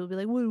though some people be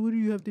like, what do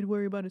you have to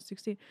worry about at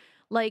 16?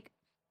 Like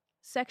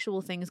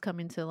sexual things come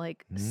into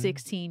like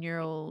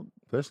 16-year-old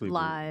Especially for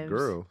lives.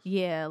 girls.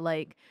 Yeah,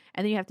 like,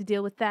 and then you have to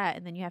deal with that,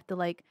 and then you have to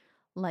like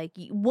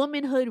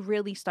womanhood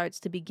really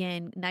starts to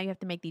begin. Now you have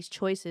to make these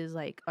choices,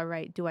 like, all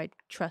right, do I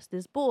trust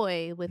this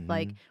boy with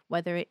like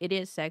whether it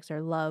is sex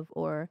or love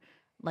or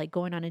like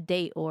going on a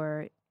date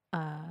or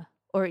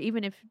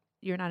even if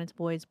you're not into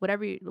boys,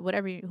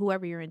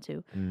 whoever you're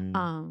into.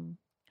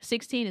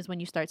 16 is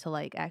when you start to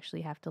like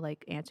actually have to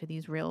like answer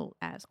these real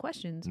ass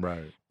questions.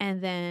 Right.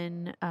 And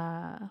then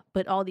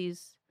but all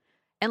these,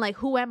 and like,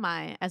 who am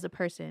I as a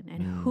person,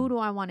 and who do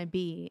I want to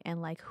be,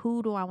 and like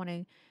who do I want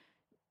to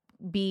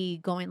be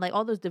going, like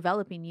all those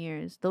developing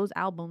years, those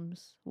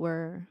albums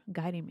were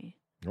guiding me.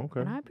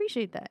 Okay. And I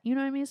appreciate that. You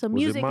know what I mean? So Was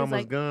music it Mama's is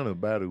like Gun or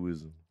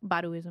Baduism?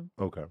 Baduism.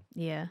 Okay.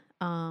 Yeah.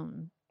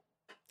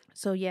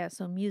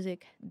 So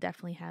music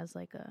definitely has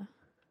like a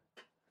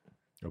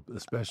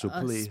special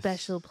place. A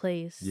special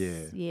place.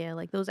 Yeah. Yeah,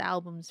 like those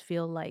albums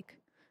feel like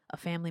a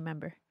family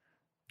member.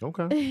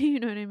 Okay. You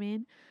know what I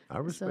mean? I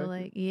respect So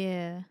like, it.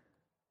 yeah.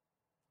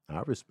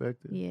 I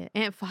respect it. Yeah,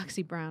 and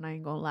Foxy Brown. I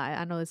ain't gonna lie.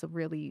 I know that's a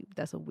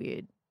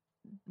weird,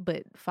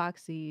 but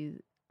Foxy,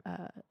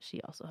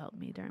 she also helped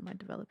me during my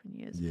developing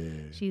years.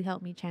 Yeah. She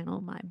helped me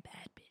channel my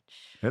bad bitch.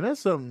 And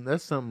that's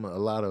something a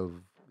lot of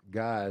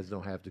guys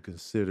don't have to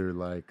consider.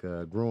 Like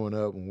growing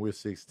up when we're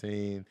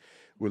 16,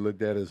 we're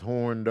looked at as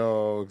horn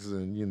dogs,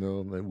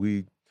 and like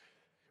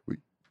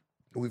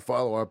we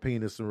follow our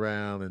penis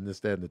around and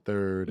this, that, and the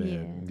third,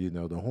 and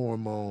the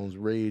hormones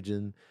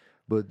raging.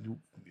 But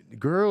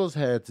girls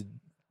had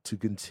to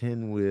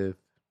contend with,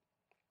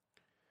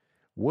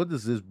 what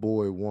does this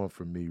boy want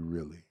from me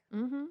really?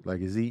 Mm-hmm.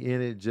 Like, is he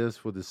in it just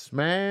for the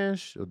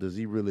smash, or does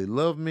he really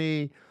love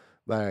me?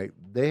 Like,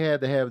 they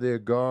had to have their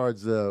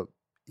guards up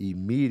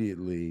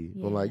immediately.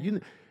 Yeah. But like,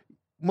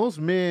 most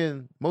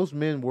men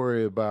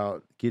worry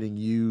about getting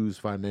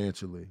used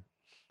financially,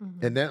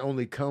 Mm-hmm. and that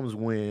only comes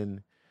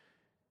when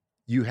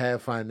you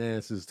have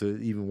finances to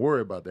even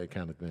worry about that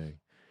kind of thing.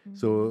 Mm-hmm.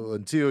 So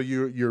until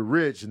you're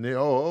rich, and they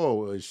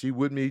is she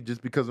with me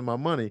just because of my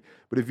money?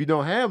 But if you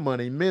don't have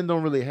money, men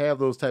don't really have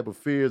those type of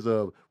fears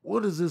of,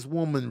 what does this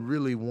woman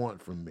really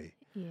want from me?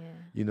 Yeah.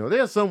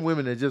 There are some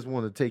women that just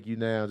want to take you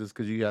down just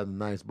because you got a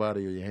nice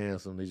body or you're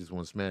handsome. They just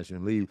want to smash you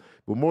and leave.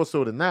 But more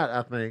so than not,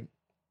 I think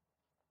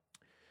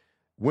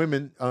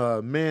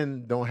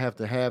men don't have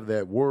to have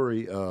that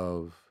worry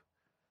of,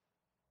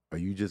 are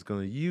you just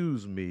going to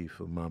use me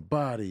for my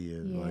body?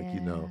 And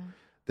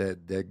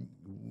that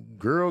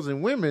girls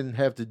and women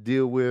have to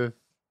deal with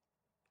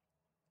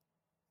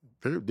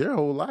their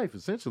whole life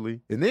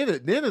essentially. And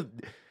then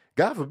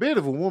God forbid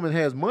if a woman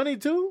has money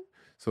too.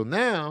 So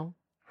now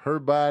her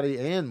body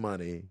and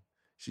money,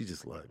 she's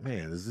just like,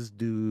 man, does this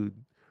dude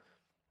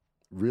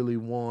really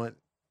want,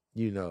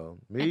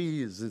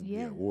 me? Is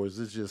it, or is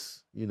this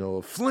just,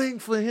 a fling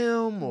for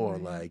him? Or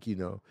like,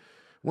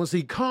 once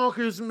he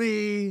conquers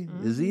me,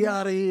 is he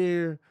out of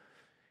here?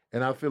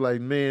 And I feel like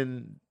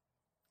men,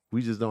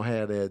 we just don't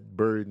have that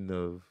burden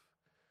of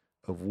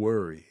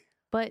worry.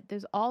 But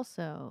there's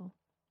also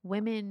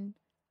women,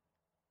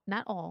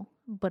 not all,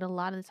 but a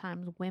lot of the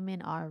times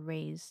women are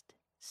raised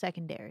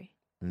secondary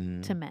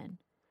to men.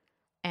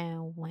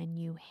 And when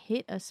you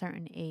hit a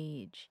certain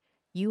age,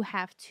 you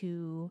have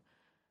to,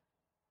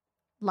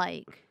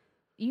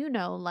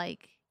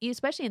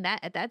 especially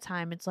at that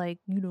time, it's like,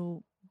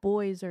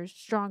 boys are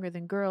stronger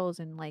than girls,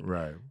 and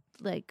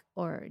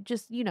or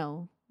just,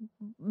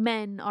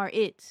 men are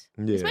it,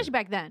 especially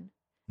back then.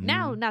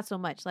 Now, not so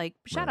much. Like,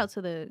 shout out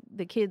to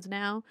the kids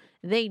now.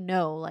 They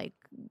know, like,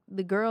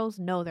 the girls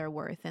know their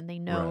worth, and they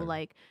know,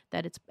 like,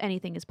 that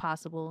anything is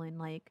possible, and,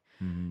 like,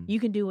 you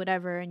can do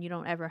whatever, and you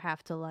don't ever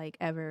have to, like,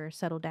 ever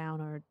settle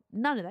down or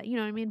none of that. You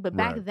know what I mean? But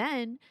back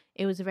then,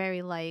 it was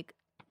very, like,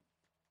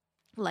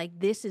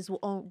 this is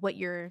what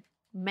you're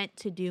meant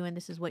to do, and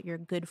this is what you're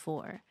good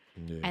for.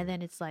 Yeah. And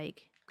then it's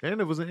like...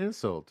 And it was an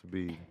insult to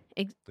be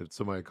if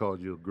somebody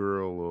called you a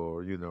girl,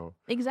 or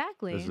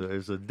exactly.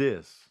 It's a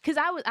diss. Because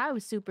I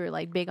was super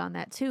like big on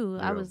that too.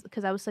 Yeah.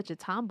 I was such a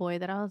tomboy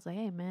that I was like,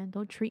 hey man,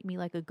 don't treat me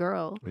like a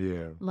girl.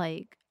 Yeah.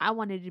 Like, I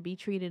wanted to be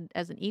treated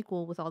as an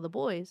equal with all the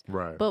boys.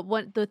 Right.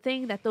 But the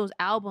thing that those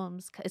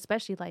albums,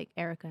 especially like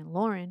Erica and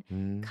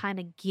Lauren, kind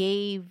of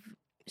gave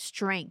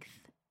strength.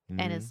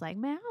 And it's like,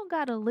 man, I don't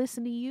gotta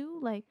listen to you.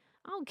 Like,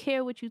 I don't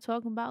care what you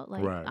talking about.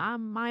 Like,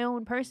 I'm my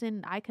own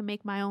person. I can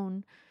make my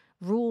own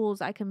rules.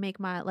 I can make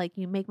my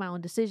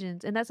own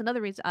decisions. And that's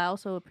another reason I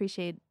also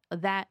appreciate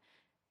that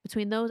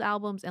between those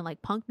albums and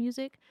like punk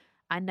music,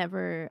 I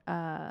never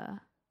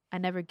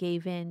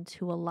gave in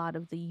to a lot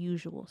of the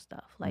usual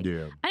stuff. Like,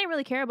 I didn't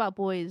really care about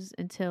boys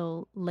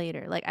until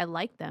later. Like, I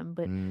liked them,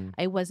 but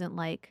I wasn't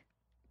like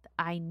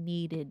I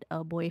needed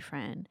a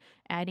boyfriend.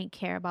 And I didn't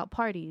care about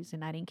parties,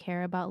 and I didn't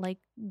care about like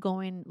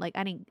going, like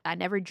I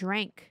never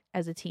drank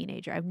as a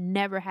teenager. I've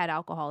never had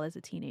alcohol as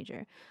a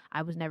teenager.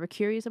 I was never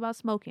curious about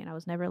smoking. I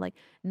was never like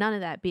none of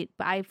that. But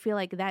I feel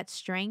like that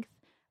strength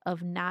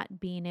of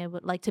not being able,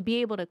 like, to be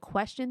able to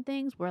question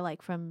things were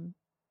like from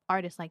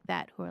artists like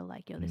that who are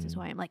like, yo, this is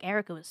who I am. Like,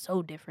 Erica was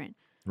so different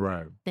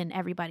than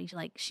everybody.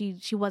 Like, she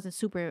wasn't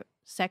super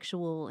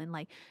sexual, and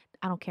like,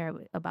 I don't care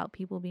about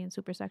people being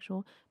super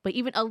sexual. But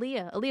even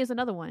Aaliyah's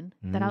another one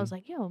that I was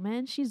like, yo,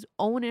 man, she's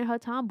owning her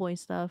tomboy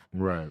stuff.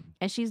 Right.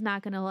 And she's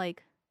not gonna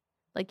like,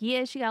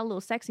 yeah, she got a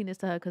little sexiness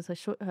to her because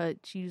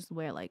she used to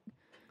wear like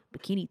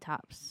bikini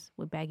tops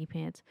with baggy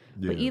pants.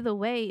 Yeah. But either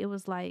way, it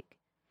was like,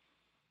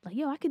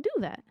 yo, I could do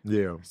that.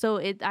 Yeah. So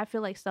I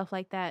feel like stuff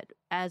like that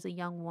as a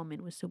young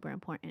woman was super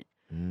important.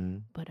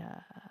 But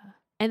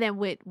and then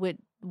with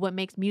what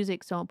makes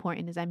music so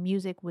important is that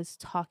music was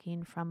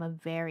talking from a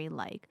very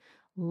like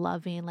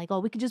loving, like, oh,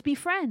 we could just be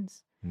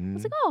friends.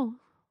 It's like, oh,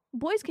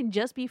 boys can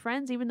just be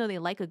friends even though they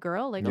like a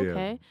girl. Like,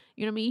 okay,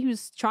 you know what I mean? He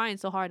was trying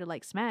so hard to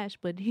like smash,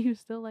 but he was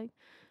still like,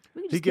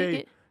 we can just kick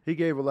it. He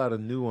gave a lot of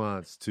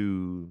nuance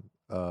to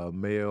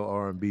male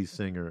R&B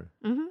singer,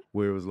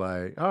 where it was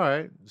like, all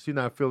right, she's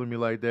not feeling me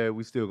like that.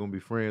 We still gonna be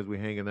friends. We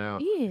hanging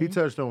out. Yeah. He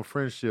touched on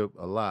friendship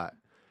a lot.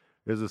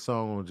 There's a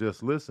song on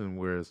Just Listen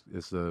where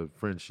it's a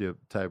friendship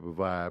type of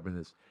vibe,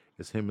 and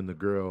it's him and the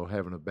girl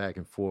having a back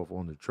and forth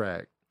on the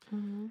track.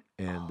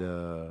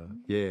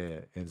 And yeah,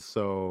 and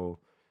so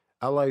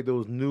I like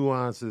those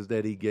nuances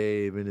that he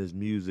gave in his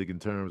music in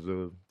terms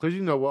of, because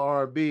you know with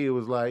R&B it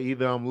was like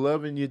either I'm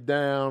loving you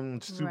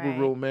down, super Right.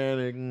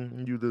 romantic,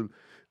 you the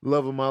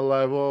love of my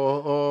life,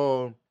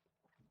 or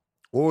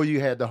you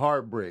had the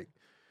heartbreak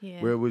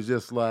Yeah. where it was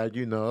just like,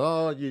 you know,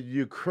 oh,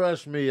 you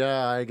crushed me,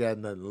 I ain't got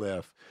nothing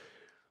left.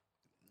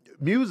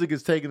 Music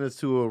is taking us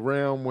to a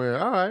realm where,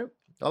 all right,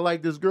 I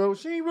like this girl.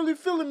 She ain't really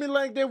feeling me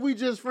like that. We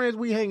just friends.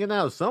 We hanging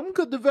out. Something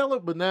could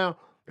develop, but now,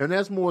 and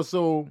that's more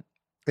so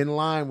in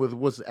line with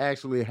what's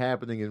actually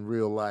happening in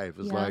real life.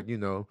 It's Yeah. like, you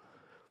know,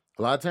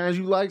 a lot of times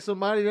you like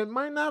somebody that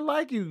might not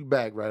like you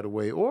back right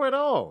away or at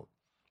all.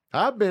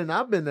 I've been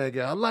that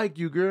guy. I like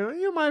you, girl.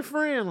 You're my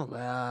friend. I'm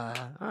like,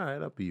 all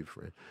right, I'll be your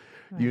friend.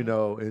 You Right.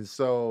 know, and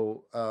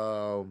so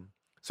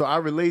so I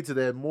relate to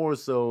that more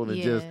so than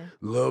just Yeah.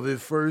 love at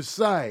first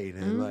sight.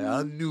 And like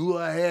I knew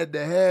I had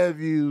to have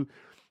you.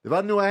 If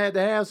I knew I had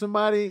to have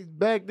somebody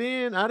back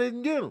then, I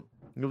didn't get them.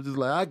 It was just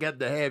like, I got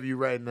to have you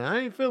right now. I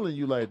ain't feeling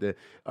you like that.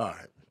 All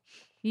right.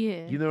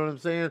 Yeah. You know what I'm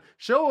saying?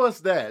 Show us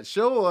that.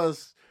 Show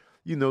us,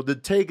 you know, the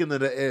taking of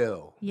the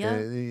L. Yeah.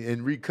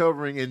 And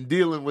recovering and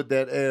dealing with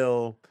that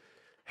L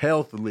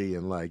healthily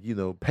and like, you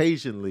know,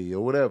 patiently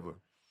or whatever.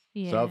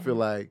 Yeah. So I feel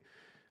like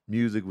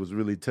music was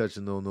really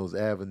touching on those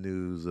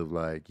avenues of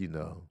like, you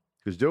know,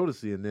 because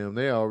Jodeci and them,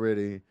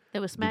 they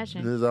was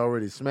smashing. It was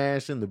already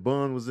smashing. The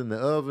bun was in the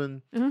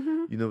oven.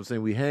 Mm-hmm. You know what I'm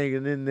saying? We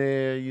hanging in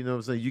there. You know what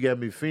I'm saying? You got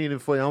me fiending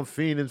for you. I'm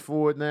fiending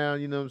for it now.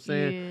 You know what I'm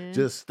saying? Yeah.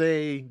 Just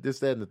stay, this,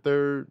 that, and the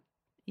third.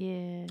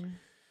 Yeah.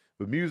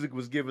 But music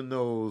was giving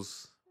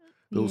those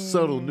Yeah.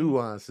 subtle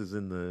nuances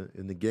in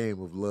the game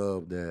of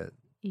love that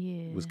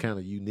Yeah. was kind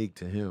of unique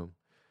to him.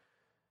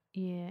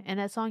 Yeah. And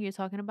that song you're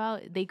talking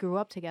about, they grew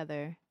up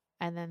together.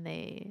 And then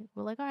they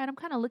were like, all right, I'm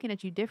kind of looking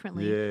at you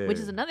differently. Which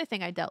is Yeah. another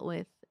thing I dealt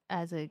with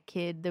as a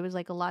kid. There was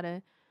like a lot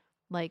of,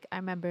 like, I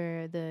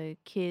remember the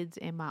kids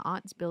in my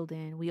aunt's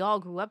building, we all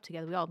grew up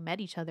together. We all met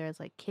each other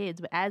as like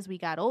kids. But as we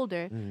got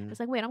older, Mhm. it's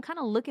like, wait, I'm kind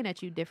of looking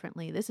at you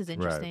differently. This is Right.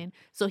 interesting.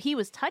 So he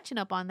was touching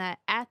up on that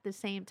at the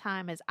same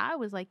time as I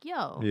was like,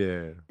 yo,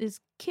 Yeah. this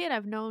kid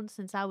I've known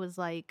since I was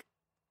like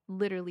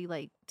literally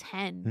like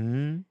 10.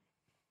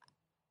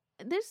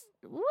 Mm-hmm. This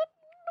what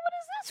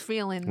is this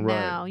feeling Right,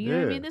 now? You know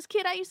what I yeah. mean? This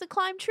kid I used to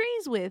climb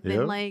trees with, Yep.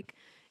 and like,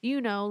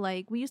 you know,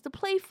 like we used to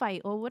play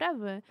fight or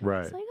whatever.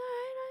 Right. It's like,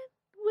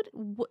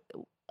 what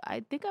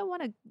I think I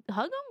want to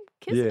hug him,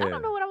 kiss. I Yeah.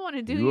 don't know what I want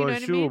to do. You You know weren't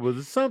what I sure, mean? but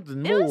it's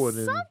something It more was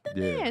than something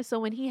yeah. there. So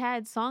when he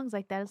had songs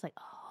like that, it's like,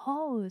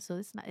 oh, so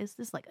it's not. It's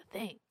just like a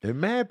thing. And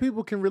mad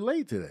people can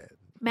relate to that.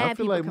 I Mad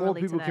feel people like can more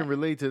relate to people can that.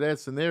 relate to that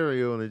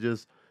scenario and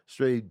just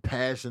straight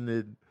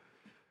passionate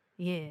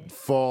Yeah,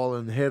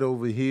 falling head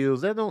over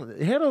heels. Head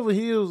over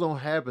heels don't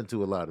happen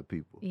to a lot of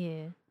people.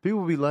 yeah,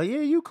 People be like, yeah,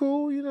 you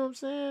cool, you know what I'm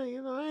saying?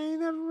 You know, I ain't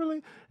never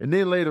really. And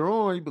then later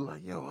on, you be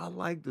like, yo, I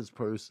like this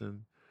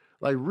person.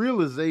 Like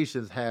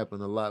realizations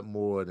happen a lot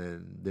more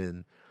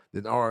than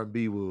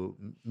R&B will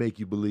make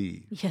you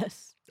believe.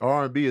 yes,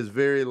 R&B is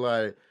very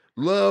like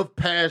love,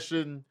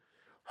 passion,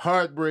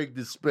 heartbreak,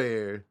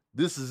 despair.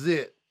 This is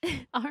it.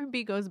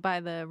 R&B goes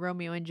by the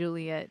Romeo and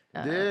Juliet.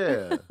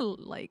 Yeah.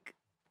 like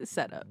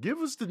setup. Give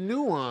us the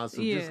nuance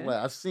of just Yeah.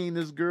 like I seen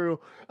this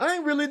girl. I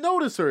ain't really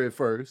noticed her at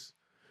first.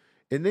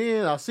 And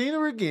then I seen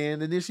her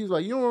again, and then she's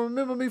like, "You don't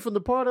remember me from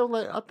the party?" I was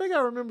like, "I think I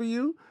remember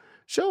you.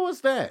 Show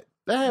us that."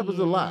 That happens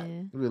a lot.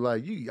 Yeah. We're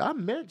like, I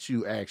met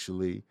you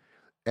actually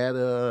at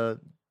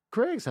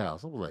Craig's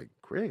house. I was like,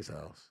 Craig's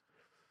house?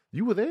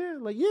 You were there?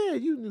 Like, yeah,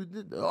 you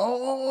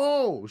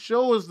knew.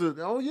 Show us the.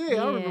 Oh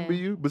yeah, I remember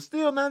Yeah. you. But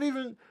still, not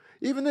even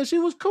then. She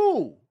was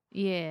cool.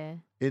 Yeah,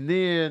 And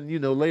then, you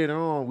know, later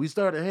on, we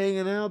started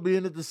hanging out,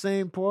 being at the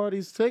same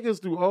parties. Take us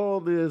through all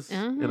this in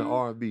an Mhm.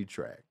 R&B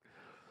track.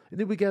 And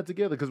then we got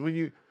together because when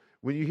you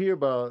hear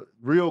about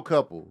real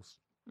couples,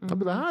 I'll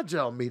be like, Mhm. how'd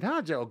y'all meet?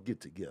 How'd y'all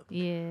get together?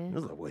 yeah, I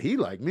was like, well, he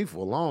liked me for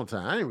a long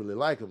time. I didn't really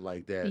like him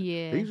like that.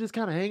 Yeah. He was just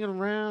kind of hanging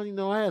around. You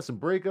know, I had some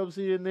breakups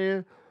here and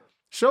there.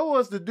 Show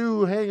us the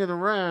dude hanging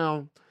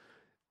around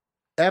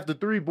after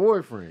 3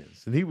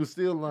 boyfriends. And he was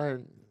still like,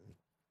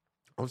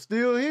 I'm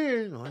still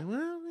here. And I'm like,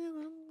 well, you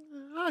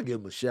know, I'll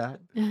give him a shot.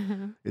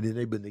 And then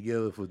they've been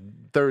together for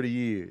 30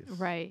 years.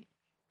 right.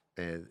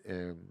 And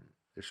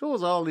it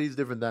shows all these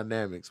different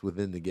dynamics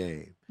within the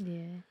game.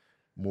 Yeah,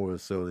 More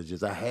so than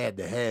just I had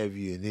to have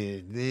you, and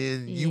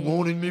then you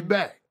wanted me Yeah.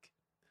 back.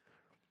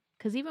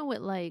 because even with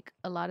like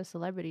a lot of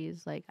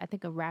celebrities, like I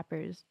think of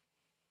rappers,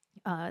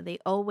 they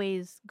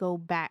always go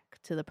back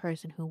to the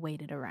person who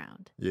waited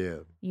around. Yeah,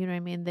 You know what I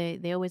mean?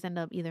 They always end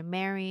up either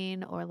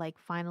marrying or like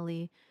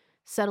finally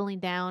settling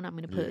down. I'm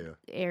gonna put Yeah.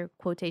 air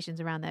quotations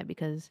around that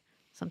because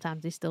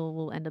sometimes they still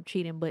will end up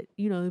cheating. But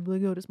you know, they'll be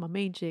like, "Oh, this is my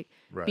main chick,"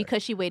 right.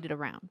 because she waited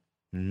around.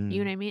 Mhm. You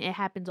know what I mean? It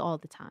happens all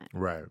the time.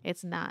 Right.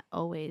 It's not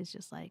always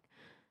just like,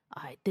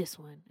 all right, this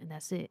one and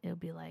that's it. It'll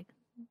be like,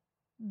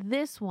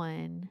 this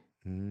one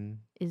Mhm.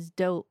 is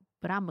dope,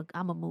 but I'm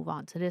a move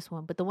on to this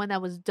one. But the one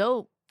that was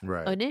dope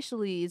Right.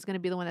 initially is gonna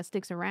be the one that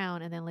sticks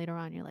around, and then later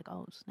on you're like,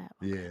 oh snap.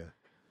 Okay. Yeah.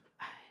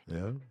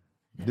 Yeah.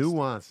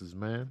 Nuances,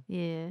 man.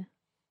 Yeah.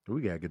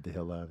 We gotta get the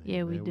hell out of here.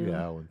 Yeah, we man. do. We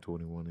got hour and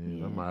 21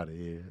 in. I'm Yeah. out of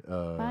here.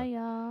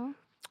 Bye,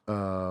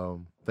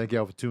 y'all. Thank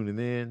y'all for tuning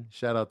in.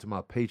 Shout out to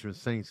my patron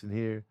saints in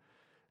here.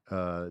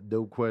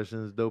 Dope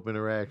questions, dope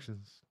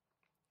interactions.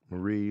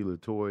 Marie,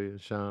 Latoya,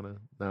 Shauna,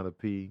 Nana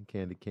P,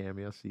 Candy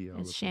Cammy. I see y'all.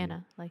 It's up in here.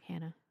 Shanna, like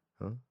Hannah.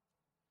 Huh?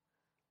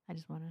 I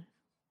just want to.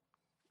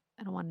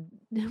 I don't want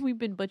to. We've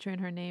been butchering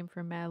her name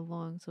for mad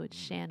long, so it's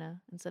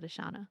Shanna instead of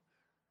Shauna.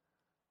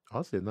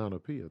 I said Nana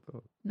P, I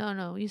thought.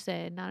 No, you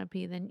said Nana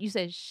P. Then you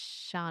said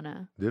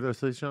Shauna. Did I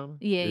say Shauna?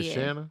 Yeah, It's yeah.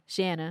 Shanna?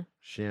 Shanna.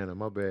 Shanna,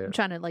 my bad. I'm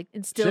trying to like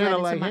instill Shanna that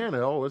into like my.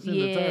 Hannah. Oh, it's in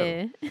the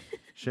title. Yeah.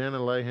 Shanna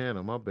like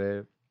Hannah, my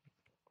bad.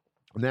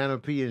 Nana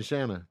P and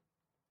Shanna.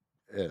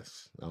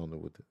 S. I don't know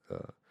what the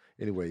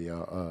anyway,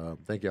 y'all.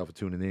 Thank y'all for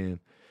tuning in.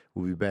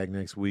 We'll be back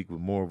next week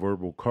with more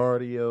verbal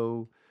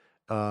cardio.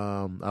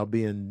 I'll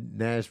be in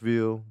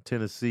Nashville,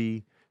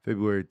 Tennessee,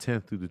 February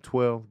 10th through the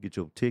 12th. Get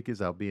your tickets.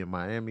 I'll be in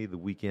Miami the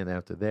weekend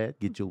after that.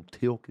 Get your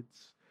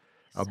tickets.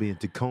 I'll be in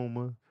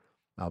Tacoma.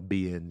 I'll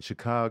be in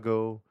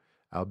Chicago.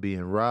 I'll be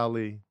in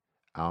Raleigh.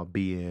 I'll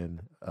be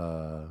in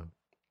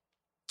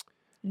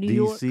New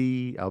York.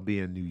 DC. I'll be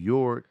in New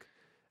York.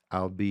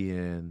 I'll be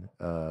in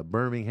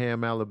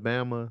Birmingham,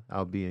 Alabama.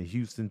 I'll be in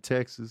Houston,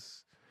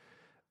 Texas.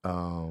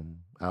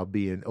 I'll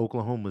be in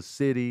Oklahoma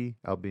City.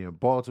 I'll be in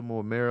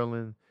Baltimore,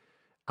 Maryland.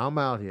 I'm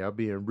out here. I'll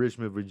be in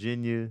Richmond,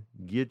 Virginia.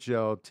 Get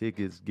y'all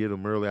tickets. Get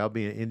them early. I'll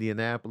be in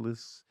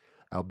Indianapolis.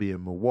 I'll be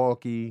in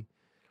Milwaukee.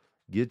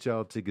 Get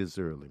y'all tickets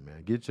early,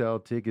 man. Get y'all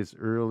tickets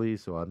early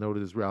so I know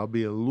this. I'll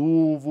be in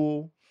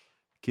Louisville,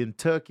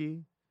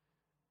 Kentucky.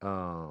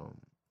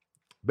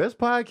 Best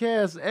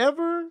podcast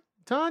ever,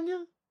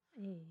 Tanya?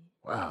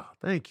 Wow.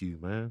 Thank you,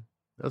 man.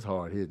 That's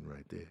hard hitting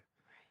right there.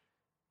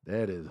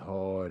 That is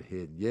hard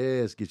hitting.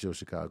 Yes, get your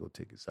Chicago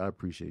tickets. I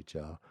appreciate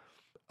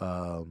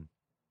y'all.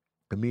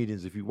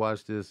 Comedians, if you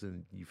watch this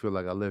and you feel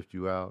like I left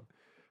you out,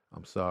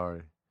 I'm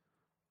sorry.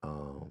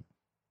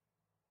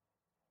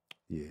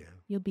 Yeah.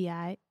 You'll be all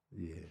right.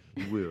 Yeah,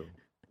 you will.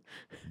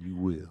 You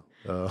will.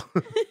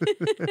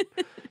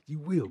 You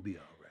will be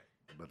all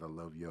right. But I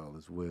love y'all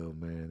as well,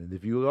 man. And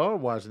if you are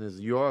watching this,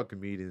 you are a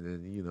comedian,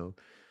 and you know,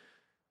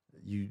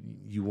 you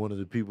one of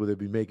the people that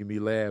be making me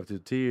laugh till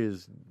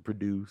tears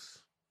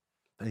produce.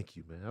 Thank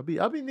you, man.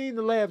 I'll be needing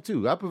to laugh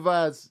too. I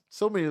provide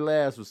so many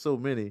laughs for so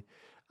many.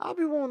 I'll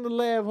be wanting to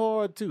laugh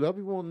hard too. I'll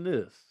be wanting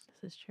this.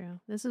 This is true.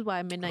 This is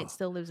why Midnight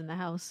still lives in the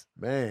house.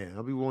 Man,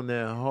 I'll be wanting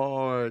that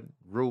hard,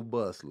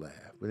 robust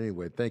laugh. But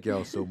anyway, thank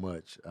y'all so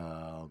much.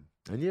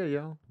 And yeah,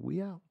 y'all,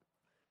 we out.